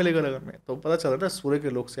बैठा हुआ मिलेगा लगन में, तो पता चला ना सूर्य के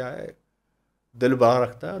लोक से आया है, दिल बड़ा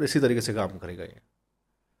रखता है और इसी तरीके से काम करेगा. ये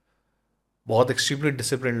बहुत एक्सट्रीमली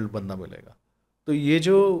डिसिप्लिन बंदा मिलेगा. तो ये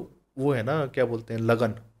जो वो है ना, क्या बोलते हैं,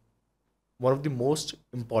 लगन, one of the most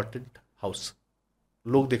important house.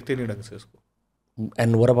 लोग देखते नहीं ढंग से इसको.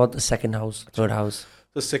 And what about the second house, third house?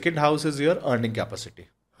 So second house is your earning capacity.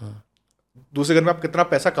 दूसरे घर में आप कितना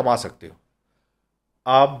पैसा कमा सकते हो,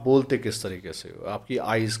 आप बोलते किस तरीके से हो, आपकी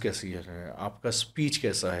आइज़ कैसी है, आपका स्पीच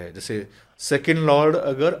कैसा है। जैसे सेकंड लॉर्ड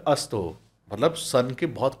अगर अस्त हो, मतलब सन के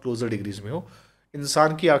बहुत क्लोजर डिग्रीज में हो,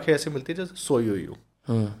 इंसान की आंखें ऐसे मिलती है जैसे सोई हुई हो,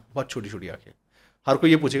 बहुत छोटी छोटी आंखें। हर कोई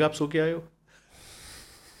ये पूछेगा आप सो के आए हो।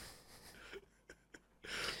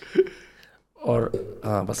 और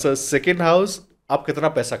हाँ बस सेकंड हाउस, आप कितना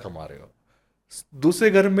पैसा कमा रहे हो।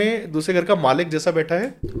 दूसरे घर का मालिक जैसा बैठा है,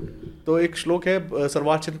 तो एक श्लोक है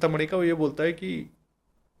सर्वार चिंतामणि का, वो ये बोलता है कि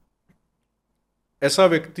ऐसा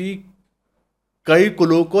व्यक्ति कई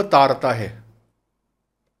कुलों को तारता है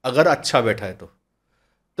अगर अच्छा बैठा है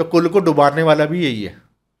तो कुल को डुबाने वाला भी यही है।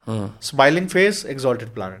 स्माइलिंग फेस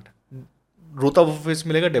एक्सॉल्टेड प्लैनेट, रोता हुआ फेस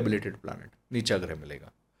मिलेगा डेबिलेटेड प्लैनेट, नीचा ग्रह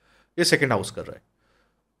मिलेगा। ये सेकंड हाउस कर रहा है।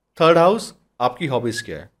 थर्ड हाउस, आपकी हॉबीज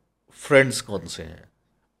क्या है, फ्रेंड्स कौन से हैं,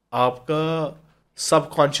 आपका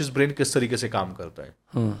सबकॉन्शियस ब्रेन किस तरीके से काम करता है,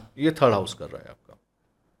 ये थर्ड हाउस कर रहा है आपका।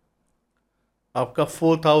 आपका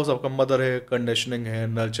फोर्थ हाउस आपका मदर है, कंडीशनिंग है,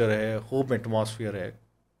 नर्चर है, होम एटमॉस्फेयर है,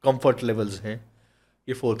 कंफर्ट लेवल्स हैं,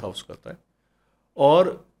 ये फोर्थ हाउस करता है।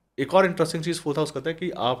 और एक और इंटरेस्टिंग चीज़ फोर्थ हाउस करता है कि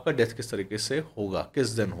आपका डेथ किस तरीके से होगा, किस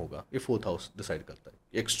दिन होगा, ये फोर्थ हाउस डिसाइड करता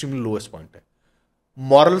है। एक्सट्रीमली लोएस्ट पॉइंट है,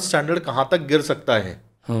 मॉरल स्टैंडर्ड कहाँ तक गिर सकता है,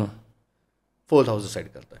 फोर्थ हाउस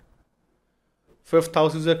डिसाइड करता है। Fifth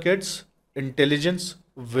house is your kids, intelligence,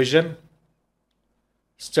 vision,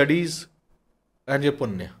 studies and your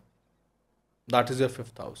पुण्य, that is your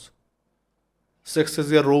fifth house. Sixth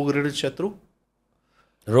is your रोग ऋण शत्रु,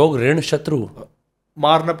 रोग ऋण शत्रु,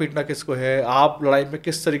 मारना पीटना किसको है, आप लड़ाई में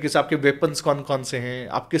किस तरीके से, आपके वेपन्स कौन कौन से हैं,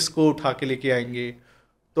 आप किसको उठा के लेके आएंगे।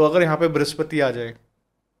 तो अगर यहाँ पे बृहस्पति आ जाए,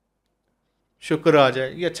 शुक्र आ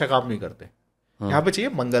जाए, ये अच्छा काम नहीं करते। यहाँ पे चाहिए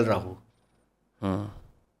मंगल राहु,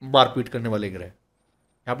 मारपीट करने वाले ग्रह।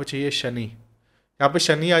 यहाँ पे चाहिए शनि, यहाँ पे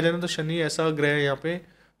शनि आ जाए ना, तो शनि ऐसा ग्रह है यहाँ पे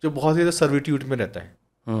जो बहुत ज़्यादा सर्विट्यूड में रहता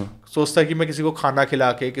है। सोचता है कि मैं किसी को खाना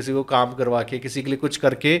खिला के, किसी को काम करवा के, किसी के लिए कुछ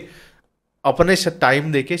करके, अपने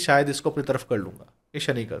टाइम दे के शायद इसको अपनी तरफ कर लूंगा, ये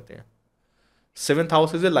शनि करते हैं। Seventh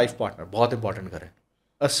house is a life partner, बहुत इंपॉर्टेंट घर है,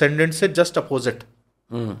 असेंडेंट से जस्ट अपोजिट।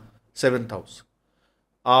 सेवेंथ हाउस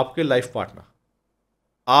आपके लाइफ पार्टनर,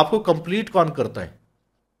 आपको कंप्लीट कौन करता है।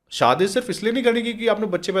 शादी सिर्फ इसलिए नहीं करनी कि आपने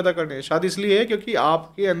बच्चे पैदा करने हैं, शादी इसलिए है क्योंकि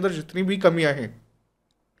आपके अंदर जितनी भी कमियां हैं,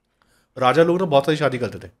 राजा लोग ना बहुत सारी शादी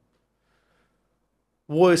करते थे,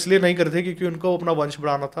 वो इसलिए नहीं करते थे क्योंकि उनको अपना वंश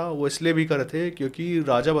बढ़ाना था, वो इसलिए भी कर रहे थे क्योंकि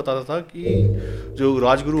राजा बताता था कि जो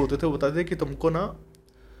राजगुरु होते थे वो बताते थे कि तुमको ना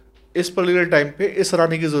इस पर्टिकुलर टाइम पे इस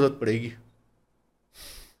रानी की जरूरत पड़ेगी,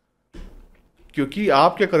 क्योंकि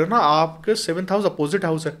आप क्या करें ना, आपके सेवेंथ हाउस अपोजिट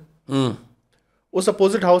हाउस है। उस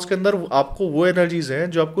अपोजिट हाउस के अंदर आपको वो एनर्जीज हैं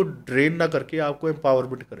जो आपको ड्रेन ना करके आपको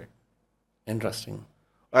एम्पावरमेंट करें। इंटरेस्टिंग।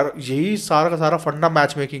 और यही सारा का सारा फंडा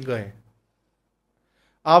मैच मेकिंग का है।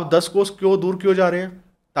 आप 10 कोस दूर क्यों जा रहे हैं,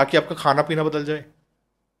 ताकि आपका खाना पीना बदल जाए।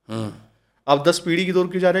 आप 10 पीढ़ी की दूर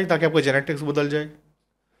क्यों जा रहे हैं, ताकि आपका जेनेटिक्स बदल जाए।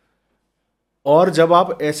 और जब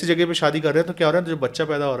आप ऐसी जगह पे शादी कर रहे हैं तो क्या हो रहा है, जो बच्चा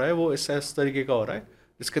पैदा हो रहा है वो इस तरीके का हो रहा है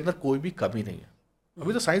जिसके अंदर कोई भी कमी नहीं है।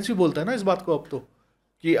 अभी तो साइंस भी बोलता है ना इस बात को अब तो,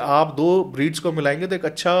 कि आप 2 ब्रीड्स को मिलाएंगे तो एक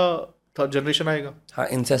अच्छा जनरेशन आएगा। हाँ,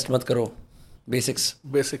 इंसेस्ट मत करो,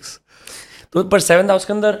 बेसिक्स। तो पर सेवेंथ हाउस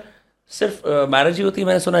के अंदर सिर्फ मैरिज ही होती है,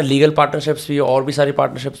 मैंने सुना है लीगल पार्टनरशिप्स भी और भी सारी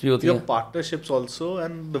पार्टनरशिप्स भी होती हैं। Partnerships also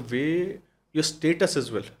and the way your status is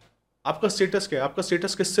well. आपका स्टेटस क्या है, आपका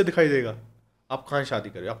स्टेटस किससे दिखाई देगा, आप कहाँ शादी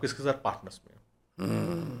करें, आप किसके साथ पार्टनर्स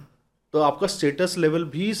में। तो आपका स्टेटस लेवल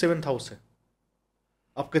भी सेवेंथ हाउस है,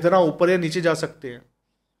 आप कितना ऊपर या नीचे जा सकते हैं,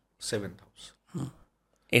 सेवेंथ हाउस।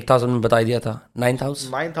 8th हाउस में बता दिया था। 9th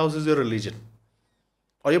house is your religion,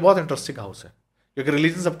 और ये बहुत इंटरेस्टिंग हाउस है क्योंकि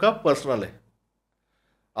रिलीजन सबका पर्सनल है।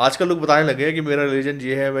 आजकल लोग बताने लगे हैं कि मेरा रिलीजन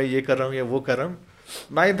ये है, मैं ये कर रहा हूँ या वो कर रहा हूँ।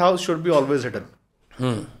 9th house should be always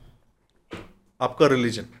hidden. आपका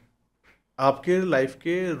रिलीजन, आपके लाइफ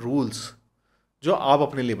के रूल्स जो आप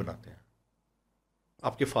अपने लिए बनाते हैं,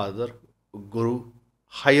 आपके father, Guru,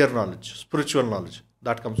 higher knowledge, spiritual knowledge,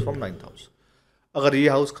 that comes from 9th house. अगर ये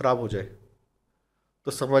हाउस खराब हो जाए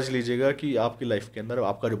तो समझ लीजिएगा कि आपकी लाइफ के अंदर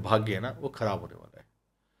आपका जो भाग्य है ना वो खराब होने वाला है।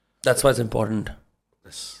 That's why it's important.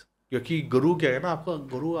 क्योंकि गुरु क्या है ना, आपका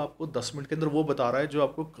गुरु आपको 10 मिनट के अंदर वो बता रहा है जो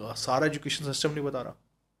आपको सारा एजुकेशन सिस्टम नहीं बता रहा।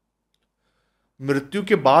 मृत्यु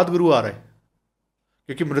के बाद गुरु आ रहा है,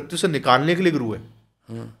 क्योंकि मृत्यु से निकालने के लिए गुरु है।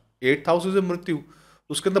 8th हाउस से मृत्यु,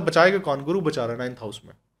 उसके अंदर बचाएगा कौन, गुरु बचा रहा है 9th हाउस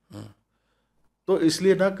में। तो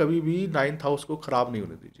इसलिए ना कभी भी 9th हाउस को खराब नहीं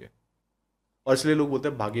होने दीजिए। और इसलिए लोग बोलते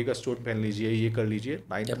हैं भाग्य का स्टोन पहन लीजिए, ये कर लीजिए।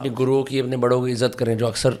 9th अपने गुरुओं की, अपने बड़ों की इज्जत करें, जो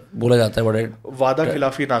अक्सर बोला जाता है। बड़े वादा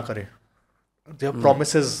खिलाफी ना करें,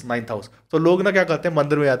 प्रोमिसेस 9th हाउस। तो लोग ना क्या करते हैं,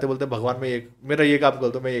 मंदिर में आते बोलते हैं भगवान मैं ये, मेरा ये काम कर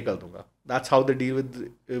दो, मैं ये कर दूंगा। That's how they deal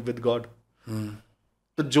with God.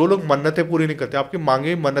 तो जो लोग मन्नतें पूरी नहीं करते, आपकी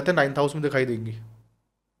मांगे मन्नतें 9th हाउस में दिखाई देंगी।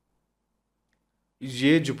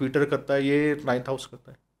 ये जुपिटर करता है, ये 9th हाउस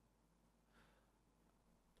करता है।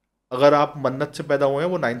 अगर आप मन्नत से पैदा हुए हैं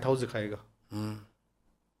वो 9th हाउस दिखाएगा।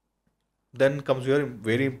 Then comes your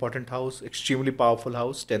very important house, extremely powerful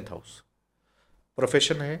house, 10th house.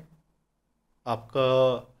 Profession है आपका,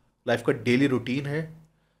 लाइफ का डेली रूटीन है,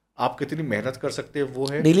 आप कितनी मेहनत कर सकते हैं वो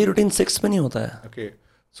है। डेली रूटीन 6 में नहीं होता है। Okay,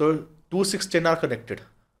 so 2, 6, 10 are connected.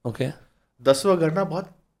 Okay, 10वां घर ना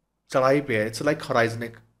बहुत चढ़ाई पे है, इट्स लाइक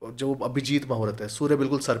हॉराइजनिक, जो अभिजीत मुहूर्त है, सूर्य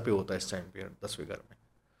बिल्कुल सर पे होता है इस टाइम पे 10वें घर में।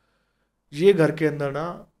 ये घर के अंदर ना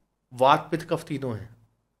वात पित्त कफ तीनों है,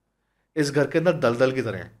 इस घर के अंदर दलदल की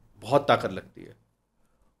तरह है, बहुत ताकत लगती है।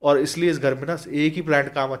 और इसलिए इस घर में ना एक ही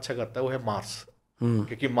प्लैनेट काम अच्छा करता है, वो है मार्स।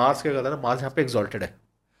 क्योंकि मार्स क्या करता है ना, मार्स यहाँ पे एग्जॉल्टेड है।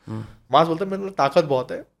 मार्स बोलता है मेरे पास ताकत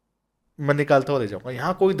बहुत है, मैं निकालता हुआ ले जाऊंगा।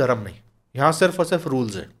 यहाँ कोई धर्म नहीं, यहाँ सिर्फ और सिर्फ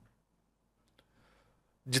रूल्स है।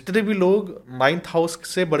 जितने भी लोग 9th हाउस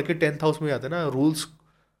से बढ़ के 10th हाउस में जाते हैं ना, रूल्स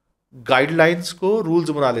गाइडलाइंस को रूल्स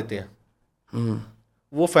बना लेते हैं,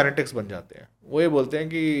 वो फैनेटिक्स बन जाते हैं। वो ये बोलते हैं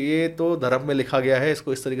कि ये तो धर्म में लिखा गया है,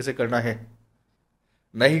 इसको इस तरीके से करना है,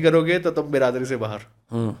 नहीं करोगे तो तुम बिरादरी से बाहर।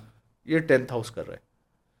 ये 10th हाउस कर रहे हैं।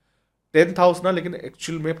 10th हाउस ना लेकिन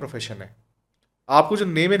एक्चुअल में प्रोफेशन है। आपको जो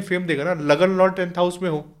नेम एंड फेम देगा ना, लगन लॉर्ड 10th हाउस में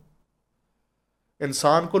हो,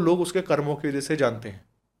 इंसान को लोग उसके कर्मों की वजह से जानते हैं।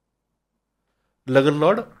 लगन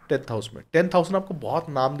लॉर्ड 10th हाउस में, 10th हाउस ना आपको बहुत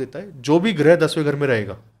नाम देता है। जो भी ग्रह 10वें घर में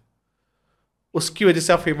रहेगा उसकी वजह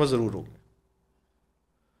से आप फेमस जरूर होंगे,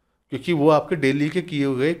 क्योंकि वो आपके डेली के किए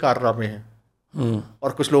हुए कारनामे हैं।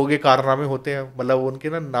 और कुछ लोगों के कारनामे होते हैं, मतलब उनके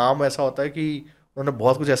ना नाम ऐसा होता है कि उन्होंने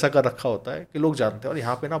बहुत कुछ ऐसा कर रखा होता है कि लोग जानते हैं। और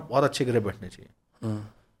यहाँ पे ना बहुत अच्छे ग्रह बैठने चाहिए,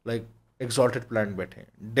 लाइक एक्सॉल्टेड प्लैनेट बैठे,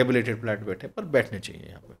 डेबिलेटेड प्लैनेट बैठे, पर बैठने चाहिए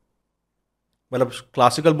यहाँ पे। मतलब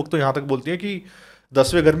क्लासिकल बुक तो यहाँ तक बोलती है कि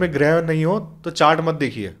 10वें घर में ग्रह नहीं हो तो चार्ट मत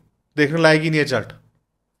देखिए, देखने लायक ही नहीं है चार्ट।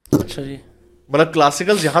 अच्छा जी, मतलब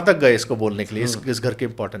क्लासिकल्स यहाँ तक गए इसको बोलने के लिए, इस घर के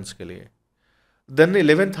इंपॉर्टेंस के लिए। Then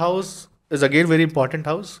 11th house is again very important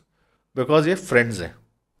house, because ये फ्रेंड्स हैं,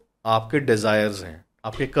 आपके डिजायर्स हैं,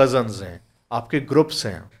 आपके कजन्स हैं, आपके ग्रुप्स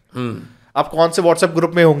हैं। आप कौन से व्हाट्सएप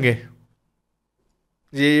ग्रुप में होंगे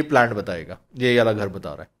ये प्लान बताएगा, ये वाला घर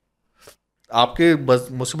बता रहा है। आपके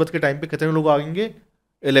मुसीबत के टाइम पे कितने लोग आएंगे,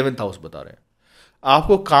 11th हाउस बता रहे हैं।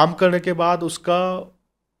 आपको काम करने के बाद उसका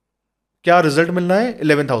क्या रिजल्ट मिलना है,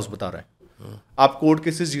 11th हाउस बता रहा है। आप कोर्ट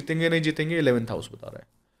केसेस जीतेंगे नहीं जीतेंगे, 11th हाउस बता रहा है।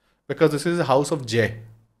 Because this is house of जय,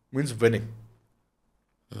 means winning,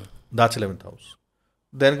 that's 11th house.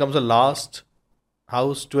 Then comes the last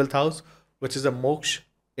house, 12th house, which is a moksha,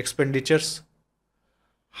 expenditures,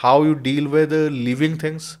 how you deal with living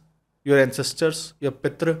things, your ancestors, your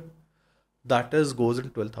pitra, that is goes in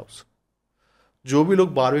 12th house. जो भी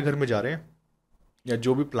लोग 12वें घर में जा रहे हैं या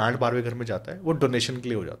जो भी प्लांट 12वें घर में जाता है वो डोनेशन के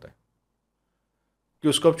लिए हो जाता है, कि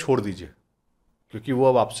उसको अब छोड़ दीजिए, क्योंकि वो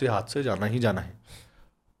अब आपसे हाथ से जाना ही जाना है।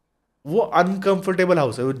 वो अनकंफर्टेबल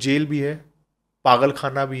हाउस है, वो जेल भी है, पागल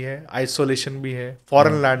खाना भी है, आइसोलेशन भी है,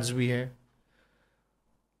 फॉरेन लैंड्स भी हैं।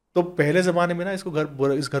 तो पहले ज़माने में ना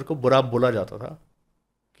इस घर को बुरा बोला जाता था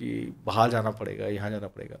कि बाहर जाना पड़ेगा, यहाँ जाना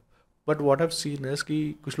पड़ेगा। But what I have seen is कि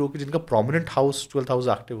कुछ लोग जिनका prominent house 12th house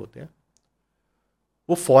active होते हैं,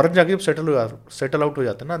 वो फॉरेन जाके जब सेटल आउट हो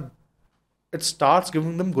जाते हैं ना, it starts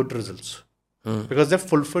giving them good results because they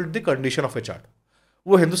fulfilled the condition of A chart.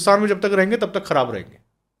 वो हिंदुस्तान में जब तक रहेंगे तब तक खराब रहेंगे।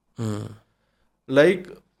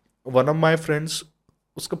 Like one of my friends,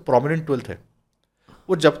 उसका प्रोमिनेंट 12th है,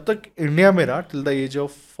 वो जब तक इंडिया में रहा टिल द एज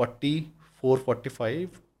ऑफ 44-45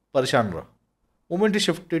 परेशान रहा। Moment he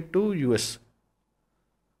shifted to US,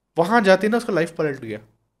 वहाँ जाते ना उसका लाइफ पलट गया।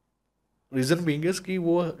 रीजन बीइंग इज कि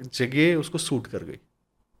वो जगह उसको सूट कर गई।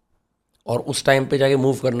 और उस टाइम पे जाके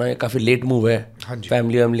मूव करना है काफ़ी लेट मूव है। हाँ जी,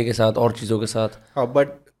 फैमिली के साथ और चीज़ों के साथ। हाँ, but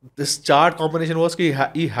this chart combination was कि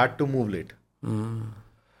he had to move late.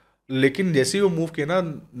 लेकिन जैसे ही वो मूव किया ना,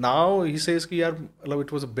 नाउ ही सेज कि यार मतलब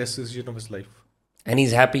it was the best decision of his life. And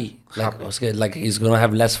he's happy. Like he's gonna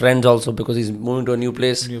have less friends also because he's moving to a new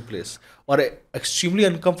place. और extremely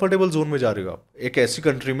uncomfortable zone में जा रहे हो आप, एक ऐसी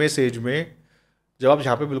कंट्री में, इस एज में, जब आप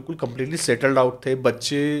यहाँ पे बिल्कुल कंप्लीटली सेटल्ड आउट थे,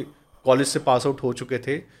 बच्चे कॉलेज से पास आउट हो चुके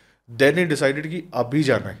थे। देन ही डिसाइडेड कि अभी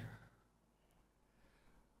जाना है,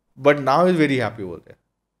 but now is very happy बोलते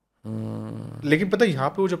हैं। लेकिन पता है यहाँ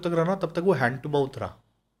पे वो जब तक रहा ना, तब तक वो हैंड टू माउथ रहा।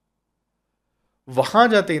 वहां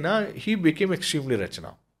जाते ही ना, he became extremely rich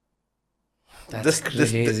now.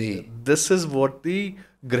 This is what the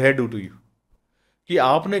ग्रह do to you, कि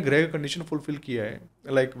आपने ग्रह का कंडीशन फुलफिल किया है।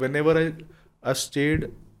 Like whenever I stayed,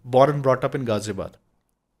 born and brought up in Ghaziabad.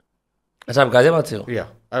 अच्छा, आप गाजियाबाद से हो? Yeah,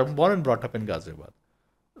 I'm born and brought up in Ghaziabad.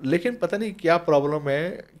 लेकिन पता नहीं क्या प्रॉब्लम है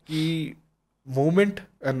कि moment,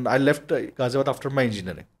 and I left Ghaziabad after my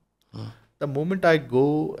engineering. The moment I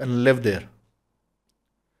go and live there,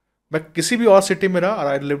 मैं किसी भी और सिटी में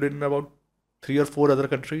रहा, I lived in about 3 or 4 other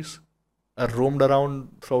countries. I roamed around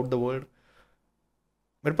throughout the world.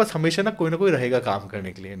 मेरे पास हमेशा ना कोई रहेगा काम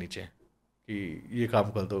करने के लिए नीचे, कि ये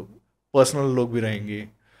काम कर दो. पर्सनल लोग भी रहेंगे,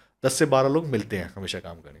 10 से 12 लोग मिलते हैं हमेशा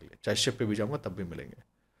काम करने के लिए. चाहे शिप पे भी जाऊँगा तब भी मिलेंगे.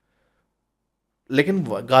 लेकिन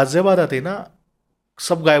गाजियाबाद आते ही ना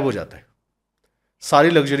सब गायब हो जाता है, सारी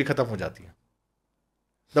लग्जरी खत्म हो जाती है.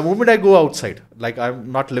 The moment I go outside, like I am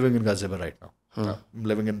not living in Ghaziabad right now, I am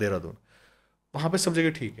living in Dehradun, वहाँ पे सब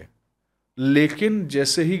जगह ठीक है. लेकिन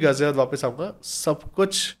जैसे ही गाजियाबाद वापस आऊँगा सब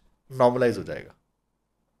कुछ नॉर्मलाइज हो जाएगा.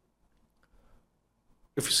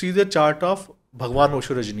 If you see the chart of Bhagwan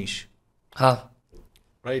Osho Rajneesh, हाँ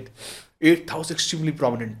right, 8th house extremely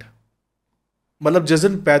prominent. मतलब जिस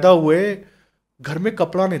दिन पैदा हुए घर में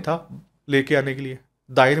कपड़ा नहीं था लेके आने के लिए,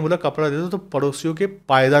 दाई ने बोला कपड़ा दे दो, तो पड़ोसियों के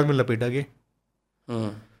पायदान में लपेटा गए.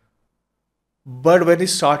 But when he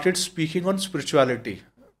started speaking on spirituality,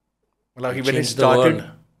 मतलब when he started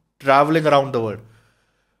travelling around the world,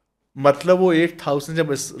 मतलब वो 8th हाउस ने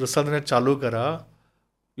जब रिसर्च ने चालू करा,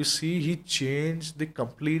 you see he changed the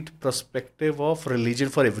complete perspective of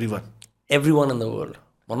religion for everyone in the world.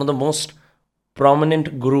 One of the most prominent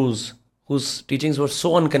gurus whose teachings were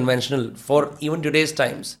so unconventional for even today's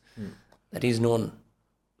times that he's known.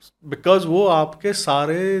 Because वो आपके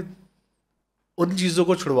सारे उन चीज़ों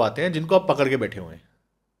को छुड़वाते हैं जिनको आप पकड़ के बैठे हुए हैं.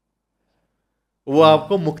 वो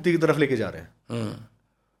आपको मुक्ति की तरफ लेके जा रहे हैं.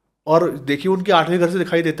 और देखिए उनके 8वें घर से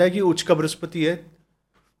दिखाई देता है कि उच्च का बृहस्पति है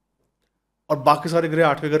और बाकी सारे ग्रह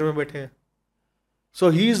 8वें घर में बैठे हैं. So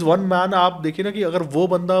he is one man. आप देखिए ना कि अगर वो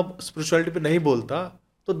बंदा स्पिरिचुअलिटी पे नहीं बोलता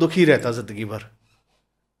तो दुखी रहता जिंदगी भर.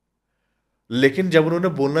 लेकिन जब उन्होंने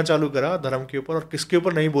बोलना चालू करा धर्म के ऊपर, और किसके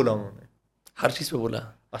ऊपर नहीं बोला उन्होंने, हर चीज पे बोला.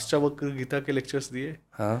 अष्टावक्र गीता के लेक्चर्स दिए,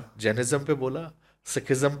 हाँ, जैनिज्म पे बोला,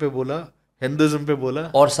 सिखिज्म पे बोला, हिंदुज्म पे बोला,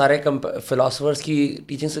 और सारे फिलोसफर्स की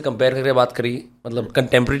टीचिंग से कंपेयर करके बात करी, मतलब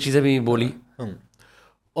कंटेम्प्रेरी चीजें भी बोली.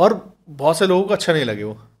 और बहुत से लोगों को अच्छा नहीं लगे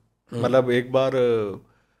वो. मतलब एक बार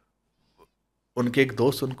उनके एक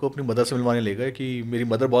दोस्त उनको अपनी मदर से मिलवाने ले गए कि मेरी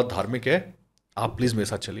मदर बहुत धार्मिक है, आप प्लीज़ मेरे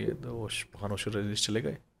साथ चलिए. तो वो भगवान ओशो रजनीश चले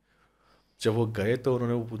गए. जब वो गए तो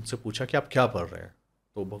उन्होंने उनसे पूछा कि आप क्या पढ़ रहे हैं.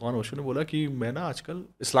 तो भगवान ओशो ने बोला कि मैं ना आजकल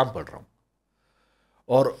इस्लाम पढ़ रहा हूँ.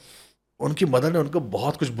 और उनकी मदर ने उनको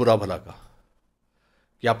बहुत कुछ बुरा भला कहा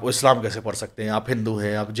कि आप इस्लाम कैसे पढ़ सकते हैं, आप हिंदू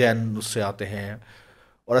हैं, आप जैन उससे आते हैं,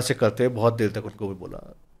 और ऐसे करते हैं. बहुत देर तक उनको भी बोला.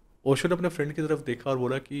 ओशो ने अपने फ्रेंड की तरफ देखा और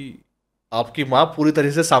बोला कि आपकी माँ पूरी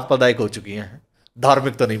तरह से सांप्रदायिक हो चुकी हैं,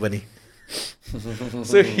 धार्मिक तो नहीं बनी.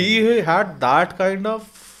 So he had that kind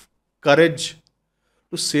of courage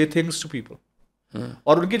to say things to people.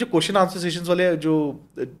 और उनके जो क्वेश्चन आंसर सेशंस वाले जो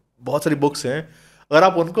बहुत सारी बुक्स हैं, अगर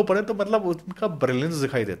आप उनको पढ़ें तो मतलब उनका ब्रिलियंस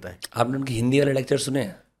दिखाई देता है. आपने उनके हिंदी वाले लेक्चर सुने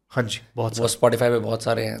हैं? हाँ जी, बहुत. वो स्पॉटिफाई पे बहुत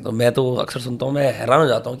सारे हैं, तो मैं तो अक्सर सुनता हूँ. मैं हैरान हो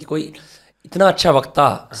जाता हूँ कि कोई इतना अच्छा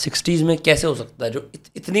वक्ता 60s में कैसे हो सकता है, जो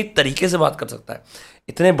इतनी तरीके से बात कर सकता है.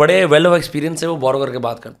 इतने बड़े वेल ऑफ एक्सपीरियंस से वो बोरो करके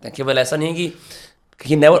बात करते हैं. केवल ऐसा नहीं है कि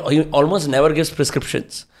he almost never gives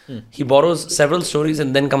prescriptions. He borrows several stories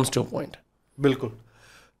and then comes to a point. बिल्कुल.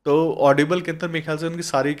 तो ऑडिबल के अंदर मेरे ख्याल से उनकी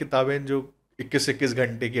सारी किताबें जो 21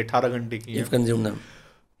 घंटे की, 18 घंटे की हैं. You've consumed them.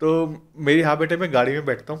 तो मेरी हैबिट है, मैं गाड़ी में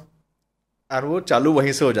बैठता हूँ और वो चालू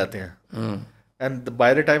वहीं से हो जाते हैं. And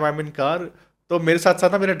by the time I am in car, तो मेरे साथ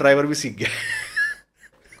साथ ना मेरा ड्राइवर भी सीख गया.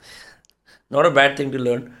 Not a bad thing to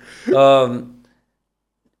learn.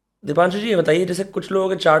 Deepanshu जी ये बताइए, जैसे कुछ लोगों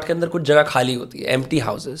के चार्ट के अंदर कुछ जगह खाली होती है, एम्प्टी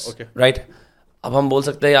हाउसेस, राइट? अब हम बोल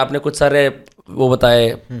सकते हैं आपने कुछ सारे वो बताए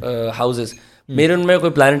हाउसेस, मेरे उनमें कोई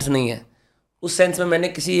प्लैनेट्स नहीं है. उस सेंस में मैंने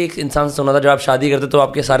किसी एक इंसान से सुना था, जब आप शादी करते तो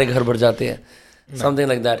आपके सारे घर भर जाते हैं, something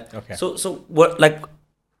like that. So like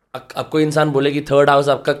अब कोई इंसान बोले कि 3rd हाउस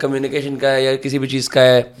आपका कम्युनिकेशन का है या किसी भी चीज़ का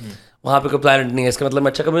है, वहाँ पे कोई प्लैनेट नहीं है, इसका मतलब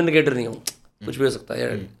मैं अच्छा कम्युनिकेटर नहीं हूँ. कुछ भी हो सकता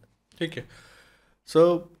है. ठीक है.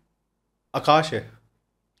 सो आकाश है,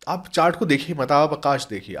 आप चार्ट को देखिए मत, आप आकाश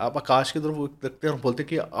देखिए. आप आकाश की तरफ देखते हैं और बोलते हैं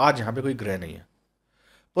कि आज यहाँ पे कोई ग्रह नहीं है,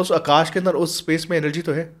 तो उस आकाश के अंदर उस स्पेस में एनर्जी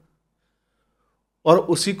तो है, और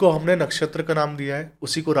उसी को हमने नक्षत्र का नाम दिया है,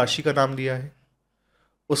 उसी को राशि का नाम दिया है,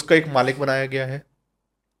 उसका एक मालिक बनाया गया है.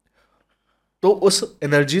 तो उस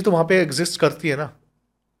एनर्जी तो वहाँ पे एग्जिस्ट करती है ना,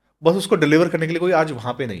 बस उसको डिलीवर करने के लिए कोई आज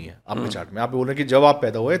वहाँ पे नहीं है. आपके चार्ट में आप बोल रहे हैं कि जब आप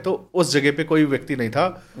पैदा हुए तो उस जगह पे कोई व्यक्ति नहीं था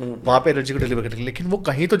वहाँ पे एनर्जी को डिलीवर करने के लिए, लेकिन वो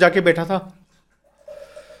कहीं तो जाके बैठा था.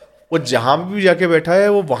 वो जहाँ भी जाके बैठा है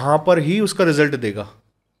वो वहाँ पर ही उसका रिजल्ट देगा.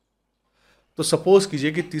 तो सपोज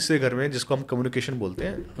कीजिए कि तीसरे घर में, जिसको हम कम्युनिकेशन बोलते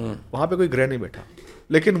हैं, वहाँ पे कोई ग्रह नहीं बैठा,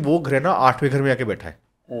 लेकिन वो ग्रह ना 8वें घर में आके बैठा है.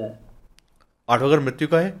 8वां घर मृत्यु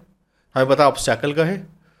का है, हमें पता ऑब्स्टैकल का है.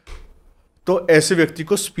 तो ऐसे व्यक्ति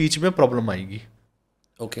को स्पीच में प्रॉब्लम आएगी।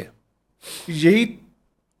 ओके। यही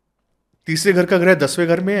तीसरे घर का ग्रह 10वें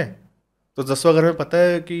घर में है, तो 10वां घर में पता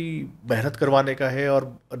है कि मेहनत करवाने का है और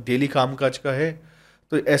डेली काम काज का है,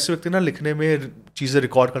 तो ऐसे व्यक्ति ना लिखने में, चीज़ें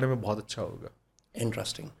रिकॉर्ड करने में बहुत अच्छा होगा।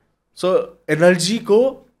 इंटरेस्टिंग। सो एनर्जी को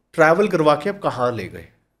ट्रैवल करवा के आप कहाँ ले गए,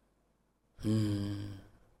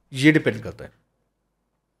 ये डिपेंड करता है।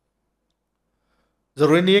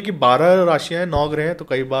 जरूरी नहीं है कि 12 राशियां हैं, 9 ग्रह हैं, तो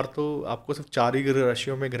कई बार तो आपको सिर्फ 4 ही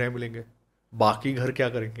राशियों में ग्रह मिलेंगे, बाकी घर क्या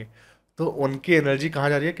करेंगे, तो उनकी एनर्जी कहाँ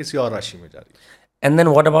जा रही है, किसी और राशि में जा रही है। And then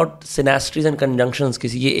what about synastries and conjunctions,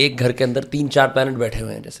 किसी ये एक घर के अंदर 3-4 प्लैनेट बैठे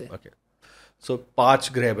हुए हैं जैसे। ओके, सो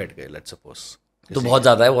 5 ग्रह बैठ गए, लेट्स सपोज। तो बहुत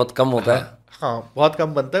ज़्यादा है, बहुत कम होता है। हाँ, बहुत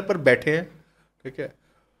कम बनता है, पर बैठे हैं, ठीक है,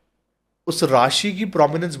 उस राशि की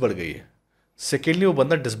प्रोमिनेंस बढ़ गई है। सेकेंडली वो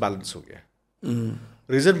बंदा डिसबैलेंस हो गया।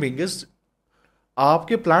 रीजन बीइंग इज,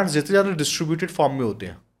 आपके प्लान्स जितने ज़्यादा डिस्ट्रीब्यूटेड फॉर्म में होते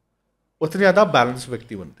हैं उतने ज़्यादा बैलेंस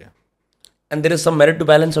व्यक्ति बनते हैं। And there is some merit to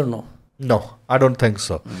balance और no? No, I don't think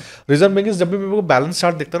so. Reason being is, जब भी मेरे को बैलेंस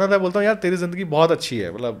चार्ट दिखता ना, तो मैं बोलता हूँ यार तेरी जिंदगी बहुत अच्छी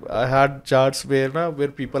है। मतलब I had charts where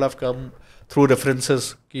people have come through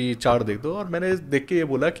references की चार्ट देख दो, और मैंने देख के ये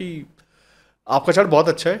बोला कि आपका चार्ट बहुत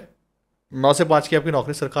अच्छा है, 9 से 5 की आपकी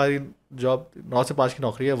नौकरी, सरकारी जॉब, 9 से 5 की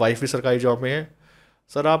नौकरी है, वाइफ भी सरकारी जॉब में है,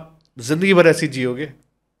 सर आप जिंदगी भर ऐसी जियोगे,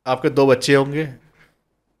 आपके 2 बच्चे होंगे,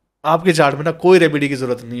 आपके चार्ट में ना कोई रेमेडी की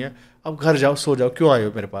जरूरत नहीं है, आप घर जाओ, सो जाओ, क्यों आए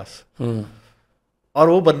हो मेरे पास। और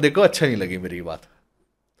वो बंदे को अच्छा नहीं लगी मेरी बात।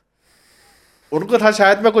 उनको था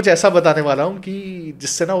शायद मैं कुछ ऐसा बताने वाला हूँ कि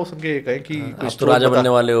जिससे ना वो सुन के कहें कि आप तो राजा बनने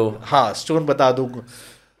वाले हो। हाँ, स्टोन बता दूंगा।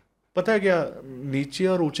 पता है क्या, नीचे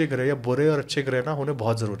और ऊंचे ग्रह या बुरे और अच्छे ग्रह ना होने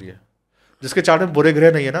बहुत जरूरी है। जिसके चार्ट में बुरे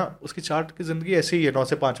ग्रह नहीं है ना, उसकी चार्ट की जिंदगी ऐसी ही है, 9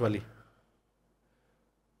 से 5 वाली।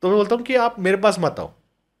 तो मैं बोलता हूँ कि आप मेरे पास मत आओ।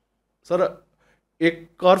 सर,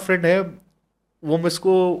 एक और फ्रेंड है, वो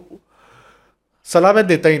मुझको सलाह में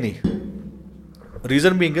देता ही नहीं।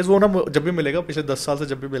 रीजन बीइंग इज, वो ना जब भी मिलेगा, पिछले 10 साल से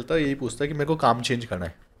जब भी मिलता है, यही पूछता है कि मेरे को काम चेंज करना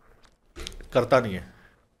है, करता नहीं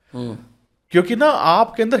है। क्योंकि ना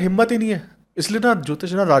आपके अंदर हिम्मत ही नहीं है। इसलिए ना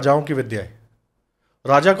ज्योतिष ना राजाओं की विद्या है।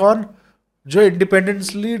 राजा कौन? जो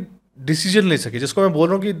इंडिपेंडेंटली डिसीजन ले सके, जिसको मैं बोल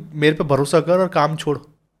रहा हूँ कि मेरे पे भरोसा कर और काम छोड़।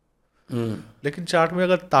 लेकिन चार्ट में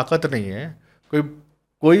अगर ताकत नहीं है,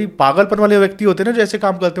 कोई पागलपन वाले व्यक्ति होते हैं ना जो ऐसे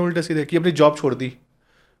काम करते हैं उल्टे सीधे, कि अपनी जॉब छोड़ दी,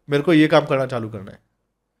 मेरे को ये काम करना चालू करना है,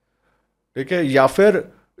 ठीक है, या फिर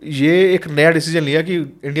ये एक नया डिसीजन लिया कि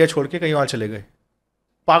इंडिया छोड़ के कहीं और चले गए,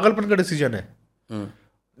 पागलपन का डिसीजन है।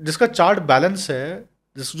 जिसका चार्ट बैलेंस है,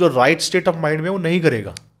 जो राइट स्टेट ऑफ माइंड में, वो नहीं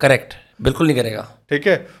करेगा। करेक्ट, बिल्कुल नहीं करेगा। ठीक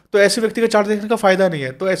है, तो ऐसे व्यक्ति का चार्ट देखने का फायदा नहीं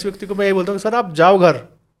है। तो ऐसे व्यक्ति को मैं ये बोलता हूँ, सर आप जाओ घर,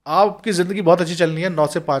 आपकी जिंदगी बहुत अच्छी चलनी है, 9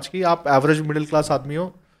 से 5 की, आप एवरेज मिडिल क्लास आदमी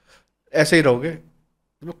हो, ऐसे ही रहोगे,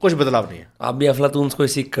 कुछ बदलाव नहीं है। आप भी अफलातून को ही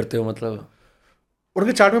सीख करते हो मतलब?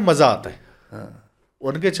 उनके चार्ट में मजा आता है। हाँ।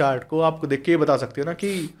 उनके चार्ट को आप देख के ये बता सकते हो ना कि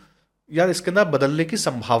यार इसके अंदर बदलने की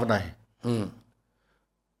संभावना है।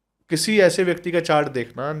 किसी ऐसे व्यक्ति का चार्ट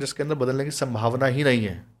देखना जिसके अंदर बदलने की संभावना ही नहीं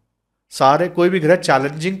है। सारे कोई भी ग्रह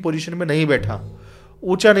चैलेंजिंग पोजीशन में नहीं बैठा,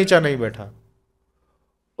 ऊंचा नीचा नहीं बैठा,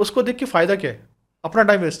 उसको देख के फायदा क्या है? अपना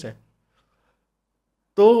टाइम वेस्ट है।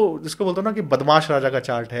 तो जिसको बोलते हो ना कि बदमाश राजा का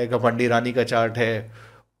चार्ट है, घमंडी रानी का चार्ट है,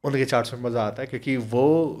 उनके चार्ट्स में मजा आता है क्योंकि वो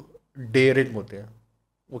डेयरिंग होते हैं।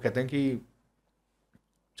 वो कहते हैं कि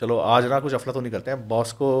चलो आज ना कुछ अफला तो नहीं करते हैं,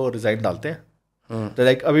 बॉस को रिजाइन डालते हैं। तो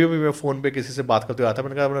लाइक अभी भी मैं फ़ोन पे किसी से बात करते हुए आता,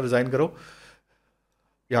 मैंने कहा अपना रिज़ाइन करो,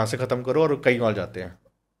 यहाँ से ख़त्म करो और कहीं और जाते हैं,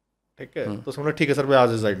 ठीक है। तो उसने बोला ठीक है सर, मैं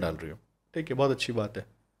आज रिज़ाइन डाल रही हूँ। ठीक है, बहुत अच्छी बात है।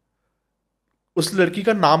 उस लड़की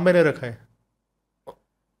का नाम मैंने रखा है,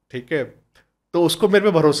 ठीक है, तो उसको मेरे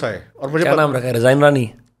पे भरोसा है। और मुझे क्या नाम रखा है? रिज़ाइन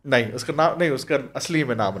रानी? नहीं, उसका नाम नहीं, उसका असली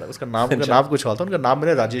में नाम है, उसका नाम का नाम कुछ और था, उनका नाम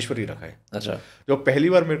मैंने राजेश्वरी रखा है। अच्छा। जो पहली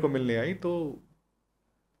बार मेरे को मिलने आई तो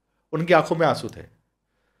उनकी आंखों में आंसू थे,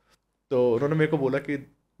 तो उन्होंने मेरे को बोला कि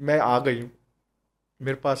मैं आ गई हूँ,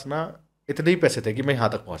 मेरे पास ना इतने ही पैसे थे कि मैं यहाँ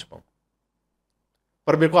तक पहुँच पाऊँ,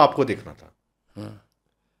 पर मेरे को आपको देखना था।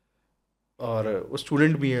 और वो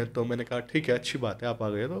स्टूडेंट भी हैं, तो मैंने कहा ठीक है, अच्छी बात है, आप आ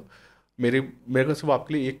गए तो मेरे को सिर्फ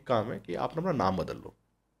आपके लिए एक काम है कि आप अपना नाम बदल लो।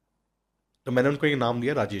 तो मैंने उनको एक नाम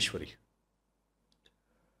दिया, राजेश्वरी।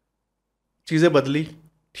 चीज़ें बदली,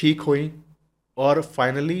 ठीक हुई, और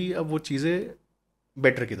फाइनली अब वो चीज़ें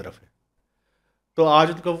बेटर की तरफ है। तो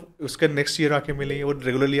आज उनको उसके नेक्स्ट ईयर आके मिली, वो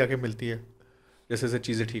रेगुलरली आके मिलती है जैसे जैसे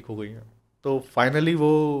चीज़ें ठीक हो गई हैं। तो फाइनली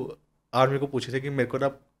वो आज मेरे को पूछे थे कि मेरे को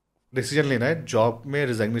ना डिसीजन लेना है, जॉब में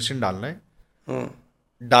रिजाइग्नेशन डालना है,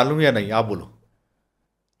 डालूँ या नहीं, आप बोलो।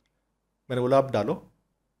 मैंने बोला आप डालो,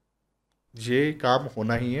 ये काम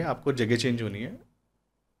होना ही है, आपको जगह चेंज होनी है,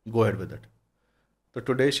 गो हेड विद इट। तो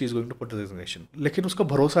today she is going to put resignation. लेकिन उसको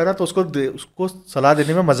भरोसा है ना, तो उसको सलाह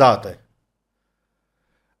देने में मज़ा आता है।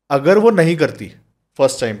 अगर वो नहीं करती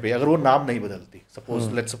फर्स्ट टाइम पे, अगर वो नाम नहीं बदलती,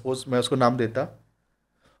 सपोज मैं उसको नाम देता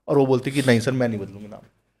और वो बोलती कि नहीं सर मैं नहीं बदलूंगी नाम,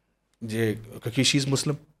 ये क्योंकि she is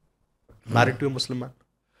Muslim, married to A Muslim man,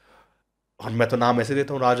 और मैं तो नाम ऐसे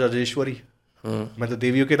देता हूँ राज राजेश्वरी, मैं तो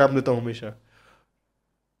देवियों के नाम देता हूँ हमेशा।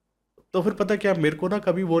 तो फिर पता क्या, मेरे को ना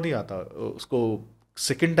कभी वो नहीं आता उसको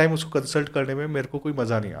सेकंड टाइम उसको कंसल्ट करने में, मेरे को कोई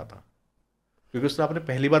मज़ा नहीं आता, क्योंकि उसने आपने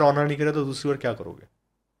पहली बार ऑनर नहीं करा तो दूसरी बार क्या करोगे।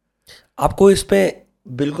 आपको इस पे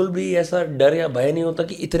बिल्कुल भी ऐसा डर या भय नहीं होता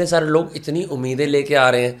कि इतने सारे लोग इतनी उम्मीदें लेके आ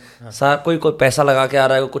रहे हैं, कोई पैसा लगा के आ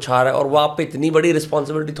रहा है, कुछ आ रहा है, और वो आप पे इतनी बड़ी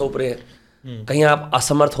रिस्पॉन्सिबिलिटी थोप रहे हैं, कहीं आप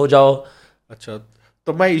असमर्थ हो जाओ। अच्छा,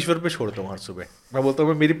 तो मैं ईश्वर पे छोड़ता हूँ हर सुबह। मैं बोलता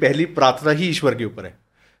हूँ मेरी पहली प्रार्थना ही ईश्वर के ऊपर है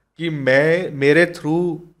कि मेरे थ्रू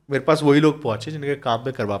मेरे पास वही लोग पहुँचे जिनके काम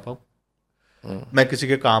में करवा पाऊँ, मैं किसी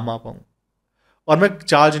के काम आ पाऊँ, और मैं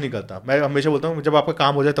चार्ज नहीं करता। मैं हमेशा बोलता हूँ जब आपका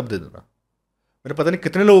काम हो जाए तब दे देना। मैंने पता नहीं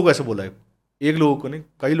कितने लोगों को ऐसा बोला है, एक लोगों को नहीं,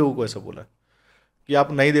 कई लोगों को ऐसा बोला है कि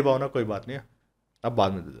आप नहीं दे पाओ ना, कोई बात नहीं है, आप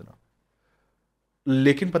बाद में दे देना।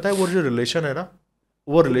 लेकिन पता है वो जो रिलेशन है ना,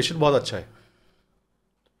 वो रिलेशन बहुत अच्छा है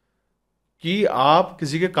कि आप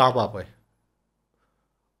किसी के काम आ पाए।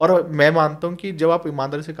 और मैं मानता हूँ कि जब आप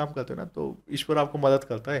ईमानदारी से काम करते हो ना, तो ईश्वर आपको मदद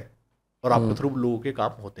करता है और आपके थ्रू लोगों के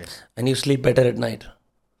काम होते हैं। And you sleep better at night,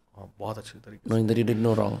 बहुत अच्छे तरीके knowing that you did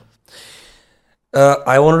no wrong.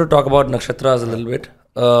 I wanted to talk about nakshatras a little bit.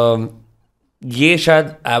 ये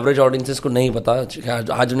शायद एवरेज ऑडियंसेस को नहीं पता,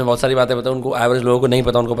 आज हमने बहुत सारी बातें बताई, उनको एवरेज लोगों को नहीं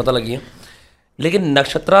पता, उनको पता लगी है। लेकिन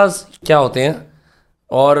नक्षत्रास क्या होते हैं,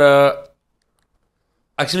 और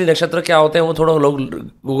एक्चुअली नक्षत्र क्या होते हैं वो थोड़ा लोग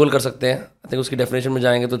गूगल कर सकते हैं। आई थिंक उसकी डेफिनेशन में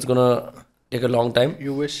जाएंगे तो it's gonna take a long time,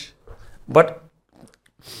 you wish. But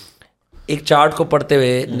एक चार्ट को पढ़ते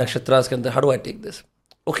हुए नक्षत्रास के अंदर, how do I take this?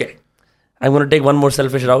 Okay, I'm going to take one more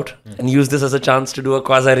selfish route and use this as a chance to do a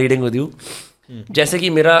quasi reading with you. जैसे कि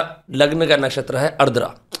मेरा लग्न का नक्षत्र है अर्द्रा,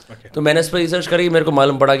 तो मैंने इस पर रिसर्च करी, मेरे को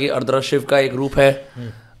मालूम पड़ा कि अर्द्रा शिव का एक रूप है।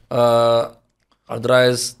 अर्द्रा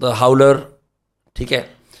इज द हाउलर, ठीक है।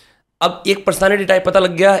 अब एक पर्सनालिटी टाइप पता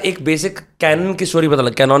लग गया, एक बेसिक कैनन की स्टोरी पता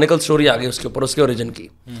लग, कैनोनिकल स्टोरी आ गई उसके ऊपर, उसके ओरिजिन की।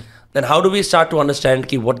 Then how do we start to understand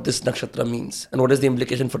कि व्हाट दिस नक्षत्र means and what is the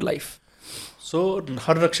implication for life? सो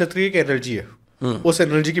हर नक्षत्र की एक एनर्जी है, उस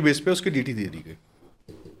एनर्जी की बेस पे उसकी ड्यूटी दे दी गई।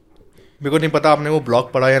 मेरे को नहीं पता आपने वो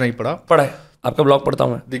ब्लॉग पढ़ा या नहीं पढ़ा। पढ़ा है, आपका ब्लॉग पढ़ता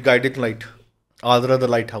हूँ मैं, the guiding light, Ardra the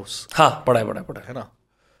light house. हाँ पढ़ा है ना।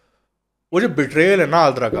 वो जो बिट्रेयल है ना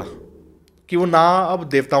आर्द्रा का, कि वो ना अब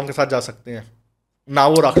देवताओं के साथ जा सकते हैं ना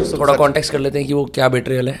वो राक्षसों। थोड़ा कॉन्टेक्स्ट कर लेते हैं कि वो क्या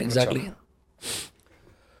बिट्रेयल है एग्जैक्टली।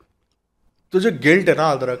 तो जो गिल्ट है ना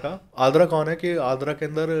आर्द्रा का, आर्द्रा कौन है कि आर्द्रा के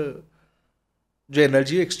अंदर जो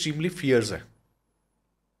एनर्जी है एक्सट्रीमली फियर्स है।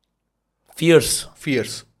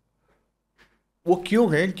 फियर्स वो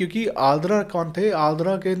क्यों है? क्योंकि आर्द्रा कौन थे?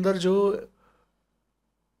 आर्द्रा के अंदर जो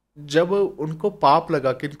जब उनको पाप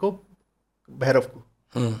लगा, किनको? भैरव को।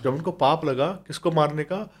 जब उनको पाप लगा किसको मारने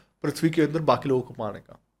का? पृथ्वी के अंदर बाकी लोगों को मारने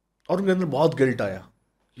का, और उनके अंदर बहुत गिल्ट आया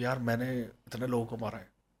कि यार मैंने इतने लोगों को मारा है।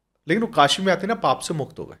 लेकिन वो काशी में आते ना, पाप से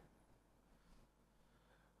मुक्त हो गए।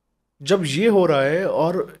 जब ये हो रहा है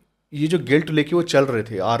और ये जो गिल्ट लेके वो चल रहे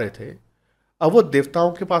थे, आ रहे थे, अब वो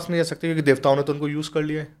देवताओं के पास नहीं जा सकते क्योंकि देवताओं ने तो उनको यूज़ कर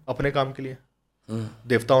लिया है अपने काम के लिए।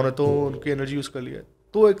 देवताओं ने तो उनकी एनर्जी यूज़ कर लिया है।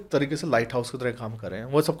 तो एक तरीके से लाइट हाउस की तरह काम कर रहे हैं।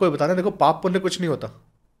 वो सबको बता रहे हैं देखो पाप पुण्य कुछ नहीं होता,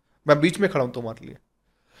 मैं बीच में खड़ा हूँ तुम्हारे लिए,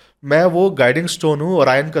 मैं वो गाइडिंग स्टोन हूँ,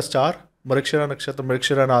 ओरायन का स्टार, मृगशिरा नक्षत्र,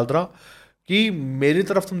 मृगशिरा नालद्रा, कि मेरी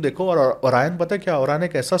तरफ तुम देखो। और ओरायन पता है क्या? ओरायन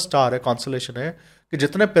एक ऐसा स्टार है, कॉन्स्टलेशन है, कि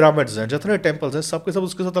जितने पिरामिड्स हैं, जितने टेम्पल्स हैं, सबके सब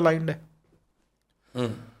उसके साथ अलाइंड है।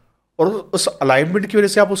 और उस अलाइनमेंट की वजह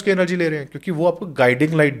से आप उसकी एनर्जी ले रहे हैं, क्योंकि वो आपको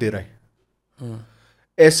गाइडिंग लाइट दे रहा है।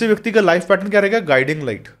 ऐसे व्यक्ति का लाइफ पैटर्न क्या रहेगा? गाइडिंग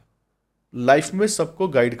लाइट, लाइफ में सबको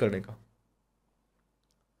गाइड करने का।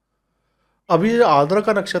 अभी ये आर्द्रा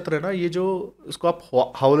का नक्षत्र है ना, ये जो इसको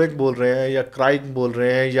आप हाउलिंग बोल रहे हैं या क्राइंग बोल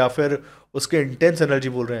रहे हैं या फिर उसके इंटेंस एनर्जी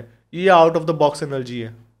बोल रहे हैं, ये out of the box energy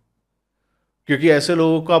है। क्योंकि ऐसे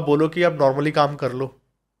लोगों को आप बोलो कि आप नॉर्मली काम कर लो,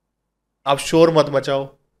 आप शोर मत मचाओ,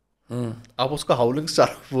 आप उसका हाउलिंग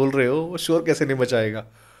स्टार बोल रहे हो, वो शोर कैसे नहीं मचाएगा?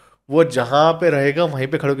 वो जहां पे रहेगा वहीं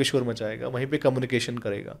पे खड़े होकर शोर मचाएगा, वहीं पे कम्युनिकेशन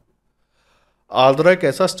करेगा। आर्द्रा एक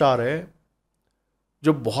ऐसा स्टार है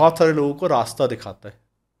जो बहुत सारे लोगों को रास्ता दिखाता है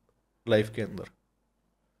लाइफ के अंदर,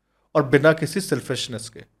 और बिना किसी सेल्फिशनेस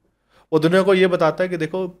के वो दुनिया को ये बताता है कि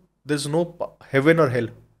देखो देयर इज नो हेवन और हेल,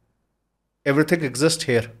 एवरीथिंग एग्जिस्ट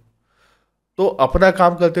हियर। तो अपना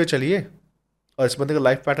काम करते हुए चलिए, और इस बंदे का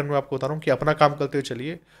लाइफ पैटर्न में आपको बता रहा हूँ कि अपना काम करते हुए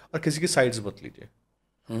चलिए और किसी की साइड्स मत लीजिए।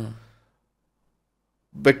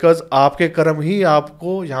 बिकॉज आपके कर्म ही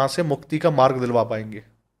आपको यहां से मुक्ति का मार्ग दिलवा पाएंगे।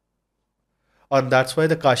 और दैट्स वाई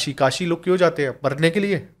द काशी लोग क्यों जाते हैं? मरने के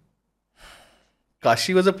लिए।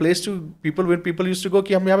 Kashi was a place to people where people used to go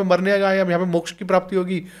कि हम यहाँ पे मरने गए, हम यहाँ पे मोक्ष की प्राप्ति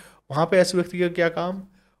होगी। वहाँ पे ऐसे व्यक्ति का क्या काम,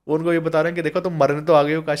 वो उनको ये बता रहे हैं कि देखो तुम मरने तो आ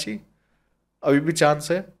गए हो काशी, अभी भी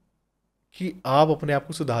चांस है कि आप अपने आप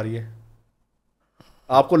को सुधारिए।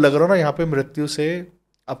 आपको लग रहा हो ना यहाँ पे मृत्यु से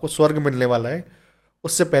आपको स्वर्ग मिलने वाला है,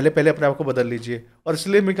 उससे पहले पहले अपने आप को बदल लीजिए। और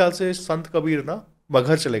इसलिए मेरे ख्याल से संत कबीर ना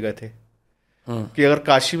मगहर चले गए थे कि अगर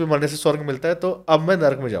काशी में मरने से स्वर्ग मिलता है तो अब मैं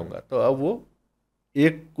नरक में जाऊंगा। तो अब वो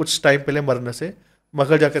एक कुछ टाइम पहले मरने से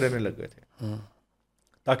मगहर जाकर रहने लग गए थे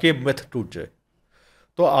ताकि ये मिथ टूट जाए।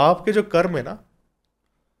 तो आपके जो कर्म है ना,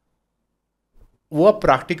 वो आप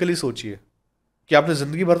प्रैक्टिकली सोचिए कि आपने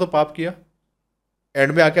जिंदगी भर तो पाप किया,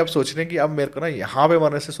 एंड में आके आप सोच रहे हैं कि अब मेरे को ना यहाँ पे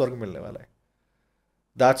मरने से स्वर्ग मिलने वाला है।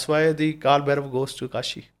 दैट्स वाई द काल Bhairav goes to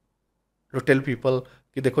Kashi to tell people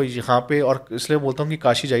कि देखो यहाँ पे, और इसलिए बोलता हूँ कि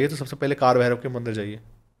काशी जाइए तो सबसे पहले काल भैरव के मंदिर जाइए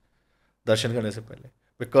दर्शन करने से पहले,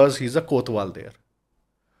 because he is a Kotwal there.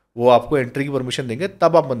 वो आपको एंट्री की परमिशन देंगे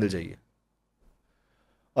तब आप मंदिर जाइए।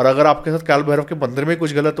 और अगर आपके साथ काल भैरव के मंदिर में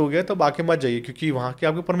कुछ गलत हो गया तो बाकी मत जाइए, क्योंकि वहाँ की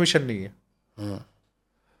आपकी परमिशन नहीं है।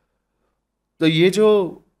 तो ये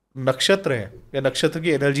जो नक्षत्र है या नक्षत्र की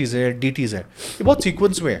एनर्जीज है, डीटीज है, ये बहुत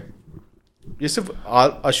सीक्वेंस में है। ये सिर्फ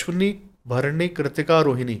अश्विनी, भरणी, कृतिका,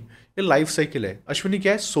 रोहिणी, ये लाइफ साइकिल है। अश्विनी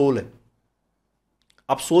क्या है? सोल है।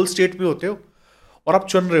 आप सोल स्टेट में होते हो और आप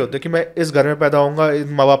चुन रहे होते हो कि मैं इस घर में पैदा होऊंगा,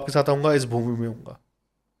 इन माँ बाप के साथ आऊंगा, इस भूमि में होऊंगा,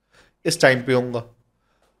 इस टाइम पे होऊंगा।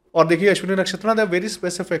 और देखिए अश्विनी नक्षत्र ना, दे are very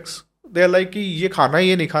specifics. They are like कि ये खाना,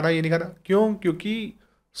 ये नहीं खाना, ये नहीं खाना। क्यों? क्योंकि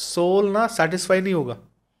सोल ना सेटिस्फाई नहीं होगा।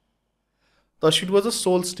 तो Ashwini was a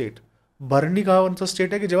soul state. भरणी का कौन सा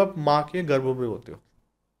स्टेट है कि जब आप माँ के गर्भ में होते हो,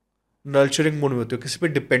 नर्चरिंग मूड में होते हो, किसी पे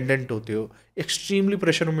डिपेंडेंट होते हो, एक्सट्रीमली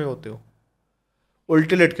प्रेशर में होते हो,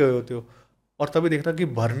 उल्टे लटके हुए होते हो। और तभी देखना कि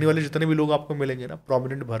भरनी वाले जितने भी लोग आपको मिलेंगे ना,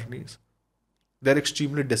 prominent भरनीज, they are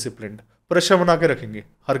extremely disciplined, pressure बना के रखेंगे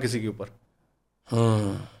हर किसी के ऊपर।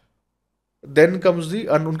 देन कम्स दी,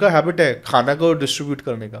 उनका हैबिट है खाना को डिस्ट्रीब्यूट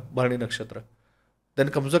करने का, भरणी नक्षत्र। देन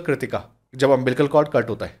कम्स द कृतिका, जब अम्बिलिकल कॉर्ड कट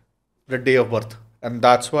होता है, the day of birth. And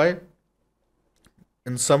that's why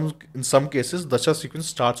in some cases दशा sequence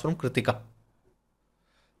starts from Kritika.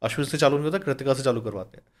 Ashwin से चालू नहीं होता, कृतिका से चालू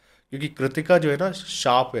करवाते हैं, क्योंकि कृतिका जो है ना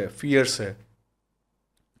शार्प है, फियर्स है।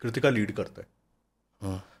 कृतिका लीड करता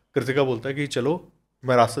है। कृतिका बोलता है कि चलो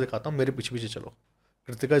मैं रास्ता दिखाता हूँ, मेरे पीछे पीछे चलो।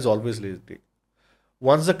 Kritika is always leading.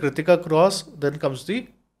 Once the Kritika cross, then comes the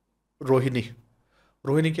Rohini.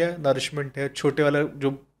 Rohini क्या है? नरिशमेंट है, छोटे वाला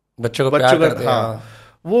जो बच्चों को प्यार करते हैं, हाँ,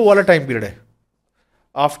 वो वाला टाइम पीरियड है।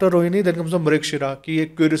 After Rohini then comes Mrigashira, की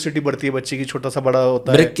एक क्यूरियोसिटी बढ़ती है बच्चे की, छोटा सा बड़ा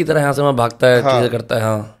होता है, मृग की तरह यहाँ से वहाँ भागता है, हाँ, चीजें करता है।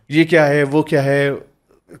 हाँ, ये क्या है, वो क्या है,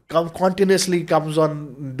 continuously comes on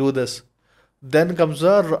do this. Then comes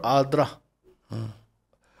Ardra.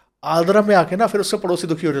 Ardra में आके ना फिर उससे पड़ोसी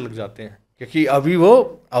दुखी होने लग जाते हैं, क्योंकि अभी वो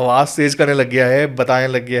आवाज तेज करने लग गया है, बताने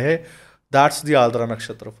लग गया है। दैट्स द आर्द्रा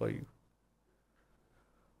नक्षत्र फॉर यू।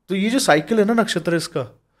 तो ये जो साइकिल है ना नक्षत्र इसका,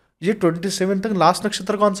 ये 27 तक। लास्ट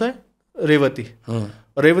नक्षत्र कौन सा है? रेवती।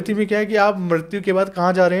 रेवती में क्या है कि आप मृत्यु के बाद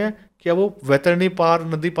कहाँ जा रहे हैं, क्या वो वैतरणी पार,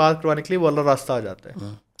 नदी पार करवाने के लिए वाला रास्ता आ जाता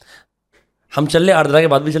है। हम चल रहे आर्द्रा के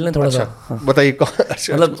बाद भी चल रहे थोड़ा सा। बताइए कौन?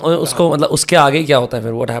 अच्छा, मतलब उसको, मतलब उसके आगे क्या होता है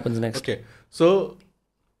फिर? What happens next? Okay, so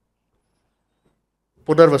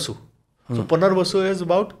Punarvasu. So Punarvasu is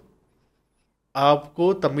about,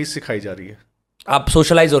 आपको तमीज सिखाई जा रही है, आप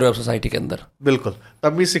सोशलाइज हो रहे हो सोसाइटी के अंदर। बिल्कुल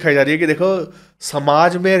तमीज सिखाई जा रही है कि देखो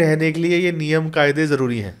समाज में रहने के लिए ये नियम कायदे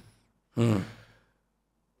जरूरी हैं।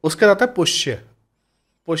 उसके बाद आता है पुष्य।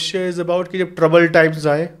 पुष्य इज अबाउट कि जब ट्रबल टाइम्स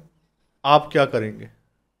आए आप क्या करेंगे,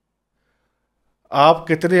 आप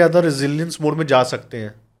कितने ज्यादा रेजिलियंस मोड में जा सकते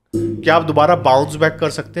हैं, क्या आप दोबारा बाउंस बैक कर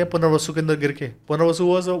सकते हैं पुनर्वसु के अंदर गिर के। पुनर्वसु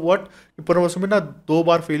वाज व्हाट, पुनर्वसु में ना 2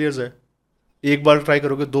 बार फेलियर्स है। 1 बार ट्राई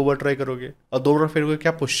करोगे, 2 बार ट्राई करोगे, और 2 बार फेल हो गए,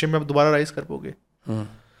 क्या पुष्य में आप दोबारा राइज कर पाओगे?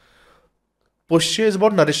 पुष्य इज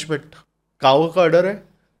अबाउट नरिशमेंट। काऊ का ऑर्डर है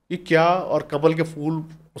कि क्या, और कमल के फूल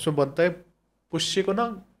उसमें बनता है। पुष्य को ना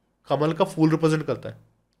कमल का फूल रिप्रेजेंट करता है,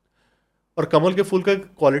 और कमल के फूल का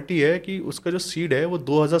क्वालिटी है कि उसका जो सीड है वो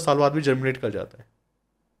 2000 साल बाद भी जर्मिनेट कर जाता है।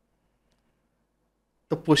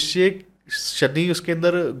 तो पुष्य, शनि उसके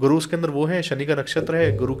अंदर, गुरु उसके अंदर वो है, शनि का नक्षत्र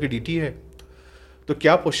है, गुरु की डीटी है। तो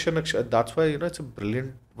क्या पुष्य नक्षत्र, that's why you know it's a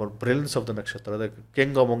brilliance of the नक्षत्र, the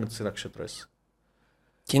king among it's नक्षत्रस।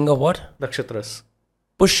 King of what? नक्षत्रस।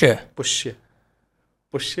 Pushya. Pushya,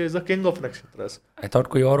 Pushya is the king of नक्षत्रस। I thought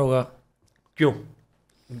कोई और होगा। क्यों?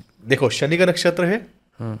 देखो शनि का नक्षत्र है,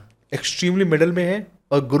 एक्सट्रीमली मिडल में है,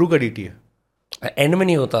 और गुरु का डीटी है, एंड में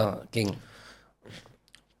नहीं होता king.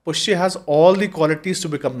 Pushya has all the qualities to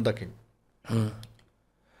become the king.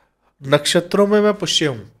 नक्षत्रों में मैं पुष्य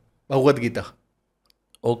हूं, भगवद गीता।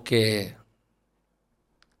 ओके,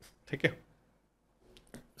 ठीक है।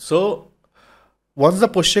 So once the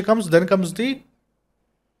pushya comes, then comes the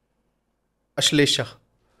Ashlesha.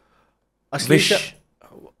 Ashlesha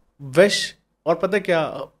विष. और पता है क्या,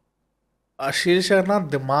 अश्लेषा ना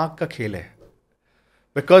दिमाग का खेल है.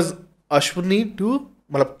 बिकॉज अश्विनी टू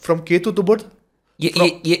मतलब फ्रॉम केतु टू बुध,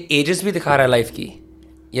 ये एजेस भी दिखा रहा है लाइफ की,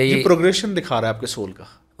 या ये प्रोग्रेशन दिखा रहा है आपके सोल का.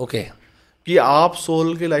 ओके. कि आप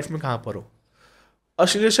सोल के लाइफ में कहाँ पर हो.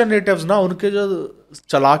 अश्लेषा नेटिव्स ना, उनके जो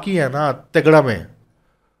चालाकी है ना तगड़ा में,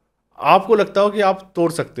 आपको लगता हो कि आप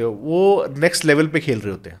तोड़ सकते हो, वो नेक्स्ट लेवल पे खेल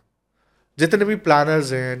रहे होते हैं. जितने भी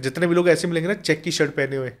प्लानर्स हैं, जितने भी लोग ऐसे मिलेंगे ना चेक की शर्ट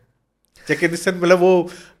पहने हुए, चेक इन दिस मतलब वो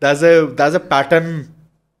that's a pattern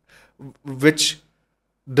which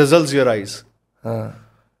डिजल्स your eyes.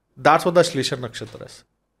 That's what the Ashlesha नक्षत्र इज.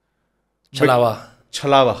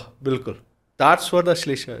 छलावा बिल्कुल. That's what the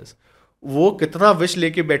Ashlesha is. वो कितना विश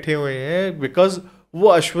लेके बैठे हुए हैं, बिकॉज वो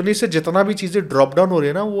अश्विनी से जितना भी चीजें ड्रॉप डाउन हो रही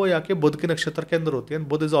है ना, वो आके बुध के नक्षत्र के अंदर होती है.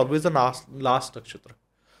 बुध इज ऑलवेज द लास्ट नक्षत्र.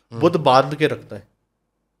 बुध बांध के रखता है.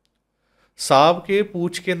 सांप के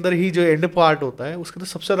पूंछ के अंदर ही जो एंड पार्ट होता है, उसके अंदर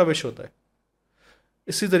सबसे ज्यादा विष होता है.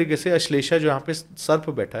 इसी तरीके से अश्लेषा जो यहाँ पे सर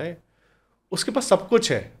पे बैठा है, उसके पास सब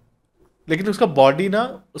कुछ है, लेकिन उसका बॉडी ना,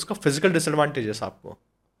 उसका फिजिकल डिसएडवांटेज है सांप को.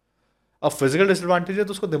 अब फिजिकल डिसएडवांटेज है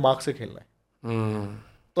तो उसको दिमाग से खेलना है.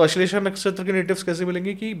 तो अश्लेषा नक्षत्र के नेटिव्स कैसे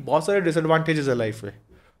मिलेंगे कि बहुत सारे डिसएडवांटेजेस है लाइफ में,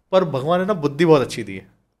 पर भगवान ने ना बुद्धि बहुत अच्छी दी है.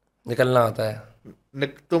 निकलना आता है.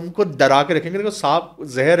 तुमको डरा के रखेंगे. देखो सांप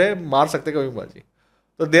जहर है, मार सकते कभी मर्जी.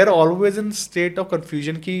 तो they are always in state of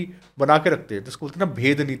confusion की बना के रखते हैं, जिसको बोलते हैं ना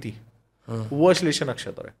भेद नीति. वो अश्लेषा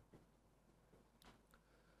नक्षत्र है.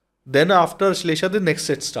 Then after Ashlesha the next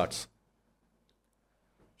set starts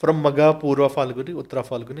from मघा, पूर्वा फाल्गुनी, उत्तरा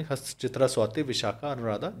फाल्गुनी, हस्त, चित्रा, स्वाति, विशाखा,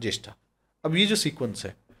 अनुराधा, ज्येष्ठा. अब ये जो सीक्वेंस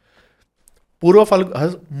है, पूर्वा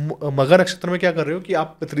मघा नक्षत्र में क्या कर रहे हो कि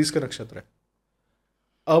आप पितृस का नक्षत्र है.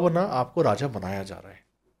 अब ना आपको राजा बनाया जा रहा है.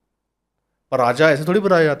 पर राजा ऐसे थोड़ी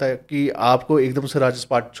बनाया जाता है कि आपको एकदम से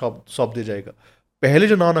राजपाट सौंप दिया जाएगा. पहले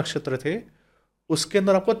जो 9 नक्षत्र थे उसके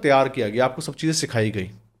अंदर आपको तैयार किया गया, आपको सब चीज़ें सिखाई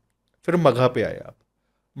गई. फिर मघा पे आए आप.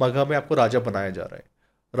 मघा में आपको राजा बनाया जा रहा है.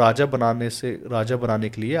 राजा बनाने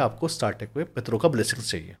के लिए आपको स्टार्टिंग में पितरों का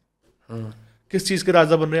ब्लेसिंग्स चाहिए. किस चीज़ के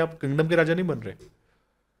राजा बन रहे हैं आप? किंगडम के राजा नहीं बन रहे.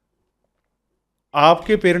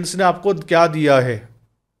 आपके पेरेंट्स ने आपको क्या दिया है,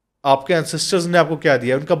 आपके एंसेस्टर्स ने आपको क्या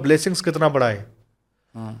दिया है, उनका ब्लेसिंग्स कितना बड़ा है.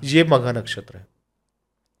 ये मघा नक्षत्र है.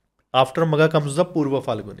 आफ्टर मघा कम्स द पूर्व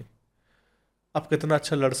फाल्गुनी. आप कितना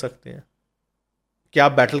अच्छा लड़ सकते हैं, क्या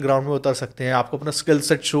आप बैटल ग्राउंड में उतर सकते हैं, आपको अपना स्किल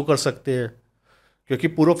सेट शो कर सकते हैं, क्योंकि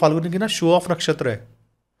पूर्व फाल्गुनी की ना शो ऑफ नक्षत्र है.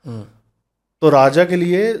 तो राजा के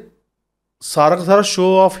लिए सारा का सारा शो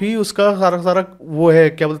ऑफ ही उसका सारा वो है,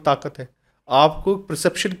 क्या बोलते ताकत है. आपको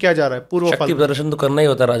परसेप्शन किया जा रहा है पूर्व शक्ति प्रदर्शन तो करना ही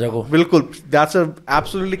होता है राजा को. बिल्कुल, दैट्स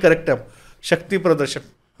एब्सोल्युटली करेक्ट टर्म, शक्ति प्रदर्शन.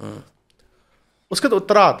 उसके तो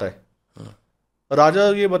उत्तरा आता है. राजा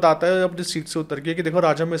ये बताता है अपनी सीट से उतर के कि देखो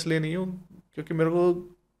राजा मैं इसलिए नहीं हूँ क्योंकि मेरे को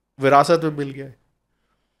विरासत में मिल गया है.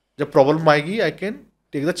 जब प्रॉब्लम आएगी I can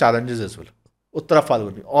take the challenges as well. Uttara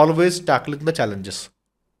Phalguni always tackling the challenges.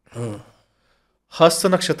 Hasta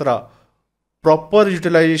नक्षत्र proper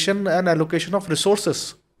utilisation and allocation of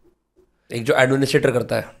resources. एक जो एडमिनिस्ट्रेटर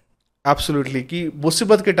करता है. एब्सोल्युटली, कि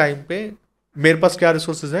मुसीबत के टाइम पे मेरे पास क्या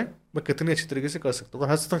रिसोर्सेज हैं, मैं कितनी अच्छी तरीके से कर सकता हूँ.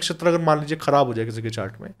 हस्त नक्षत्र अगर मान लीजिए खराब हो जाए किसी के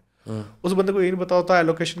चार्ट में, उस बंदे को ये नहीं पता होता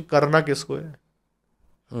एलोकेशन करना किसको है,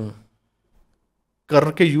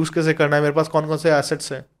 करके यूज कैसे करना है, मेरे पास कौन कौन से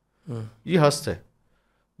एसेट्स हैं. ये हस्त है.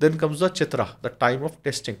 Then comes the Chitra, the time of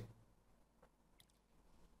testing.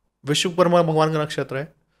 Vishwakarma भगवान का नक्षत्र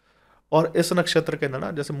है. और इस नक्षत्र के अंदर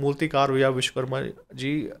ना, जैसे मूर्तिकार हुआ विश्वकर्मा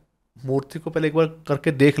जी, मूर्ति को पहले एक बार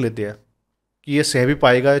करके देख लेते हैं कि ये सह भी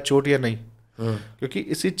पाएगा चोट या नहीं. क्योंकि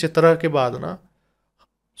इसी चित्रा के बाद ना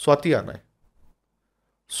स्वाति आना है.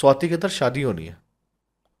 स्वाति के अंदर शादी होनी है.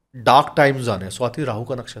 डार्क टाइम्स आने हैं. स्वाति राहु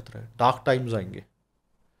का नक्षत्र है. डार्क टाइम्स आएंगे.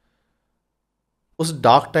 उस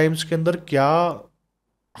डार्क टाइम्स के अंदर क्या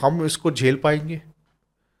हम इसको झेल पाएंगे,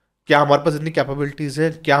 क्या हमारे पास इतनी कैपेबिलिटीज है,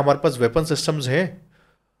 क्या हमारे पास वेपन सिस्टम्स हैं,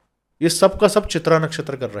 ये सब का सब चित्रा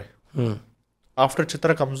नक्षत्र कर रहे हैं. After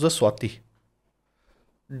Chitra comes the Swati.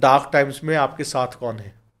 Dark times में आपके साथ कौन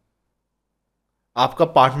है, आपका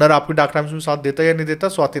पार्टनर आपके डार्क टाइम्स में साथ देता है या नहीं देता.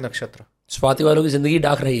 स्वाति नक्षत्र. स्वाति वालों की जिंदगी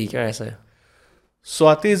डार्क रहेगी क्या, ऐसा है?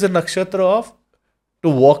 स्वाति इज अ नक्षत्र of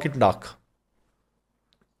to walk in dark.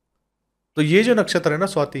 तो ये जो नक्षत्र है ना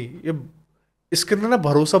स्वाति, ये इसके अंदर ना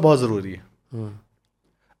भरोसा बहुत जरूरी है.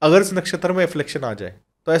 अगर इस नक्षत्र में एफ्लेक्शन आ जाए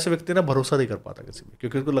तो ऐसे व्यक्ति ना भरोसा नहीं कर पाता किसी में,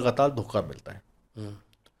 क्योंकि उसको लगातार धोखा मिलता है.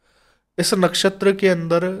 इस नक्षत्र के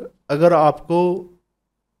अंदर अगर आपको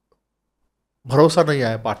भरोसा नहीं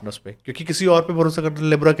आया पार्टनर्स पे, क्योंकि किसी और पे भरोसा करना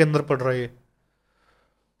लिब्रा के अंदर पड़ रहा है,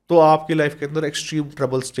 तो आपकी लाइफ के अंदर एक्सट्रीम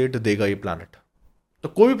ट्रबल स्टेट देगा ये प्लैनेट। तो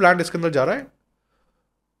कोई भी प्लैनेट इसके अंदर जा रहा है,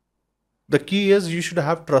 the key is you should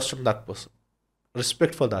have trust in that person,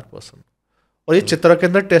 respect for that person. और ये चित्रा के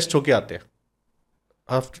अंदर टेस्ट होके आते हैं।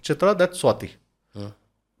 आफ्टर चित्रा दैट स्वाति,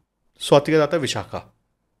 स्वाति का जाता है विशाखा।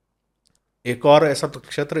 एक और ऐसा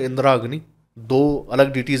नक्षत्र इंद्रा अग्नि, 2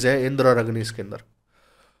 अलग डिटीज है इंद्र और अग्नि इसके अंदर।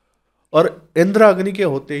 और इंद्र अग्नि के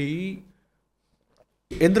होते ही,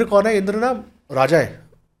 इंद्र कौन है? इंद्र ना राजा है,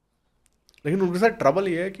 लेकिन उनके साथ ट्रबल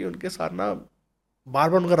ये है कि उनके साथ ना बार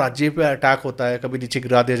बार उनका राज्य पे अटैक होता है, कभी नीचे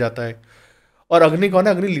गिरा दिया जाता है। और अग्नि कौन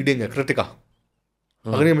है? अग्नि लीडिंग है, कृतिका।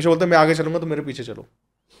 अग्नि हमेशा बोलता है मैं आगे चलूंगा तो मेरे पीछे चलो।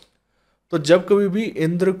 तो जब कभी भी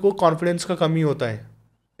इंद्र को कॉन्फिडेंस का कमी होता है,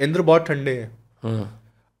 इंद्र बहुत ठंडे हैं,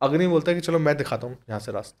 अग्नि बोलता है कि चलो मैं दिखाता हूँ यहाँ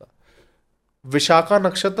से रास्ता। विशाखा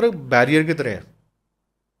नक्षत्र बैरियर की तरह है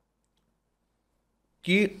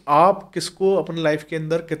कि आप किसको अपनी लाइफ के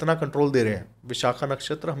अंदर कितना कंट्रोल दे रहे हैं। विशाखा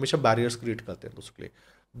नक्षत्र हमेशा बैरियर्स क्रिएट करते हैं उसके लिए।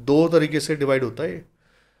 2 तरीके से डिवाइड होता है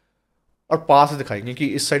और पास दिखाएंगे कि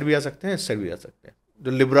इस साइड भी आ सकते हैं, इस साइड भी आ सकते हैं।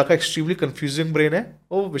 जो लिब्रा का एक्सट्रीमली कंफ्यूजिंग ब्रेन है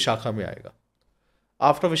वो विशाखा में आएगा।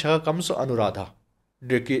 After Vishakha comes Anuradha,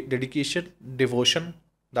 dedication, devotion,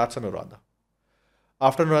 that's Anuradha.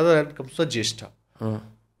 After Anuradha that comes the ज्येष्ठा।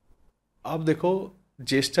 अब देखो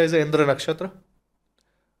ज्येष्ठा इज इंद्र नक्षत्र,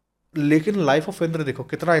 लेकिन लाइफ ऑफ इंद्र देखो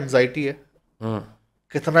कितना एंजाइटी है,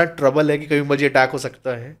 कितना ट्रबल है कि कभी मुझे अटैक हो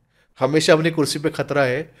सकता है, हमेशा अपनी कुर्सी पे खतरा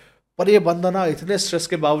है। पर ये बंदा ना इतने स्ट्रेस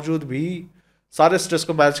के बावजूद भी सारे स्ट्रेस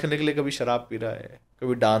को मैनेज करने के लिए कभी शराब पी रहा है,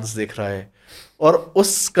 कभी डांस देख रहा है, और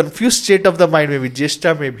उस confuse state of the mind में भी,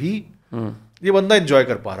 ज्येष्ठा में भी ये बंदा एंजॉय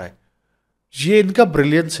कर पा रहा है। ये इनका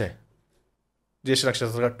ब्रिलियंस है ज्येष्ठ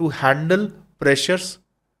नक्षत्र का, to handle pressures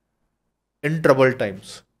in trouble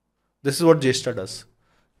times. This is what Jyeshtha does.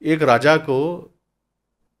 एक राजा को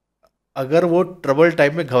अगर वो ट्रबल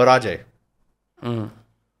टाइम में घबरा जाए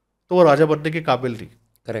तो वो राजा बनने के काबिल नहीं।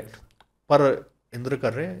 करेक्ट। पर इंद्र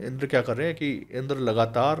कर रहे हैं, इंद्र क्या कर रहे हैं कि इंद्र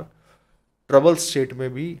लगातार ट्रबल स्टेट में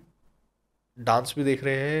भी डांस भी देख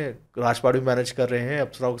रहे हैं, राजपाट भी मैनेज कर रहे हैं,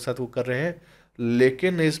 अप्सराओं के साथ वो कर रहे हैं,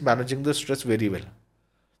 लेकिन is managing the stress very well.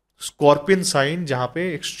 Scorpion sign जहां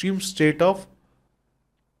पे एक्सट्रीम स्टेट ऑफ,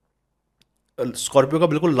 स्कॉर्पियो का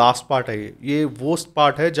बिल्कुल लास्ट पार्ट है ये वो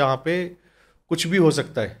पार्ट है जहां पे कुछ भी हो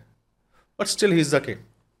सकता है, but still he is the king.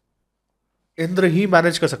 Indra he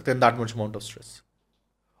manage कर सकते हैं that much amount of stress,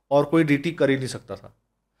 और कोई डीटी कर ही नहीं सकता था।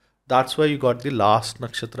 That's why you got the last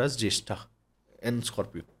नक्षत्र as Jyeshtha in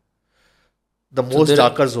Scorpio, the most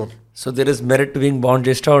darker zone. So there is merit to being born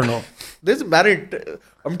Jyeshtha or no? There is merit.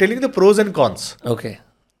 I'm telling you the pros and cons. Okay.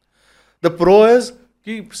 The pro is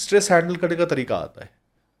कि stress handle करने का तरीका आता है।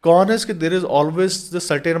 कौन is कि there is always the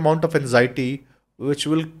certain amount of anxiety which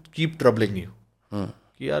will keep troubling you.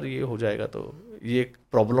 कि यार ये हो जाएगा तो, ये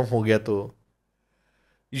प्रॉब्लम हो गया तो,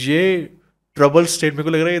 ये ट्रबल स्टेट। मेरे को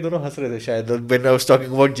लग रहा है ये दोनों हंस रहे थे शायद when I was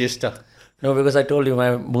talking about Jyeshtha. No, because I told you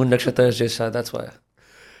my moon nakshatra is Jyeshtha, that's why.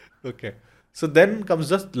 Okay. So then comes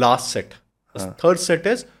the last set. The third set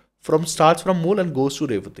is starts from Mool and goes to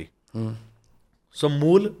Revati. So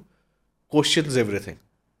Mool questions everything.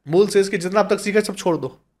 Mool says कि जितना अब तक सीखा सब छोड़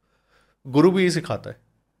दो। गुरु भी ये सिखाता है।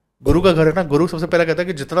 गुरु का घर है ना, गुरु सबसे पहले कहता है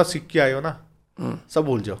कि जितना सीख के आए हो ना सब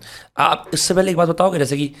भूल जाओ। आप इससे पहले एक बात बताओगे,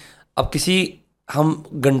 जैसे कि अब किसी, हम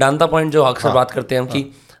गंडानता पॉइंट जो अक्सर बात करते हैं हम कि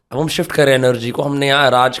अब हम शिफ्ट कर रहे हैं एनर्जी को, हमने यहाँ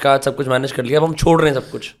राज का सब कुछ मैनेज कर लिया, अब हम छोड़ रहे हैं सब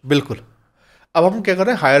कुछ। बिल्कुल। अब हम क्या कर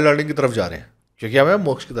रहे हैं? हायर लर्निंग की तरफ जा रहे हैं, क्योंकि हमें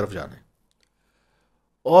मोक्ष की तरफ जाना है।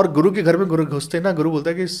 और गुरु के घर में गुरु घुसते हैं ना, गुरु बोलता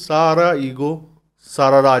है कि सारा ईगो,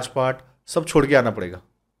 सारा राजपाट सब छोड़ के आना पड़ेगा।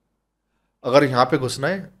 अगर यहाँ पे घुसना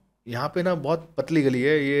है, यहाँ पे ना बहुत पतली गली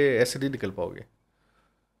है, ये ऐसे नहीं निकल पाओगे।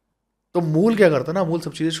 तो मूल क्या करता है ना, मूल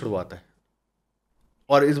सब चीज़ें छुड़वाता है।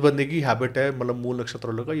 और इस बंदे की हैबिट है, मतलब मूल नक्षत्र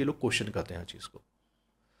वालों का, ये लोग क्वेश्चन करते हैं हर चीज़ को।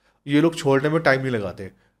 ये लोग छोड़ने में टाइम नहीं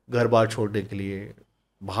लगाते, घर बार छोड़ने के लिए,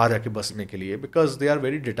 बाहर जाके बसने के लिए, because they are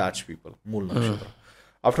very detach people. Mula नक्षत्र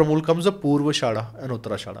after Mula comes the Purvashadha and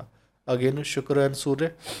Uttarashadha, again Shukra and Surya.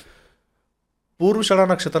 Purvashadha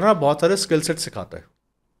नक्षत्र ना बहुत सारे स्किल सेट सिखाता है।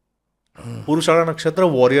 पूर्वाषाढ़ा नक्षत्र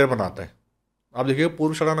वॉरियर बनाता है। आप देखिए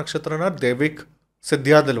पूर्वाषाढ़ा नक्षत्र ना दैविक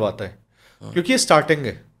सिद्धियां दिलवाता है, क्योंकि ये स्टार्टिंग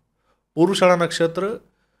है। पूर्वाषाढ़ा नक्षत्र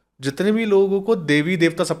जितने भी लोगों को देवी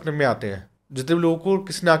देवता सपने में आते हैं, जितने भी लोगों को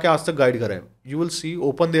किसी ने आके आज तक गाइड करा है, you will see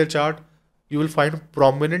open their chart, you will find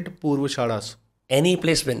prominent Purvashadhas. Any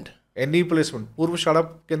placement Purvashadha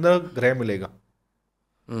के अंदर ग्रह मिलेगा।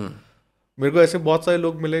 मेरे को ऐसे बहुत सारे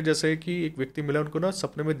लोग मिले, जैसे कि एक व्यक्ति मिला, उनको ना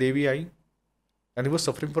सपने में देवी आई and he was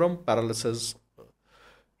suffering from paralysis,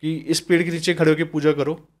 कि इस पेड़ के नीचे खड़े होकर पूजा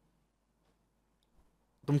करो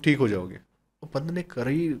तुम ठीक हो जाओगे। तो बंद ने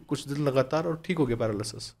करी कुछ दिन लगातार और ठीक हो गया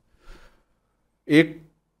पैरालिसिस। एक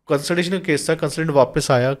कंसल्टेशन का केस था, कंसल्टेंट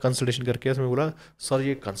वापस आया कंसल्टेशन करके, उसमें बोला सर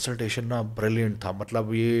ये कंसल्टेशन ना ब्रिलियंट था,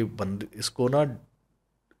 मतलब ये बंद इसको ना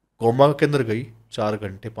कोमा के अंदर गई 4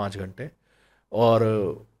 घंटे 5 घंटे, और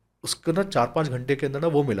उसको ना 4-5 घंटे के अंदर ना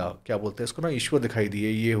वो मिला, क्या बोलते हैं इसको ना, ईश्वर दिखाई दिए,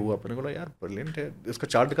 ये हुआ। अपने बोला यार ब्रिलियंट है, इसका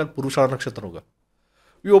चार्ट निकाल, पूर्वाषाढ़ा नक्षत्र होगा।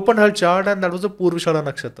 We open her chart and that was the पूर्वाषाढ़ा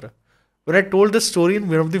नक्षत्र। When I told this story in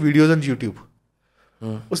one of the videos on YouTube,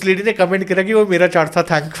 उस लेडी ने कमेंट किया कि वो मेरा चार्ट था,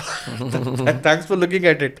 thanks for looking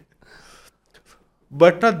at it.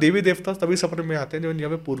 But ना देवी देवता तभी सपने में आते हैं जब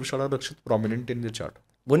यहाँ पे पूर्वाषाढ़ा नक्षत्र prominent in the chart.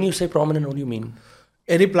 When you say prominent, what do you mean?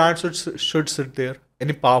 Any plant should sit there.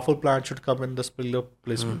 Any powerful plant should come in this particular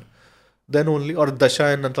placement. Then only, or Dasha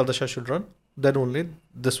and Antardasha should run. Then only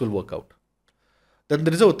this will work out. Then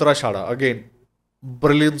there is a Uttarashada. Again,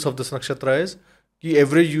 brilliance of this nakshatra is कि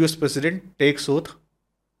every US president takes oath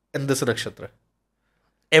in this nakshatra.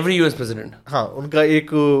 Every US president. हाँ, उनका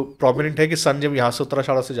एक prominent है कि सन जब यहाँ से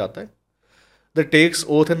उत्तराषाढ़ा से जाता है, they takes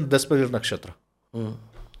oath in this particular nakshatra.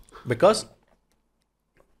 Because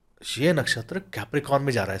ये नक्षत्र कैप्रिकॉर्न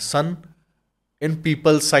में जा रहा है, सन इन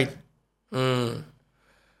पीपल साइन,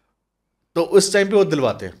 तो उस टाइम पे वो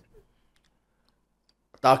दिलवाते हैं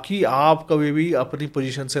ताकि आप कभी भी अपनी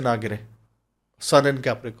पोजीशन से ना गिरे। सन इन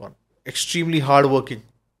कैप्रिकॉर्न, एक्सट्रीमली हार्ड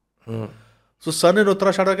वर्किंग। सो सन इन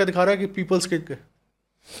उत्तराषाढ़ा क्या दिखा रहा है कि पीपल्स के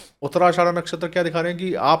उत्तराषाढ़ा नक्षत्र क्या दिखा रहे हैं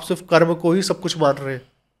कि आप सिर्फ कर्म को ही सब कुछ मान रहे हैं,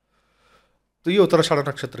 तो ये उत्तराषाढ़ा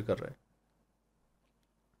नक्षत्र कर रहे हैं।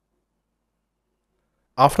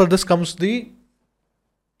 After this comes the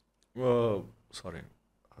sorry,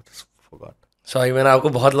 I just forgot. Sorry, मैंने आपको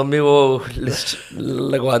बहुत लंबी वो लिस्ट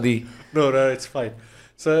लगवा दी। No, it's fine.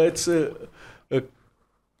 So it's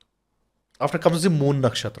after comes the moon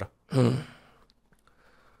nakshatra.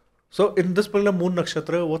 So in this particular moon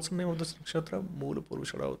nakshatra, what's the name of this nakshatra? Moola,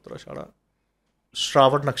 Purvashada, Uttarashada,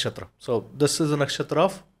 Shravan nakshatra. So this is a nakshatra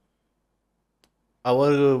of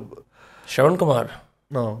our Shravan Kumar.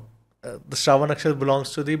 no. The Shravan nakshatra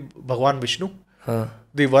belongs to the Bhagwan Vishnu,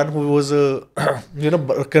 the one who was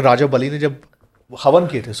राजा बलि ने जब हवन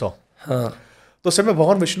किए थे 100, तो उस समय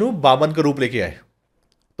भगवान विष्णु बामन का रूप लेके आए।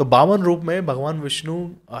 तो बामन रूप में भगवान विष्णु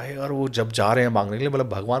आए और वो जब जा रहे हैं मांगने के लिए, मतलब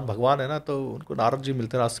भगवान है ना, तो उनको नारद जी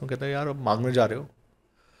मिलते हैं रास्ते में, कहते हैं यार अब मांगने जा रहे हो,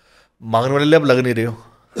 मांगने वाले लिए अब लग नहीं रहे हो,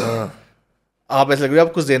 आप ऐसे लग रहे हो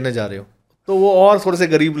आप कुछ देने जा रहे हो। तो वो और थोड़े से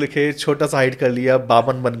गरीब लिखे, छोटा सा हाइट कर लिया,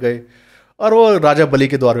 बामन बन गए, और वो राजा बलि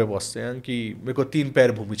के द्वार पे पहुंचते हैं कि मेरे को 3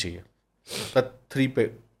 पैर भूमि चाहिए, 3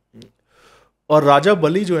 पैर। और राजा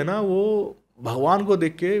बलि जो है ना, वो भगवान को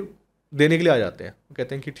देख के देने के लिए आ जाते हैं,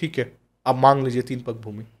 कहते हैं कि ठीक है आप मांग लीजिए 3 पग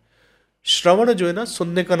भूमि। श्रवण जो है ना,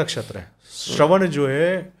 सुनने का नक्षत्र है। श्रवण जो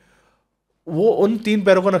है वो उन 3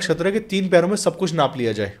 पैरों का नक्षत्र है कि 3 पैरों में सब कुछ नाप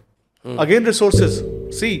लिया जाए। अगेन रिसोर्सेज,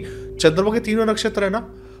 सी चंद्रमा के 3 नक्षत्र है ना,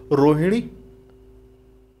 Rohini,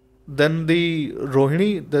 then the Rohini,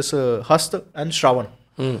 this हस्त एंड श्रावण,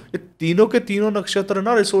 ये तीनों के तीनों नक्षत्र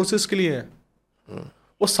ना रिसोर्सेज के लिए हैं।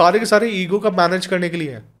 वो सारे के सारे ईगो का मैनेज करने के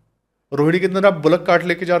लिए हैं। रोहिणी के अंदर आप बुलक काट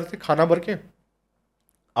लेके जा रहे थे खाना भर के,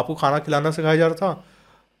 आपको खाना खिलाना सिखाया जा रहा था।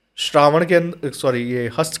 श्रावण के अंदर ये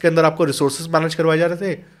हस्त के अंदर आपको रिसोर्सेज मैनेज करवाए जा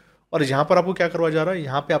रहे थे, और यहाँ पर आपको क्या करवाया जा रहा है,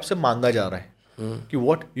 यहाँ पे आपसे मांगा जा रहा है कि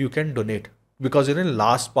what you can donate because in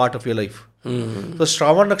last part of your life. तो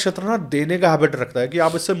श्रावण नक्षत्र ना देने का हैबिट रखता है कि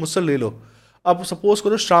आप इससे मुझसे ले लो। अब सपोज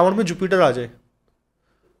करो श्रावण में जुपिटर आ जाए,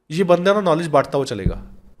 ये बंदा ना नॉलेज बांटता हुआ चलेगा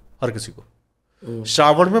हर किसी को।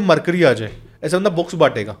 श्रावण में मरकरी आ जाए, ऐसे बंदा बुक्स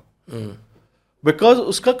बांटेगा, बिकॉज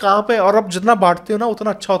उसका कहाँ पे, और अब जितना बांटते हो ना उतना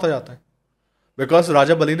अच्छा होता जाता है। बिकॉज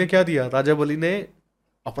राजा बलि ने क्या दिया, राजा बलि ने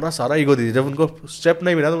अपना सारा ईगो दे दिया। जब उनको स्टेप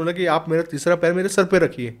नहीं मिला तो बोला कि आप मेरा तीसरा पैर मेरे सर पे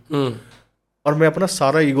रखिए और मैं अपना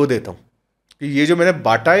सारा ईगो देता हूँ कि ये जो मैंने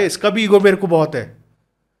बांटा है इसका भी ईगो मेरे को बहुत है,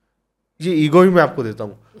 ये ईगो ही मैं आपको देता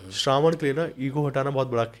हूँ। श्रावण के लिए ना ईगो हटाना बहुत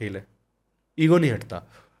बड़ा खेल है, ईगो नहीं हटता।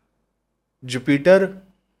 जुपिटर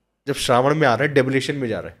जब श्रावण में आ रहा है डेबिलेशन में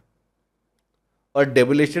जा रहा है, और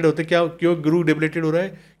डेबिलेटेड होते क्या, क्यों गुरु डेबिलेटेड हो रहा है,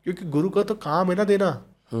 क्योंकि गुरु का तो काम है ना देना।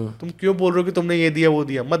 तुम क्यों बोल रहे हो कि तुमने ये दिया वो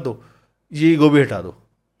दिया, मत दो, ये ईगो भी हटा दो।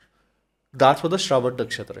 दैट्स व्हाट द श्रावण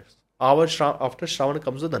नक्षत्र है। After Shravan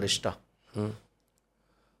comes the Dhanishtha,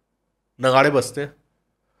 नगाड़े बजते हैं,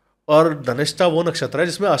 और धनिष्ठा वो नक्षत्र है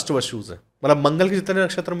जिसमें अष्टवसुज है। मतलब मंगल के जितने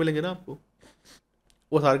नक्षत्र मिलेंगे ना आपको,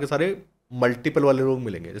 वो सारे के सारे मल्टीपल वाले लोग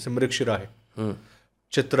मिलेंगे, जैसे मृगशिरा है,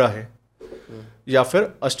 चित्रा है, या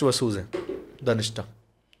फिर अष्टवसुज है धनिष्ठा,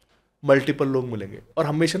 मल्टीपल लोग मिलेंगे, और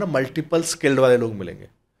हमेशा ना मल्टीपल स्किल्ड वाले लोग मिलेंगे।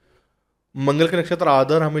 मंगल के नक्षत्र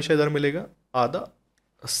आधा हमेशा इधर मिलेगा, आधा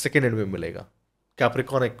सेकेंड एंड में मिलेगा।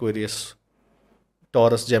 कैप्रिकॉर्न, एक्वेरियस,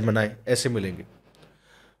 टॉरस, जेमिनी ऐसे मिलेंगे।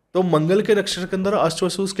 तो मंगल के नक्षत्र के अंदर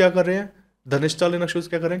अष्टवसुज क्या कर रहे हैं, धनिष्ठा वाले नक्षत्र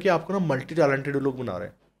क्या कर रहे हैं कि आपको ना मल्टी टैलेंटेड लोग बना रहे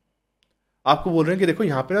हैं। आपको बोल रहे हैं कि देखो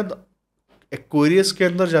यहाँ पे ना एक्वेरियस के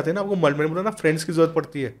अंदर जाते हैं ना, आपको मल्टीपल ना फ्रेंड्स की जरूरत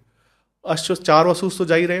पड़ती है। 4 वसूस तो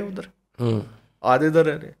जा ही रहे हैं उधर, आधे इधर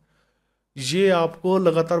रह रहे हैं। ये आपको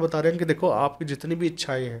लगातार बता रहे हैं कि देखो आपकी जितनी भी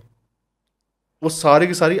इच्छाएं हैं वो सारी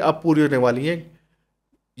की सारी अब पूरी होने वाली हैं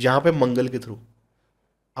यहाँ पे मंगल के थ्रू।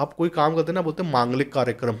 आप कोई काम करते हैं ना, बोलते हैं मांगलिक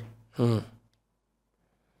कार्यक्रम,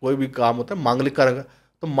 कोई भी काम होता है मांगलिक कार्यक्रम,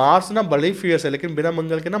 तो मार्स ना बड़े ही फियर्स है, लेकिन बिना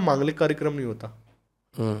मंगल के ना मांगलिक कार्यक्रम नहीं होता।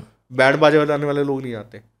 बैंड बाजे बजाने वाले लोग नहीं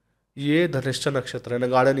आते। ये धनिष्ठा नक्षत्र है,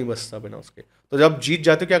 नगाड़ा नहीं बजता बिना उसके। तो जब जीत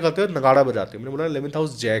जाते हो क्या करते हो, नगाड़ा बजाते हो। मैंने बोला 11th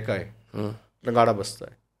हाउस जय का है, नगाड़ा बजता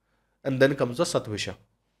है। And then comes the Shatabhisha,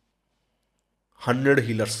 100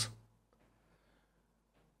 healers.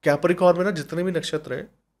 Capricorn में ना जितने भी नक्षत्र है,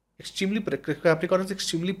 Capricorn is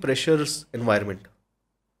extremely pressures environment.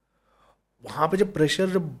 वहां पे जब प्रेशर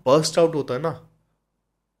जब बर्स्ट आउट होता है ना,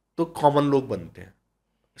 तो कॉमन लोग बनते हैं।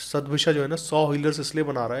 सतभिषा जो है ना 100 हीलर्स इसलिए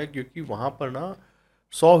बना रहा है क्योंकि वहां पर ना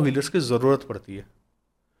 100 हीलर्स की जरूरत पड़ती है।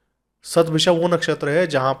 सतभिषा वो नक्षत्र है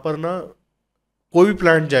जहां पर ना कोई भी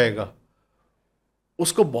प्लांट जाएगा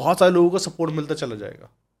उसको बहुत सारे लोगों का सपोर्ट मिलता चला जाएगा।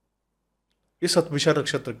 ये सतभिषा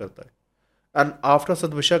नक्षत्र करता है। And after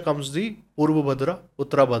Shatabhisha comes the पूर्व भद्रा,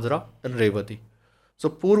 उत्तरा भद्रा एंड रेवती। सो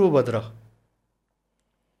पूर्व भद्रा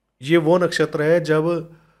ये वो नक्षत्र है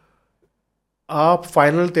जब आप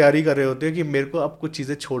फाइनल तैयारी कर रहे होते हैं कि मेरे को अब कुछ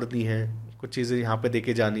चीज़ें छोड़नी है, कुछ चीज़ें यहाँ पे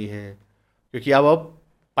देके जानी है, क्योंकि अब आप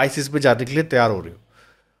पाइसिस पे जाने के लिए तैयार हो रहे हो।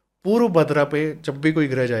 पूर्व भद्रा पे जब भी कोई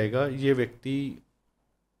ग्रह जाएगा, ये व्यक्ति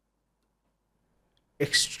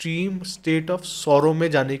एक्सट्रीम स्टेट ऑफ सॉरो में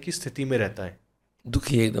जाने की स्थिति में रहता है।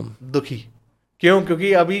 दुखी, एकदम दुखी। क्यों?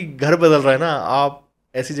 क्योंकि अभी घर बदल रहा है ना, आप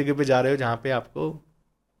ऐसी जगह पे जा रहे हो जहाँ पे आपको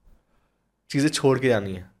चीज़ें छोड़ के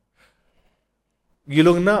जानी है। ये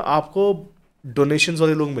लोग ना आपको डोनेशंस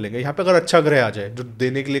वाले लोग मिलेंगे यहाँ पे। अगर अच्छा ग्रह आ जाए जो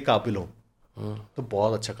देने के लिए काबिल हो तो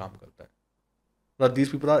बहुत अच्छा काम करता है।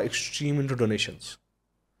 These people are extreme into donations.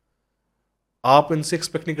 आप इनसे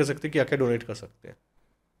एक्सपेक्ट नहीं कर सकते कि क्या डोनेट कर सकते हैं।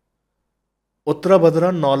 उत्तरा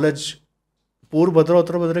भद्रा नॉलेज, पूर्व भद्रा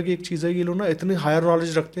उत्तरा भद्रा की एक चीज़ है, ये लोग ना इतनी हायर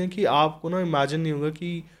नॉलेज रखते हैं कि आपको ना इमेजिन नहीं होगा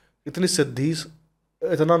कि इतनी सिद्धि,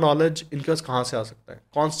 इतना नॉलेज इनके पास कहाँ से आ सकता है।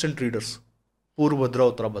 कॉन्स्टेंट रीडर्स, पूर्व भद्रा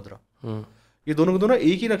उत्तरा भद्रा, ये दोनों के दोनों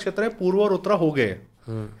एक ही नक्षत्र है। पूर्व और उत्तरा हो गए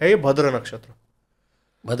है ये भद्र नक्षत्र।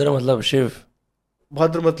 भद्र मतलब शिव,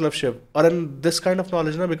 भद्र मतलब शिव। और in this kind of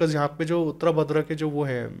knowledge ना, बिकॉज यहाँ पे जो उत्तरा भद्रा के जो वो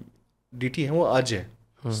है डीटी है वो अज है,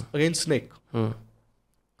 अगेन स्नेक।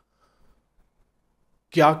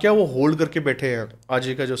 क्या क्या वो होल्ड करके बैठे हैं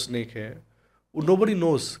आज का जो स्नेक है, वो नोबडी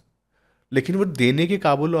नोज। लेकिन वो देने के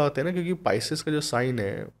काबुल आते हैं ना, क्योंकि पाइसेस का जो साइन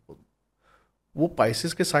है, वो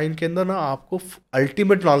पाइसेस के साइन के अंदर ना आपको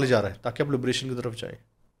अल्टीमेट नॉलेज आ रहा है ताकि आप लिबरेशन की तरफ जाए।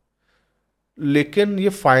 लेकिन ये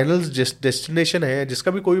फाइनल डेस्टिनेशन है,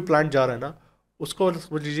 जिसका भी कोई भी प्लानट जा रहा है ना, उसको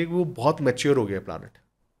समझ लीजिए कि वो बहुत मैच्योर हो गया है प्लानट।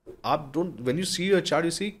 आप don't, when you see your chart,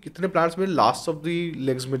 you see कितने प्लानट्स में लास्ट ऑफ द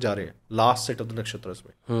लेग्स में जा रहे हैं, लास्ट सेट ऑफ द नक्षत्रस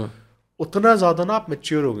में। उतना ज़्यादा ना आप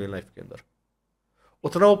मैच्योर हो गए लाइफ के अंदर,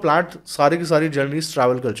 उतना वो प्लांट सारी की सारी जर्नीज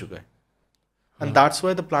ट्रैवल कर चुका है। And that's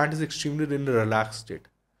why the plant is extremely in relax state.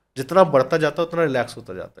 जितना बढ़ता जाता है उतना रिलैक्स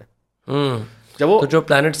होता जाता है। जब वो तो जो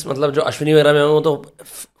प्लैनेट्स मतलब जो अश्विनी वगैरह में वो तो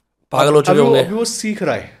पागल हो चुके होंगे। अभी वो सीख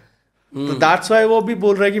रहा है, तो दैट्स व्हाई वो भी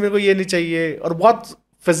बोल रहा है कि मेरे को ये नहीं चाहिए, और बहुत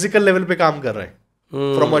फिजिकल लेवल पे काम कर रहा है।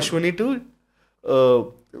 From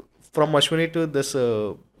Ashwini to this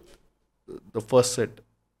the first set,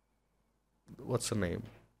 what's the name,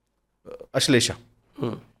 Ashlesha.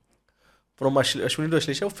 From Ashwini to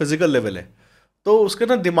Ashlesha physical level है, तो उसके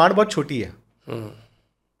ना डिमांड बहुत छोटी है।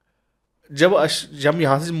 जब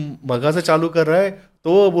यहाँ से मगा से चालू कर रहा है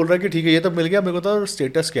तो वो बोल रहा है कि ठीक है ये तो मिल गया, मेरे को तो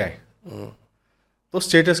स्टेटस क्या है, तो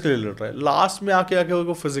स्टेटस के लिए लड़ रहा है। लास्ट में आके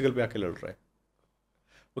वो फिजिकल पे आके लड़ रहा है,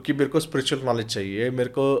 क्योंकि मेरे को स्पिरिचुअल नॉलेज चाहिए, मेरे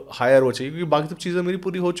को हायर वो चाहिए, क्योंकि बाकी सब चीज़ें मेरी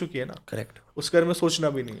पूरी हो चुकी है ना। करेक्ट, उसके बारे में सोचना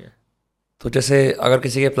भी नहीं है। तो जैसे अगर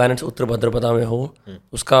किसी के प्लैनेट्स उत्तर भद्रपदा में हो,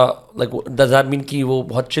 उसका लाइक डज दैट मीन कि वो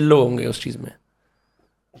बहुत चिल्लो होंगे उस चीज़ में?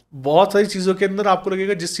 बहुत सारी चीज़ों के अंदर आपको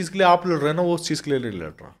लगेगा जिस चीज़ के लिए आप लड़ रहे हैं ना, वो उस चीज़ के लिए नहीं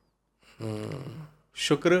लड़ रहा।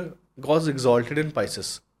 शुक्र गॉज एक्सॉल्टेड इन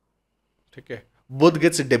पाइसेस, ठीक है। बुध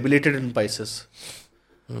गेट्स डेबिलेटेड इन पाइसेस।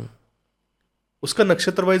 उसका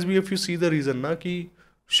नक्षत्र वाइज भी if you see the reason ना, कि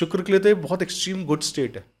शुक्र के लिए तो ये बहुत एक्सट्रीम गुड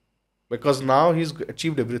स्टेट है, because now he is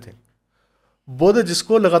achieved everything. Budh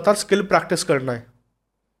जिसको लगातार स्किल प्रैक्टिस करना है,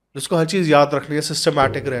 जिसको हर चीज़ याद रखनी है,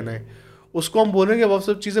 सिस्टमैटिक रहना है, उसको हम बोलेंगे अब आप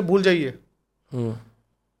सब चीज़ें भूल जाइए।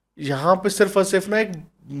 यहाँ पे सिर्फ और सिर्फ ना एक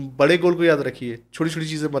बड़े गोल को याद रखिए, छोटी छोटी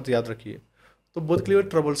चीज़ें मत याद रखिए। तो बुध के लिए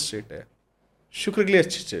ट्रबल स्टेट है, शुक्र के लिए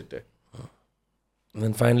अच्छी स्टेट है।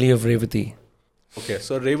 And finally you have Revati. Okay,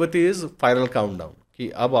 so Revati is final countdown कि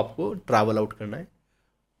अब आपको ट्रैवल आउट करना है,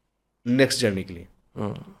 नेक्स्ट जर्नी के लिए।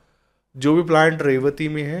 जो भी प्लांट रेवती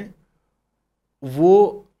में है वो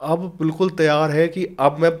अब बिल्कुल तैयार है कि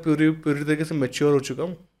अब मैं पूरी तरीके से मैच्योर हो चुका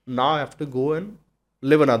हूँ, now I have to go and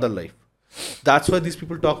live another life. That's why these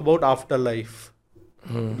people talk about afterlife,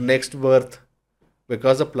 next birth,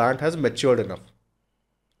 because the plant has matured enough.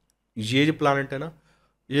 ये जो प्लांट है ना,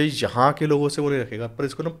 ये यहाँ के लोगों से वो नहीं रखेगा, पर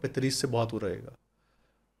इसको ना पितरीज से बहुत वो रहेगा।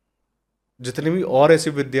 जितनी भी और ऐसी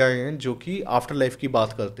विद्याएं हैं जो कि आफ्टर लाइफ की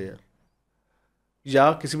बात करते हैं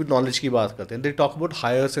या किसी भी नॉलेज की बात करते हैं, they talk about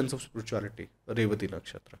higher sense of spirituality. Revati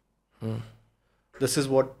nakshatra, this is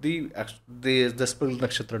what the spirit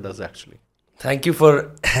nakshatra does actually. Thank you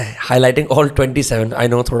for highlighting all 27। I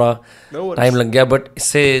know थोड़ा टाइम लग गया, बट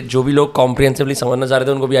इससे जो भी लोग कॉम्प्रिहेंसिवली समझना चाह रहे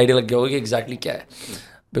थे उनको भी आइडिया लग गया होगा कि एग्जैक्टली क्या है,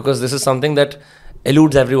 because this is something that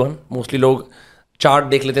एलूड्स everyone. Mostly लोग चार्ट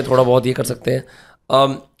देख लेते हैं, थोड़ा बहुत ये कर सकते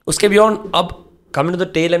हैं। उसके बियॉन्ड, अब coming to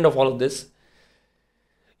the tell end of all of this,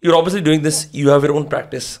 you're obviously doing this, you have your own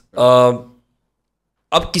practice.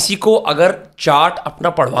 अब किसी को अगर चार्ट अपना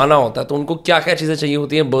पढ़वाना होता है तो उनको क्या क्या चीज़ें चाहिए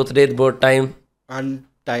होती हैं? Birth date, birth time and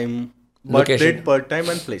time, birth date, birth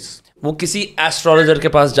time and place. वो किसी एस्ट्रोलॉजर के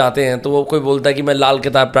पास जाते हैं तो वो कोई बोलता है कि मैं लाल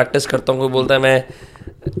किताब प्रैक्टिस करता हूँ, कोई बोलता है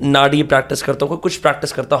मैं नाड़ी प्रैक्टिस करता हूँ, कोई कुछ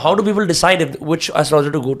प्रैक्टिस करता हूँ। How do people decide which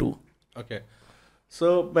astrologer to go to? Okay,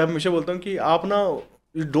 so मैं हमेशा बोलता हूँ कि आप ना,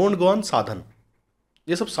 यू डोंट गो ऑन साधन।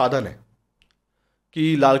 ये सब साधन है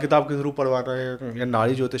कि लाल किताब के थ्रू पढ़वाना है या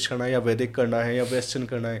नाड़ी ज्योतिष करना है या वैदिक करना है या वेस्टर्न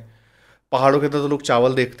करना है। पहाड़ों के अंदर तो लोग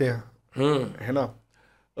चावल देखते हैं, है ना।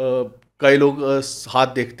 कई लोग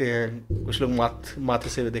हाथ देखते हैं, कुछ लोग माथे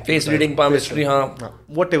से देखते हैं, फेस रीडिंग, पामिस्ट्री, हाँ,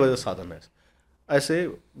 वट एवर साधन है। ऐसे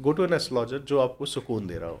गो टू एन एस्ट्रोलॉजर जो आपको सुकून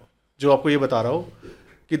दे रहा हो, जो आपको ये बता रहा हो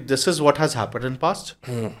कि this is what has happened in past.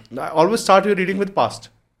 Always start your reading with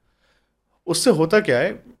past. उससे होता क्या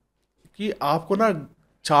है कि आपको ना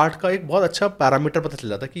चार्ट का एक बहुत अच्छा पैरामीटर पता चल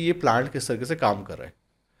जाता है कि ये प्लांट किस तरीके से काम कर रहा है।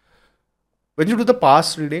 When you do the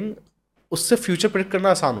past reading, उससे फ्यूचर प्रेडिक्ट करना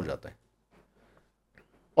आसान हो जाता है।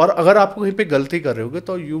 और अगर आपको कहीं पे गलती कर रहे होगे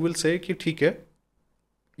तो यू विल से कि ठीक है,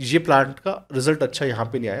 ये प्लांट का रिजल्ट अच्छा यहाँ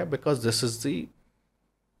पे नहीं आया, because this is the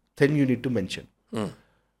thing you need to mention.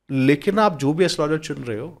 लेकिन आप जो भी एस्ट्रोलॉजर चुन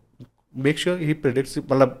रहे हो, मेक श्योर ही प्रेडिक्ट्स,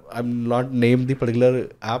 मतलब I am not name the particular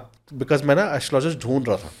app, because मैं ना एस्ट्रोलॉजर ढूंढ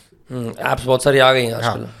रहा था। एप्स बहुत सारी आ गई हैं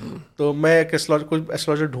आजकल। तो मैं एक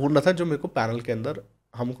एस्ट्रोलॉजर ढूंढ रहा था जो मेरे को पैनल के अंदर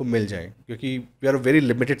हमको मिल जाए, क्योंकि we are very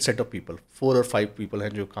limited set of people, 4 और 5 पीपल हैं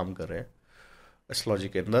जो काम कर रहे हैं एस्ट्रोलॉजी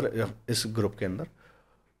के अंदर, इस ग्रुप के अंदर।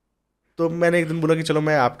 तो मैंने एक दिन बोला कि चलो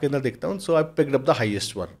मैं ऐप के अंदर देखता हूँ। So I picked up the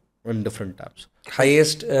highest one in different apps,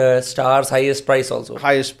 highest stars, highest price also,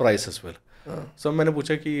 highest price as well. So मैंने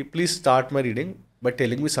पूछा कि please start my reading by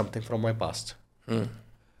telling me something from my past.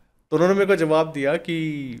 तो उन्होंने मेरे को जवाब दिया कि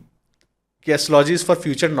astrology is for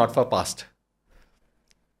future, not for past.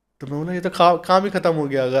 तो मैं बोला ये तो काम ही खत्म हो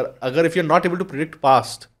गया। अगर if you are not able to predict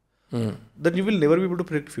past, then you will never be able to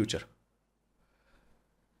predict future.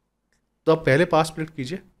 तो आप पहले पास्ट प्रेडिक्ट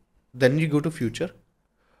कीजिए, then you go to future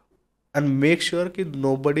and make sure कि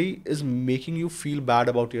nobody is making you feel bad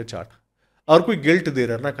about your chart. और कोई guilt दे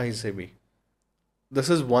रहा है ना कहीं से भी,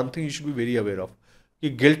 this is one thing you should be very aware of, कि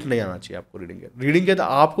गिल्ट नहीं आना चाहिए आपको रीडिंग के अंदर।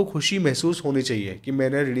 आपको खुशी महसूस होनी चाहिए कि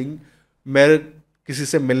मैं किसी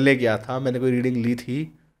से मिलने गया था, मैंने कोई रीडिंग ली थी।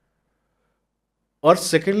 और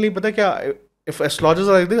सेकेंडली पता है क्या, if astrologers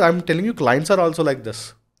are like this, I am telling you, clients are also like this.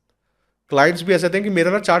 Clients भी ऐसे थे कि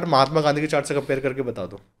मेरा ना चार्ट महात्मा गांधी के चार्ट से कंपेयर करके बता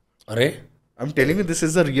दो। अरे I am telling you, this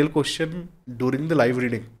is the real question during the live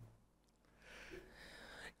reading.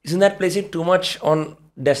 Isn't that placing too much on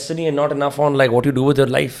destiny and not enough on like what you do with your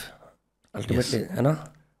life ultimately? Yes. है ना?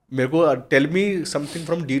 मेरे को tell me something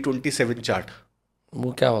from D27 chart.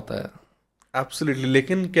 वो क्या होता है? Absolutely.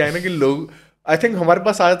 लेकिन क्या है ना कि लोग, आई थिंक हमारे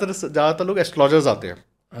पास ज़्यादातर लोग एस्ट्रोलॉजर्स आते हैं।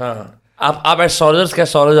 हाँ, आप एस्ट्रोलॉजर्स क्या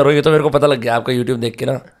एस्ट्रोलॉजर हो, ये तो मेरे को पता लग गया आपका यूट्यूब देख के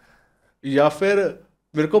ना। या फिर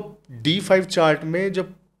मेरे को D5 चार्ट में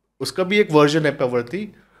जब उसका भी एक वर्जन है प्रवृत्ति,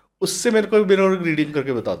 उससे मेरे को रीडिंग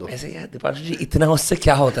करके बता दो। ऐसे यार दीपांशु जी, इतना उससे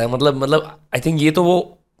क्या होता है? मतलब आई थिंक ये तो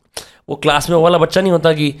वो क्लास में वो वाला बच्चा नहीं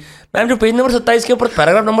होता कि मैम जो पेज नंबर 27 के ऊपर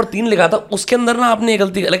पैराग्राफ नंबर 3 लिखा था उसके अंदर ना आपने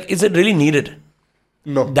गलती, like is it really needed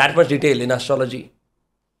no that much detail in astrology?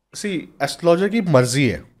 See, astrologer की मर्जी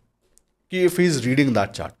है कि if he is reading that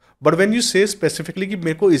chart, but when you say specifically कि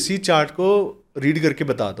मेरे को इसी चार्ट को रीड करके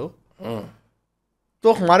बता दो,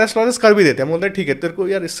 तो हमारे एस्ट्रोलॉजर्स कर भी देते हैं। बोलते हैं ठीक है, तेरे को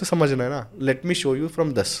यार इससे समझना है ना, let me show you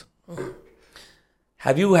from this.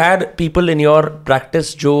 Have you had people in your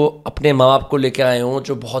practice जो अपने माँ बाप को लेके आए हों,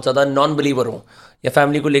 जो बहुत ज़्यादा नॉन बिलीवर हों, या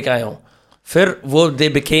फैमिली को लेके आए हों, फिर वो दे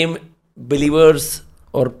बिकेम बिलीवर्स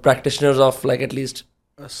और practitioners of like at least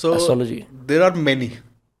astrology? There are many,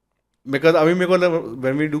 because अभी मेरे को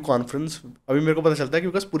व्हेन वी डू कॉन्फ्रेंस अभी मेरे को पता चलता है कि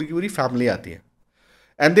बिकॉज पूरी की पूरी फैमिली आती है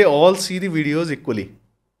and they all see the videos equally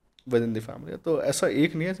with in the family. तो ऐसा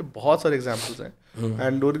एक नहीं है, ऐसे बहुत सारे एग्जाम्पल्स हैं.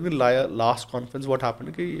 And during the last conference what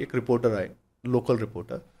happened कि एक रिपोर्टर आए, local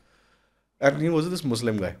reporter, and he was this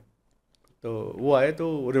मुस्लिम गाय. तो वो आए तो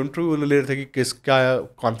इंटरव्यू ले रहे थे कि किस क्या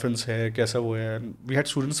कॉन्फ्रेंस है, कैसा वो है. And we had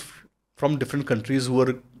students from different countries who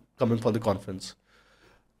were coming for the conference.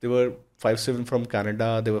 They were 5-7 from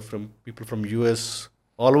Canada, they were from people from US,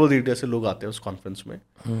 all over the India से लोग आते हैं उस कॉन्फ्रेंस में.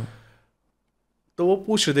 तो वो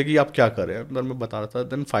पूछ रहे थे कि आप क्या कर रहे हैं. देन मैं बता रहा था.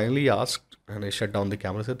 Then finally asked and I shut down the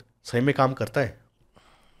camera, से सही में काम करता है?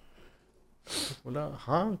 बोला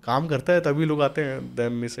हाँ काम करता है तभी लोग आते हैं.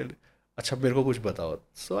 देन ही सेड अच्छा मेरे को कुछ बताओ.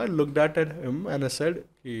 सो I looked at him and I said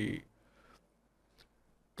कि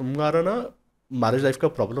तुम्हारा ना मैरिज लाइफ का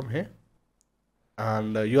प्रॉब्लम है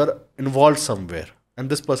and you are involve somewhere. And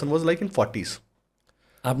this person was like in 40s.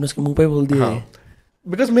 आपने उसके मुंह पे बोल दिया? हाँ,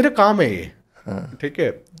 बिकॉज मेरा काम है ये. ठीक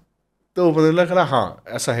है. तो मैंने लगा हाँ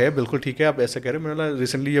ऐसा है, बिल्कुल ठीक है आप ऐसा कह रहे हैं. मैंने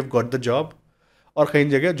recently you have got the job और कई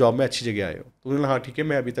जगह जॉब में अच्छी जगह आए हो. तो मैंने हाँ ठीक है,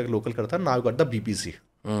 मैं अभी तक लोकल करता, नाउ गॉट द BBC.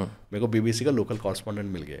 मेरे को BBC का लोकल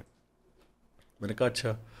कॉरेस्पॉन्डेंट मिल गया. मैंने कहा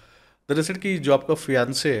अच्छा. दरअसल कि जो आपका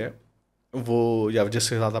फियांसे है वो या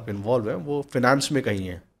जिसके साथ आप इन्वॉल्व हैं वो फिनेंस में कहीं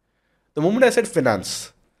है. The moment I said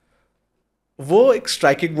finance, वो एक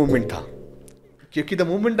स्ट्राइकिंग मोमेंट था, क्योंकि the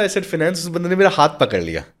moment I said finance उस बंदे ने मेरा हाथ पकड़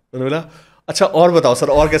लिया. मैंने बोला अच्छा और बताओ सर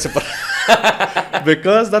और कैसे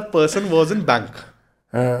because that person was in bank.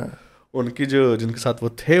 उनकी जो जिनके साथ वो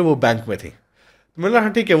थे वो बैंक में थी. तो मैंने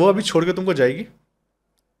हाँ ठीक है वो अभी छोड़ के तुमको जाएगी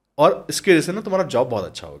और इसकी वजह से ना तुम्हारा जॉब बहुत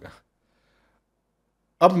अच्छा होगा.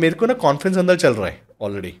 अब मेरे को ना कॉन्फ्रेंस अंदर चल रहा है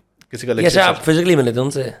ऑलरेडी, किसी का लेक्चर. आप फिजिकली मिले थे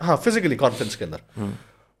उनसे? हाँ फिजिकली कॉन्फ्रेंस के अंदर.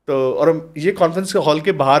 तो और ये कॉन्फ्रेंस हॉल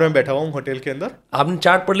के बाहर मैं बैठा हुआ हूँ होटल के अंदर. आपने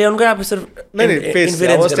चार्ट पढ़ लिया उनका या फिर सिर्फ नहीं face?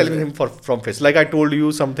 I was telling him from face, like I told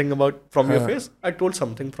you something about from your face, I told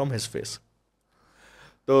something from his face.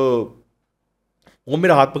 तो वो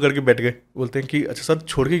मेरा हाथ पकड़ के बैठ गए, बोलते हैं कि अच्छा सर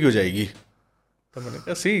छोड़ के क्यों जाएगी? तो मैंने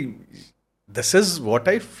कहा see this is what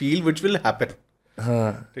I feel which will happen.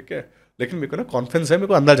 ठीक है, लेकिन मेरे को ना कॉन्फ्रेंस है, मेरे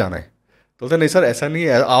को अंदर जाना है. तो बोलते नहीं सर ऐसा नहीं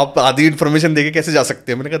है, आप आधी इन्फॉर्मेशन देके कैसे जा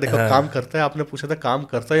सकते हैं. मैंने कहा देखो काम करता है, आपने पूछा था काम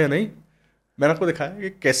करता है या नहीं, मैंने आपको दिखाया कि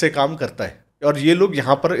कैसे काम करता है. और ये लोग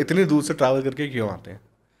यहाँ पर इतनी दूर से ट्रैवल करके क्यों आते हैं.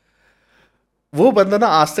 वो बंदा ना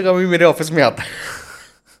आज तक अभी मेरे ऑफिस में आता है.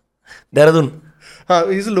 देहरादून? हाँ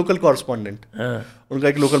ही इज अ लोकल कॉरेस्पॉन्डेंट. उनका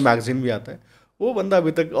एक लोकल मैगजीन भी आता है. वो बंदा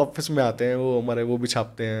अभी तक ऑफिस में आते हैं, वो हमारे वो भी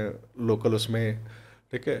छापते हैं लोकल उसमें.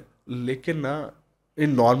 ठीक है, लेकिन ना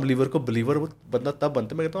इन नॉन बिलीवर को बिलीवर वो बंदा तब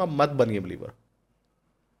बनते. मैं कहता हूँ आप मत बनिए बिलीवर.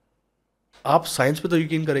 आप साइंस पे तो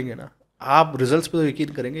यकीन करेंगे ना, आप रिजल्ट्स पे तो यकीन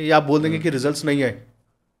करेंगे, या आप बोल देंगे कि रिजल्ट्स नहीं आए.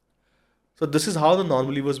 सो this is how the non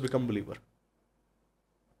believers become believer.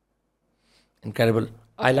 Incredible.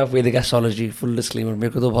 I love वैदिक एस्ट्रोलॉजी, फुल डिस्क्लेमर.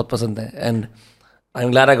 मेरे को तो बहुत पसंद है and I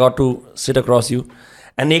am glad I got to sit across you.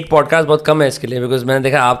 And एक पॉडकास्ट बहुत कम है इसके लिए, बिकॉज मैंने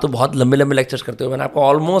देखा आप तो बहुत लंबे लंबे लेक्चर्स करते हो. मैंने आपको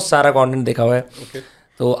ऑलमोस्ट सारा कंटेंट देखा हुआ है.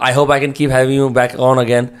 So I hope I can keep having you back on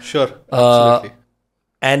again. Sure, absolutely.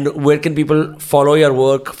 And where can people follow your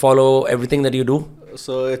work, follow everything that you do?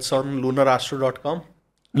 So it's on lunarastro.com.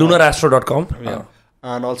 Lunarastro.com. Yeah.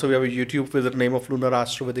 And also we have a YouTube with the name of Lunar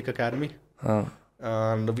Astro Vedic Academy.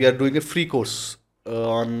 And we are doing a free course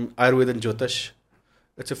on Ayurveda and Jyotish.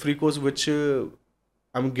 It's a free course which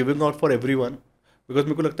I'm giving out for everyone. Because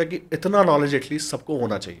मेरे को लगता है कि इतना knowledge at least सबको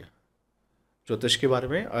होना चाहिए ज्योतिष के बारे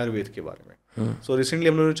में, आयुर्वेद के बारे में. सो रिसेंटली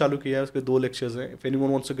हम लोगों ने चालू किया है, उसके 2 लेक्चर्स हैं. If anyone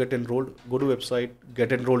wants to get enrolled, go to website,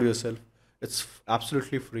 gate enrolled yourself. It's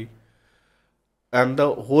absolutely free. And the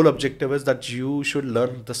whole objective is that you should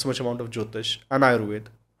learn this much amount of ज्योतिष and Ayurveda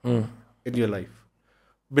in your life.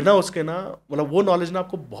 बिना उसके ना मतलब वो knowledge ना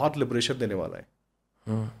आपको बहुत liberation देने वाला है.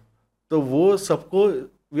 तो वो सबको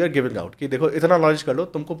वी आर गिविंग आउट कि देखो इतना नॉलेज कर लो,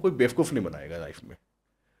 तुमको कोई बेवकूफ़ नहीं बनाएगा लाइफ में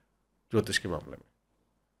ज्योतिष के मामले में.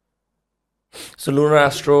 सो लूनर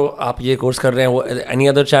एस्ट्रो आप ये कोर्स कर रहे हैं, वो एनी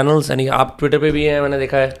अदर चैनल्स? एनी आप ट्विटर पे भी हैं मैंने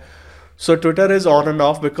देखा है. So Twitter is on end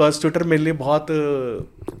of because Twitter मेरे लिए बहुत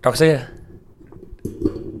टॉक्सिक है.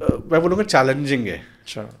 मैं बोलूँगा चैलेंजिंग है.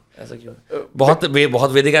 अच्छा ऐसा क्यों?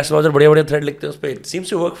 बहुत वैदिक एस्ट्रोलॉजर बड़े बड़े थ्रेड लिखते हैं उस पर. It seems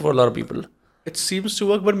to work for lot of people. It seems to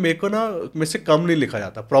work but मेरे को ना मेरे से कम नहीं लिखा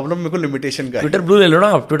जाता. प्रॉब्लम मेरे को लिमिटेशन का है. ट्विटर ब्लू ले लो ना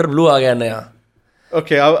आप. ट्विटर ब्लू आ गया नया.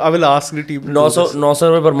 Okay I will ask the team. 900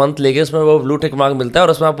 रुपये पर मंथ लेके उसमें वो ब्लू टिक मार्क मिलता है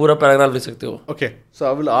और उसमें आप पूरा पैराग्राफ लिख सकते हो. Okay so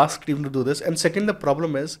I will ask team to do this. And second the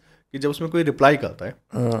problem is कि जब उसमें कोई रिप्लाई करता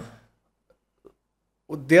है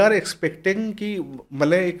दे आर एक्सपेक्टिंग कि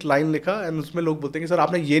मतलब एक लाइन लिखा एंड उसमें लोग बोलते हैं कि सर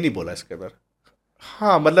आपने ये नहीं बोला इसके अंदर.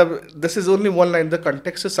 हाँ मतलब this is only one line, the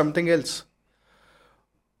context is something else.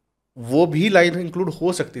 वो भी लाइन इंक्लूड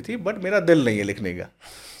हो सकती थी, बट मेरा दिल नहीं है लिखने का.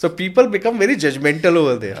 So people become very judgmental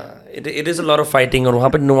over there. It is a lot of fighting, और वहाँ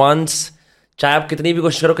पे नुआंस चाहे आप कितनी भी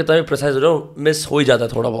कोशिश करो, कितना भी प्रिसाइज हो जाओ, मिस हो ही जाता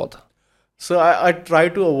है थोड़ा बहुत. सो आई try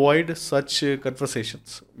to avoid such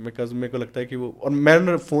conversations, because मेरे को लगता है कि वो, और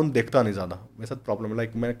मैं फ़ोन देखता नहीं ज़्यादा, मेरे साथ प्रॉब्लम है.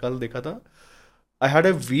 लाइक मैं कल देखा था, I had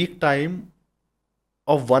a week time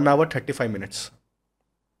of 1 hour 35 minutes.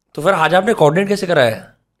 तो फिर आज आपने कोऑर्डिनेट कैसे कराया?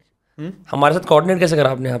 हमारे साथ कोऑर्डिनेट कैसे करा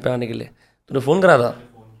आपने यहाँ पे आने के लिए? तूने फ़ोन करा था?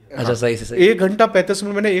 अच्छा, सही से सही. 1 घंटा 35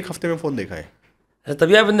 मिनट मैंने 1 हफ्ते में फ़ोन देखा है. अच्छा,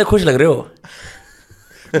 तभी आप इतने खुश लग रहे हो.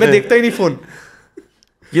 मैं देखता ही नहीं फ़ोन.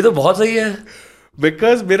 ये तो बहुत सही है.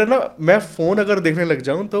 बिकॉज मेरा ना, मैं फ़ोन अगर देखने लग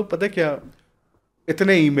जाऊँ तो पता है क्या,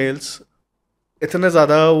 इतने ईमेल्स, इतने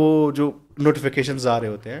ज़्यादा वो जो नोटिफिकेशंस आ रहे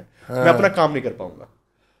होते हैं, मैं अपना काम नहीं कर पाऊंगा.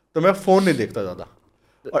 तो मैं फ़ोन नहीं देखता ज़्यादा.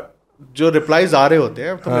 और जो रिप्लाईज आ रहे होते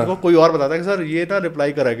हैं तो मेरे को कोई और बताता है कि सर ये ना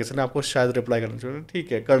रिप्लाई करा है किसी ने, आपको शायद रिप्लाई करना चाहिए.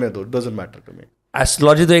 ठीक है, करने दो, doesn't matter to me.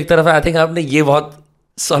 Astrology तो एक तरफ है, आई थिंक आपने ये बहुत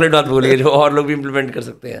सॉलिड बात बोली है जो और लोग भी इम्प्लीमेंट कर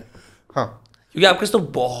सकते हैं. हाँ, क्योंकि आपके तो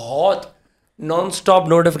बहुत नॉन स्टॉप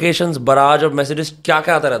नोटिफिकेशंस, बराज और मैसेजेस क्या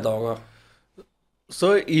क्या आता रहता होगा.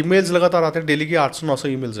 सो ईमेल्स लगातार आते हैं, डेली की 800-900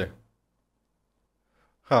 ईमेल्स है.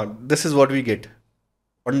 हाँ, this is what we get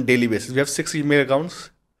on daily basis. We have 6 email accounts,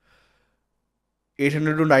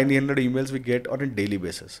 800 to 900 emails we get on a daily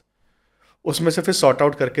basis. उसमें से फिर सॉर्ट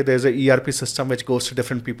आउट करके there is a ERP system which goes to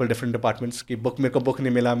different people, different departments की book, मेरे को book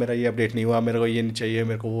नहीं मिला, मेरा ये अपडेट नहीं हुआ, मेरे को ये नहीं चाहिए,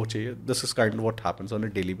 मेरे को वो चाहिए. This is kind what happens on a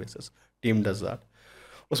daily basis. Team does that.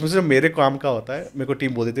 उसमें से मेरे काम का होता है, मेरे को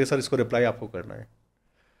टीम बोल देती है सर इसको रिप्लाई आपको करना है.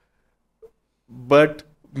 बट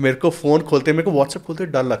मेरे को फ़ोन खोलते, मेरे को व्हाट्सएप खोलते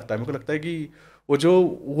डर लगता है. मेरे को लगता है कि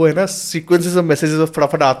वो है ना सीक्वेंसेस ऑफ मैसेजेस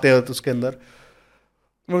फटाफट आते हैं तो उसके अंदर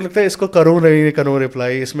मुझे लगता है इसको करूँ नहीं करूँ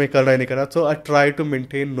रिप्लाई, इसमें करना ही नहीं करना. तो I try to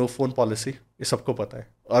maintain no phone policy. ये सबको पता है,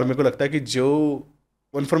 और मेरे को लगता है कि जो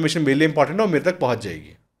इन्फॉर्मेशन मेरे लिए इंपॉर्टेंट है वो मेरे तक पहुंच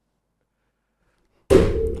जाएगी.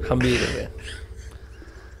 हम भी ये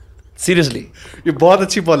सीरियसली, ये बहुत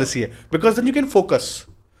अच्छी पॉलिसी है, because then you can focus.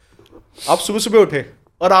 आप सुबह सुबह उठे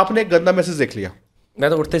और आपने एक गंदा मैसेज देख लिया. मैं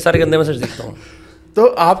तो उठते सारे गंदे मैसेज देखता हूँ. तो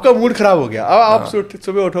आपका मूड खराब हो गया. अब आप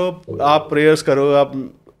सुबह उठो, आप प्रेयर्स करो, आप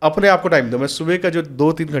अपने आप को टाइम दो. मैं सुबह का जो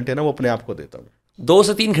 2-3 घंटे ना वो अपने आप को देता हूँ. 2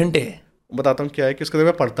 से 3 घंटे बताता हूँ क्या है कि उसके अंदर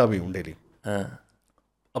मैं पढ़ता भी हूँ डेली.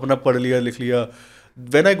 अपना पढ़ लिया, लिख लिया.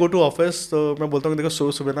 When I go to office तो मैं बोलता हूँ देखो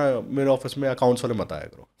सुबह सुबह ना मेरे ऑफिस में अकाउंट्स वाले मत आया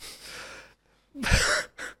करो.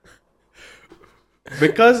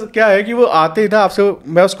 बिकॉज क्या है कि वो आते ही ना आपसे,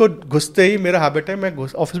 मैं उसको घुसते ही, मेरा हैबिट है मैं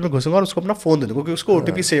ऑफिस में घुसूंगा और उसको अपना फ़ोन दे दूँगा, क्योंकि उसको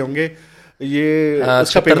OTP से होंगे, ये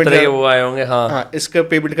उसका पेमेंट वो आए होंगे. हाँ, इसका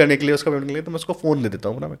पेमेंट करने के लिए, उसका पेमेंट के लिए. तो मैं उसको फ़ोन दे देता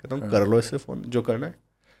हूँ ना, मैं कहता हूँ कर लो इससे फ़ोन, जो करना है,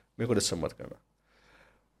 मेरे को डिस्टर्ब मत करना.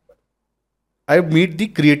 I meet the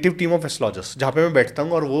creative team of astrologers, जहाँ पे मैं बैठता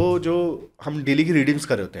हूँ, और वो जो हम डेली की रीडिंग्स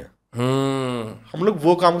कर रहे होते हैं, हम लोग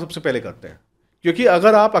वो काम सबसे पहले करते हैं. क्योंकि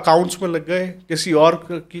अगर आप अकाउंट्स में लग गए, किसी और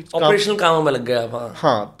की ऑपरेशनल कामों में लग गए आप,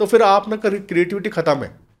 हाँ, तो फिर आप ना क्रिएटिविटी खत्म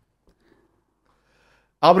है,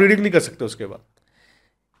 आप रीडिंग नहीं कर सकते उसके बाद.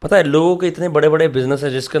 पता है लोगों के इतने बड़े बड़े बिजनेस है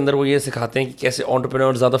जिसके अंदर वो ये सिखाते हैं कि कैसे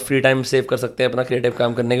एंटरप्रेन्योर ज़्यादा फ्री टाइम सेव कर सकते हैं अपना क्रिएटिव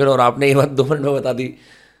काम करने के लिए, और आपने ये बात 2 मिनट में बता दी.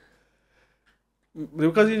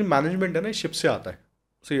 बिकॉज ये मैनेजमेंट है ना, शिप से आता है.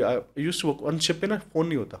 So used to work on ship पे ना, फ़ोन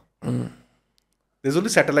नहीं होता, there is only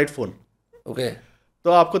satellite phone. Okay,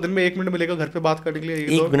 तो आपको दिन में 1 मिनट मिलेगा घर पे बात करने के लिए.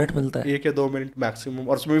 1 मिनट मिलता है, 1 या 2 मिनट मैक्सिमम.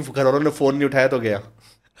 और उसमें भी घर वालों ने फ़ोन नहीं उठाया तो गया.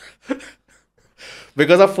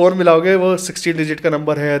 बिकॉज आप फ़ोन मिलाओगे, वो 16 डिजिट का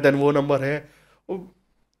नंबर है, देन वो नंबर है, वो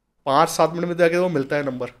 5-7 मिनट में जाके वो मिलता है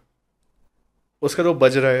नंबर, उसके वो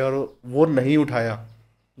बज रहा है और वो नहीं उठाया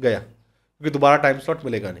गया, क्योंकि दोबारा टाइम स्लॉट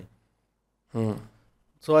मिलेगा नहीं.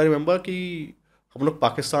 सो आई रिमेंबर कि हम लोग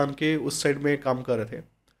पाकिस्तान के उस साइड में काम कर रहे थे.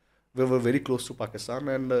 We were very close to Pakistan,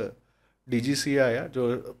 and DGC आया जो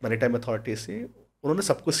मैरीटाइम अथॉरिटीज थी, उन्होंने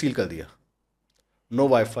सबको सील कर दिया. No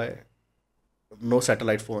wifi, no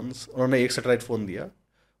satellite phones. उन्होंने एक सैटेलाइट फ़ोन दिया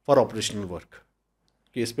फॉर ऑपरेशनल वर्क,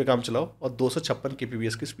 कि इस पे काम चलाओ, और 256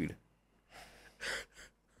 kbps की स्पीड,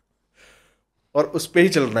 और उस पर ही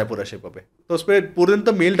चल रहा है पूरा शिप पे. तो उस पर पूरे दिन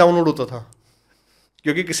तो मेल डाउनलोड होता था,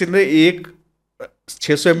 क्योंकि किसी ने एक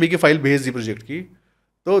 600 MB की फाइल भेज दी प्रोजेक्ट की,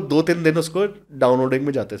 तो 2-3 दिन उसको डाउनलोडिंग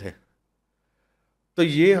में जाते थे. तो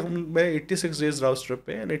ये मैं 86 डेज रहा उस ट्रिप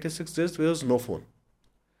पे, and 86 days there was no phone.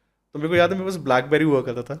 तो मेरे को याद है मेरे पास ब्लैकबेरी हुआ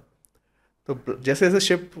करता था. तो जैसे जैसे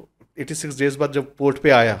शिप 86 डेज बाद जब पोर्ट पे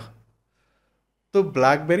आया, तो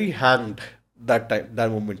BlackBerry hanged that time, that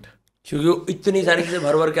moment, क्योंकि इतनी सारी चीजें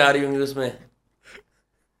भर भर के आ रही होंगी उसमें.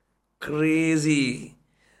 क्रेजी.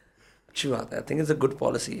 अच्छी बात है. I think it's a good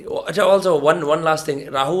policy. अच्छा, also one last thing,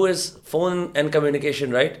 Rahu is phone and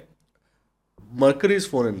communication, right? Mercury is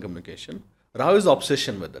phone and communication. Rahu is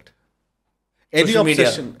obsession with it. Any Social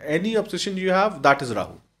media. obsession you have, that is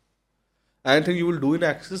Rahu. Anything you will do in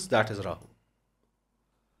excess, that is Rahu.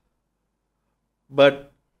 But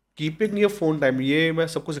keeping your phone time, ये मैं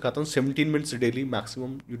सबको सिखाता हूँ, 17 minutes daily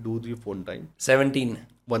maximum you do your phone time. 17.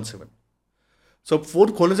 17. So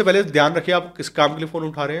phone खोलने से पहले ध्यान रखिए आप किस काम के लिए फोन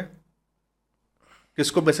उठा रहे हैं,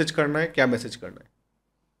 किसको मैसेज करना है, क्या मैसेज करना है.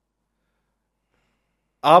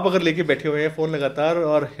 आप अगर लेके बैठे हुए हैं फोन लगातार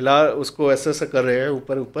और हिला उसको ऐसे ऐसे कर रहे हैं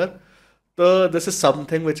ऊपर ऊपर, तो this is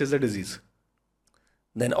something which is a disease.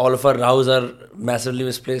 Then all of our Rahus are massively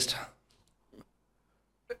misplaced.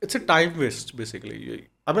 It's a time waste basically.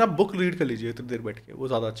 अब आप बुक रीड कर लीजिए इतनी देर बैठ के, वो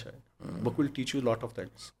ज़्यादा अच्छा है. Book will teach you lot of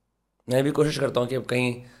things. मैं भी कोशिश करता हूँ कि अब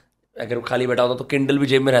कहीं अगर वो खाली बैठा होता तो किंडल भी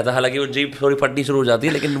जेब में रहता है, हालांकि वो जेब थोड़ी फटनी शुरू हो जाती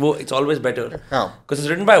है, लेकिन वो it's always better because it's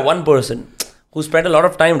written by one person who spent a lot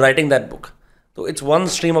of time writing that book. तो it's one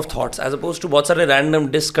stream of thoughts as oppose to बहुत सारे रैंडम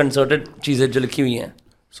डिसकंसर्टेड चीज़ें जो लिखी हुई हैं.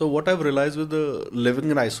 So what I've realized with the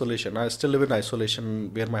living in isolation, I still live in isolation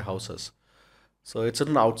where my house is. So it's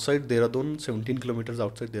in outside Dehradun, 17 kilometers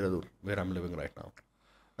outside Dehradun, where I'm living right now.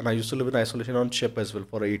 And I used to live in isolation on ship as well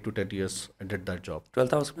for 8 to 10 years. I did that job.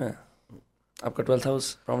 12th house में आपका 12th house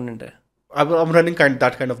prominent है. I'm running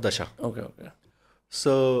that kind of dasha. Okay.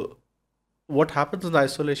 So what happens in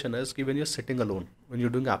isolation is कि when you're sitting alone, when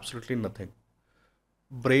you're doing absolutely nothing,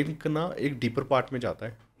 brain का ना एक deeper part में जाता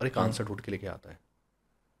है और एक आंसर ढूंढ के लेके आता है.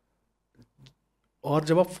 और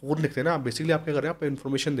जब आप फोन लिखते हैं ना, आप बेसिकली आप क्या कर रहे हैं, आप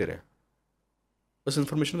इन्फॉर्मेशन दे रहे हैं. उस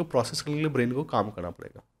इन्फॉर्मेशन को प्रोसेस करने के लिए ब्रेन को काम करना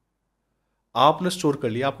पड़ेगा. आपने स्टोर कर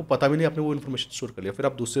लिया, आपको पता भी नहीं आपने वो इन्फॉर्मेशन स्टोर कर लिया, फिर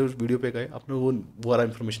आप दूसरे वीडियो पे गए, आपने वो वाला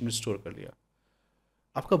इन्फॉर्मेशन भी स्टोर कर लिया,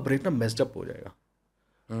 आपका ब्रेन ना मेस्ड अप हो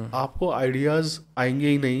जाएगा. आपको आइडियाज़ आएंगे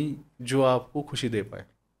ही नहीं जो आपको खुशी दे पाए.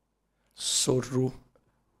 So true.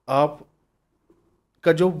 आप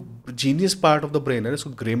का जो genius part of the brain है, जिसको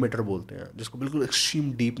ग्रे मैटर बोलते हैं, जिसको बिल्कुल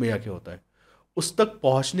एक्सट्रीम डीप में जाके होता है, उस तक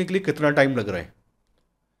पहुंचने के लिए कितना टाइम लग रहा है.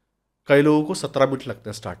 कई लोगों को 17 मिनट लगते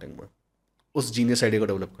हैं स्टार्टिंग में उस जीनियस आइडिया को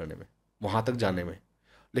डेवलप करने में, वहां तक जाने में.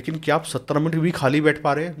 लेकिन क्या आप 17 मिनट भी खाली बैठ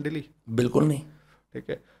पा रहे हैं डेली? बिल्कुल नहीं. ठीक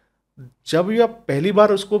है. जब भी आप पहली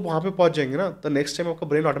बार उसको वहां पे पहुंच जाएंगे ना, तो नेक्स्ट टाइम आपका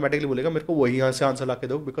ब्रेन ऑटोमेटिकली बोलेगा मेरे को वही यहाँ से आंसर ला के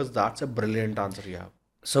दो, because that's a brilliant answer you have.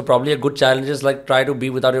 So probably a good challenge is like try to be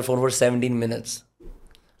without your phone for 17 minutes.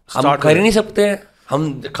 हम कर ही नहीं सकते हैं.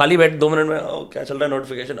 हम खाली बैठ 2 मिनट में क्या चल रहा है,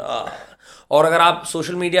 नोटिफिकेशन. और अगर आप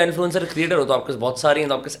सोशल मीडिया इन्फ्लुएंसर क्रिएटर हो तो आपके पास बहुत सारी हैं,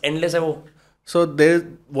 तो आपके पास एंडलेस है वो. So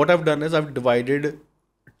what I've done is I've divided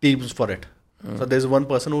teams for it. So there's one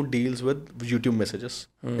person who deals with YouTube messages,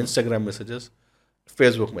 Instagram messages,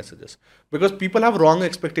 Facebook messages. Because people have wrong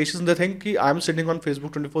expectations. They think कि I'm sitting on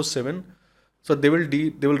Facebook 24/7. So they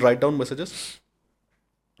will write down messages.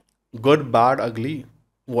 Good, bad, ugly,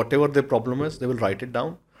 whatever their problem is, they will write it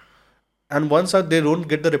down. And once they don't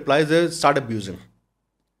get the replies, they start abusing.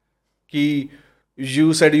 Ki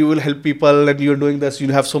you said you will help people and you're doing this, you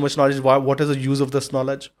have so much knowledge, what is the use of this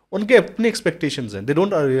knowledge? Unke apne expectations hain. They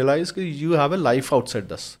don't realize that you have a life outside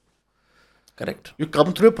this. Correct. You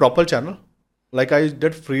come through a proper channel. Like I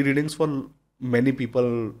did free readings for many people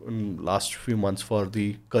in last few months for the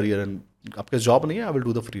career, and aapke job nahi hai, I will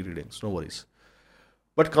do the free readings, no worries.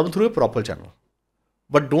 But come through a proper channel.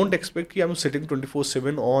 But don't expect that I'm sitting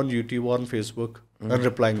 24/7 on YouTube or on Facebook and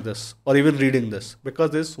replying this or even reading this,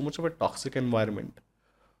 because there's so much of a toxic environment.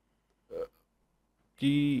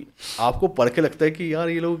 कि आपको पढ़ के लगता है कि यार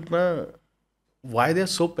ये लोग ना, why they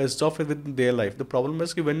are so pissed off with their life. The problem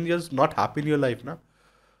is कि when you're not happy in your life ना,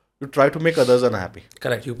 you try to make others unhappy.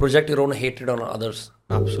 Correct. You project your own hatred on others.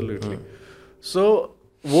 Absolutely. So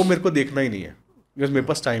वो मेरे को देखना ही नहीं है, because मेरे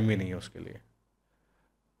पास time भी नहीं है उसके लिए.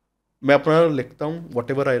 मैं अपना लिखता हूँ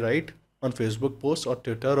what ever I right on Facebook post और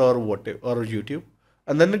ट्विटर और YouTube,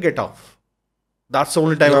 and then get of. That's the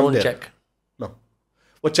only time I am there. No,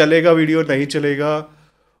 वो चलेगा वीडियो नहीं चलेगा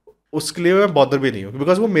उसके लिए मैं बॉदर भी नहीं हूँ,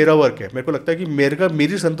 बिकॉज वो मेरा वर्क है. मेरे को लगता है कि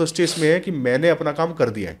मेरी संतुष्टि इसमें है कि मैंने अपना काम कर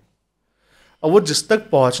दिया है. अब वो जिस तक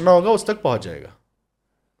पहुँचना होगा उस तक पहुँच जाएगा,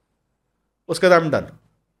 उसके बाद I am done.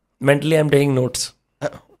 Mentally I'm taking notes.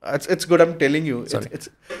 It's good. I'm telling you,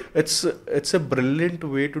 it's a brilliant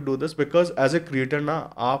way to do this, because as a creator ना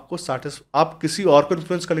आपको आप किसी और को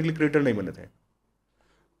इन्फ्लुएंस करने के लिए क्रिएटर नहीं बने थे.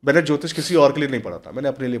 मैंने ज्योतिष किसी और के लिए नहीं पढ़ा था, मैंने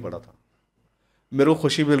अपने लिए पढ़ा था. मेरे को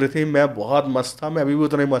खुशी मिल रही थी, मैं बहुत मस्त था, मैं अभी भी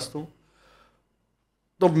उतना ही मस्त हूँ,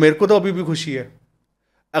 तो मेरे को तो अभी भी खुशी है.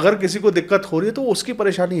 अगर किसी को दिक्कत हो रही है तो उसकी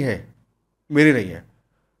परेशानी है, मेरी नहीं है,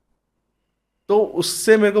 तो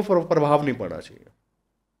उससे मेरे को प्रभाव नहीं पड़ना चाहिए.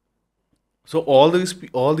 So all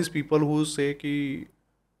these people who say कि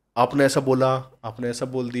आपने ऐसा बोला, आपने ऐसा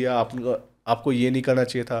बोल दिया, आपको ये नहीं करना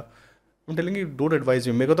चाहिए था, I'm telling you, don't advise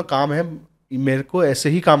me. मेरे को तो काम है, मेरे को ऐसे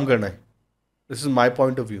ही काम करना है. This is my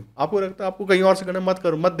point of view. आपको लगता है आपको कहीं और से करना, मत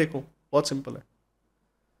करो, मत देखो. बहुत सिंपल है.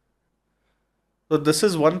 तो this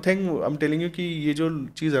is one thing I am telling you कि ये जो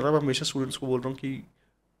चीज़ है ना, मैं हमेशा स्टूडेंट्स को बोल रहा हूँ कि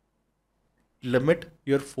limit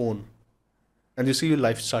your phone and you see your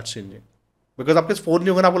life start changing. Because आपके फोन नहीं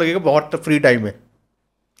होगा ना, आपको लगेगा बहुत फ्री टाइम है.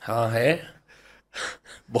 हाँ है.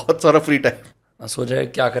 बहुत सारा फ्री टाइम. सोचा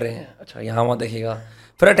क्या करें, अच्छा यहाँ वहाँ देखेगा,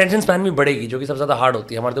 फिर अटेंशन स्पैन भी बढ़ेगी, जो कि सबसे ज़्यादा हार्ड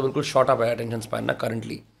होती है. हमारे तो बिल्कुल शॉर्ट अप है अटेंशन स्पैन ना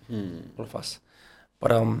करंटली, बिल्कुल फास्ट.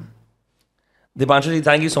 पर दीपांशु जी,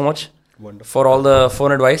 thank you so much for all the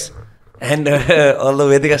phone advice and all the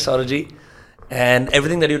वैदिक astrology and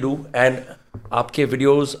everything that you do. And आपके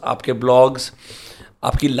वीडियोस, आपके ब्लॉग्स,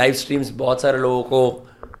 आपकी लाइव स्ट्रीम्स बहुत सारे लोगों को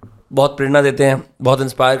बहुत प्रेरणा देते हैं, बहुत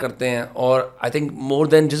इंस्पायर करते हैं. और I think more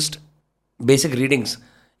than just basic readings,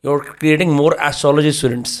 you're creating more astrology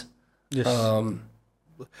students. Yes.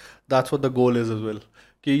 That's what the goal is as well.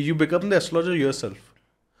 कि you become the astrologer yourself.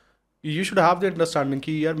 You should have the understanding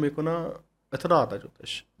कि यार मेरे को ना इतना आता है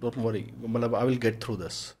ज्योतिष. Don't worry. मतलब I will get through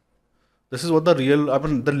this. This is what the real, I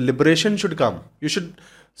mean, the liberation should come. You should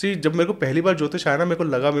see, जब मेरे को पहली बार ज्योतिष आया ना, मेरे को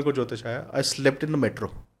लगा मेरे को ज्योतिष आया. I slept in the metro.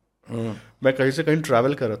 मैं कहीं से कहीं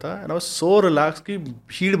ट्रैवल कर रहा था and I was so relaxed कि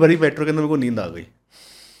भीड़ भरी मेट्रो के अंदर मेरे को नींद आ गई.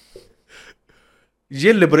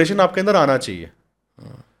 ये लिबरेशन आपके अंदर आना चाहिए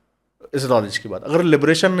इस नॉलेज की बात. अगर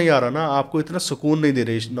लिबरेशन नहीं आ रहा ना, आपको इतना सुकून नहीं दे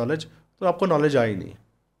रही नॉलेज, तो आपको नॉलेज आ ही नहीं.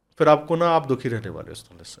 फिर आपको ना, आप दुखी रहने वाले उस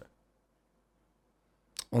नॉलेज से.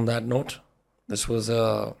 On that note, this was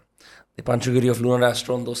Dipanshu Giri of Lunar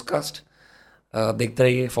Astro on Dostcast. देखते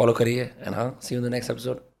रहिए, फॉलो करिए, एंड हाँ, see you in the next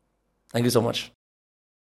episode. Thank you so much.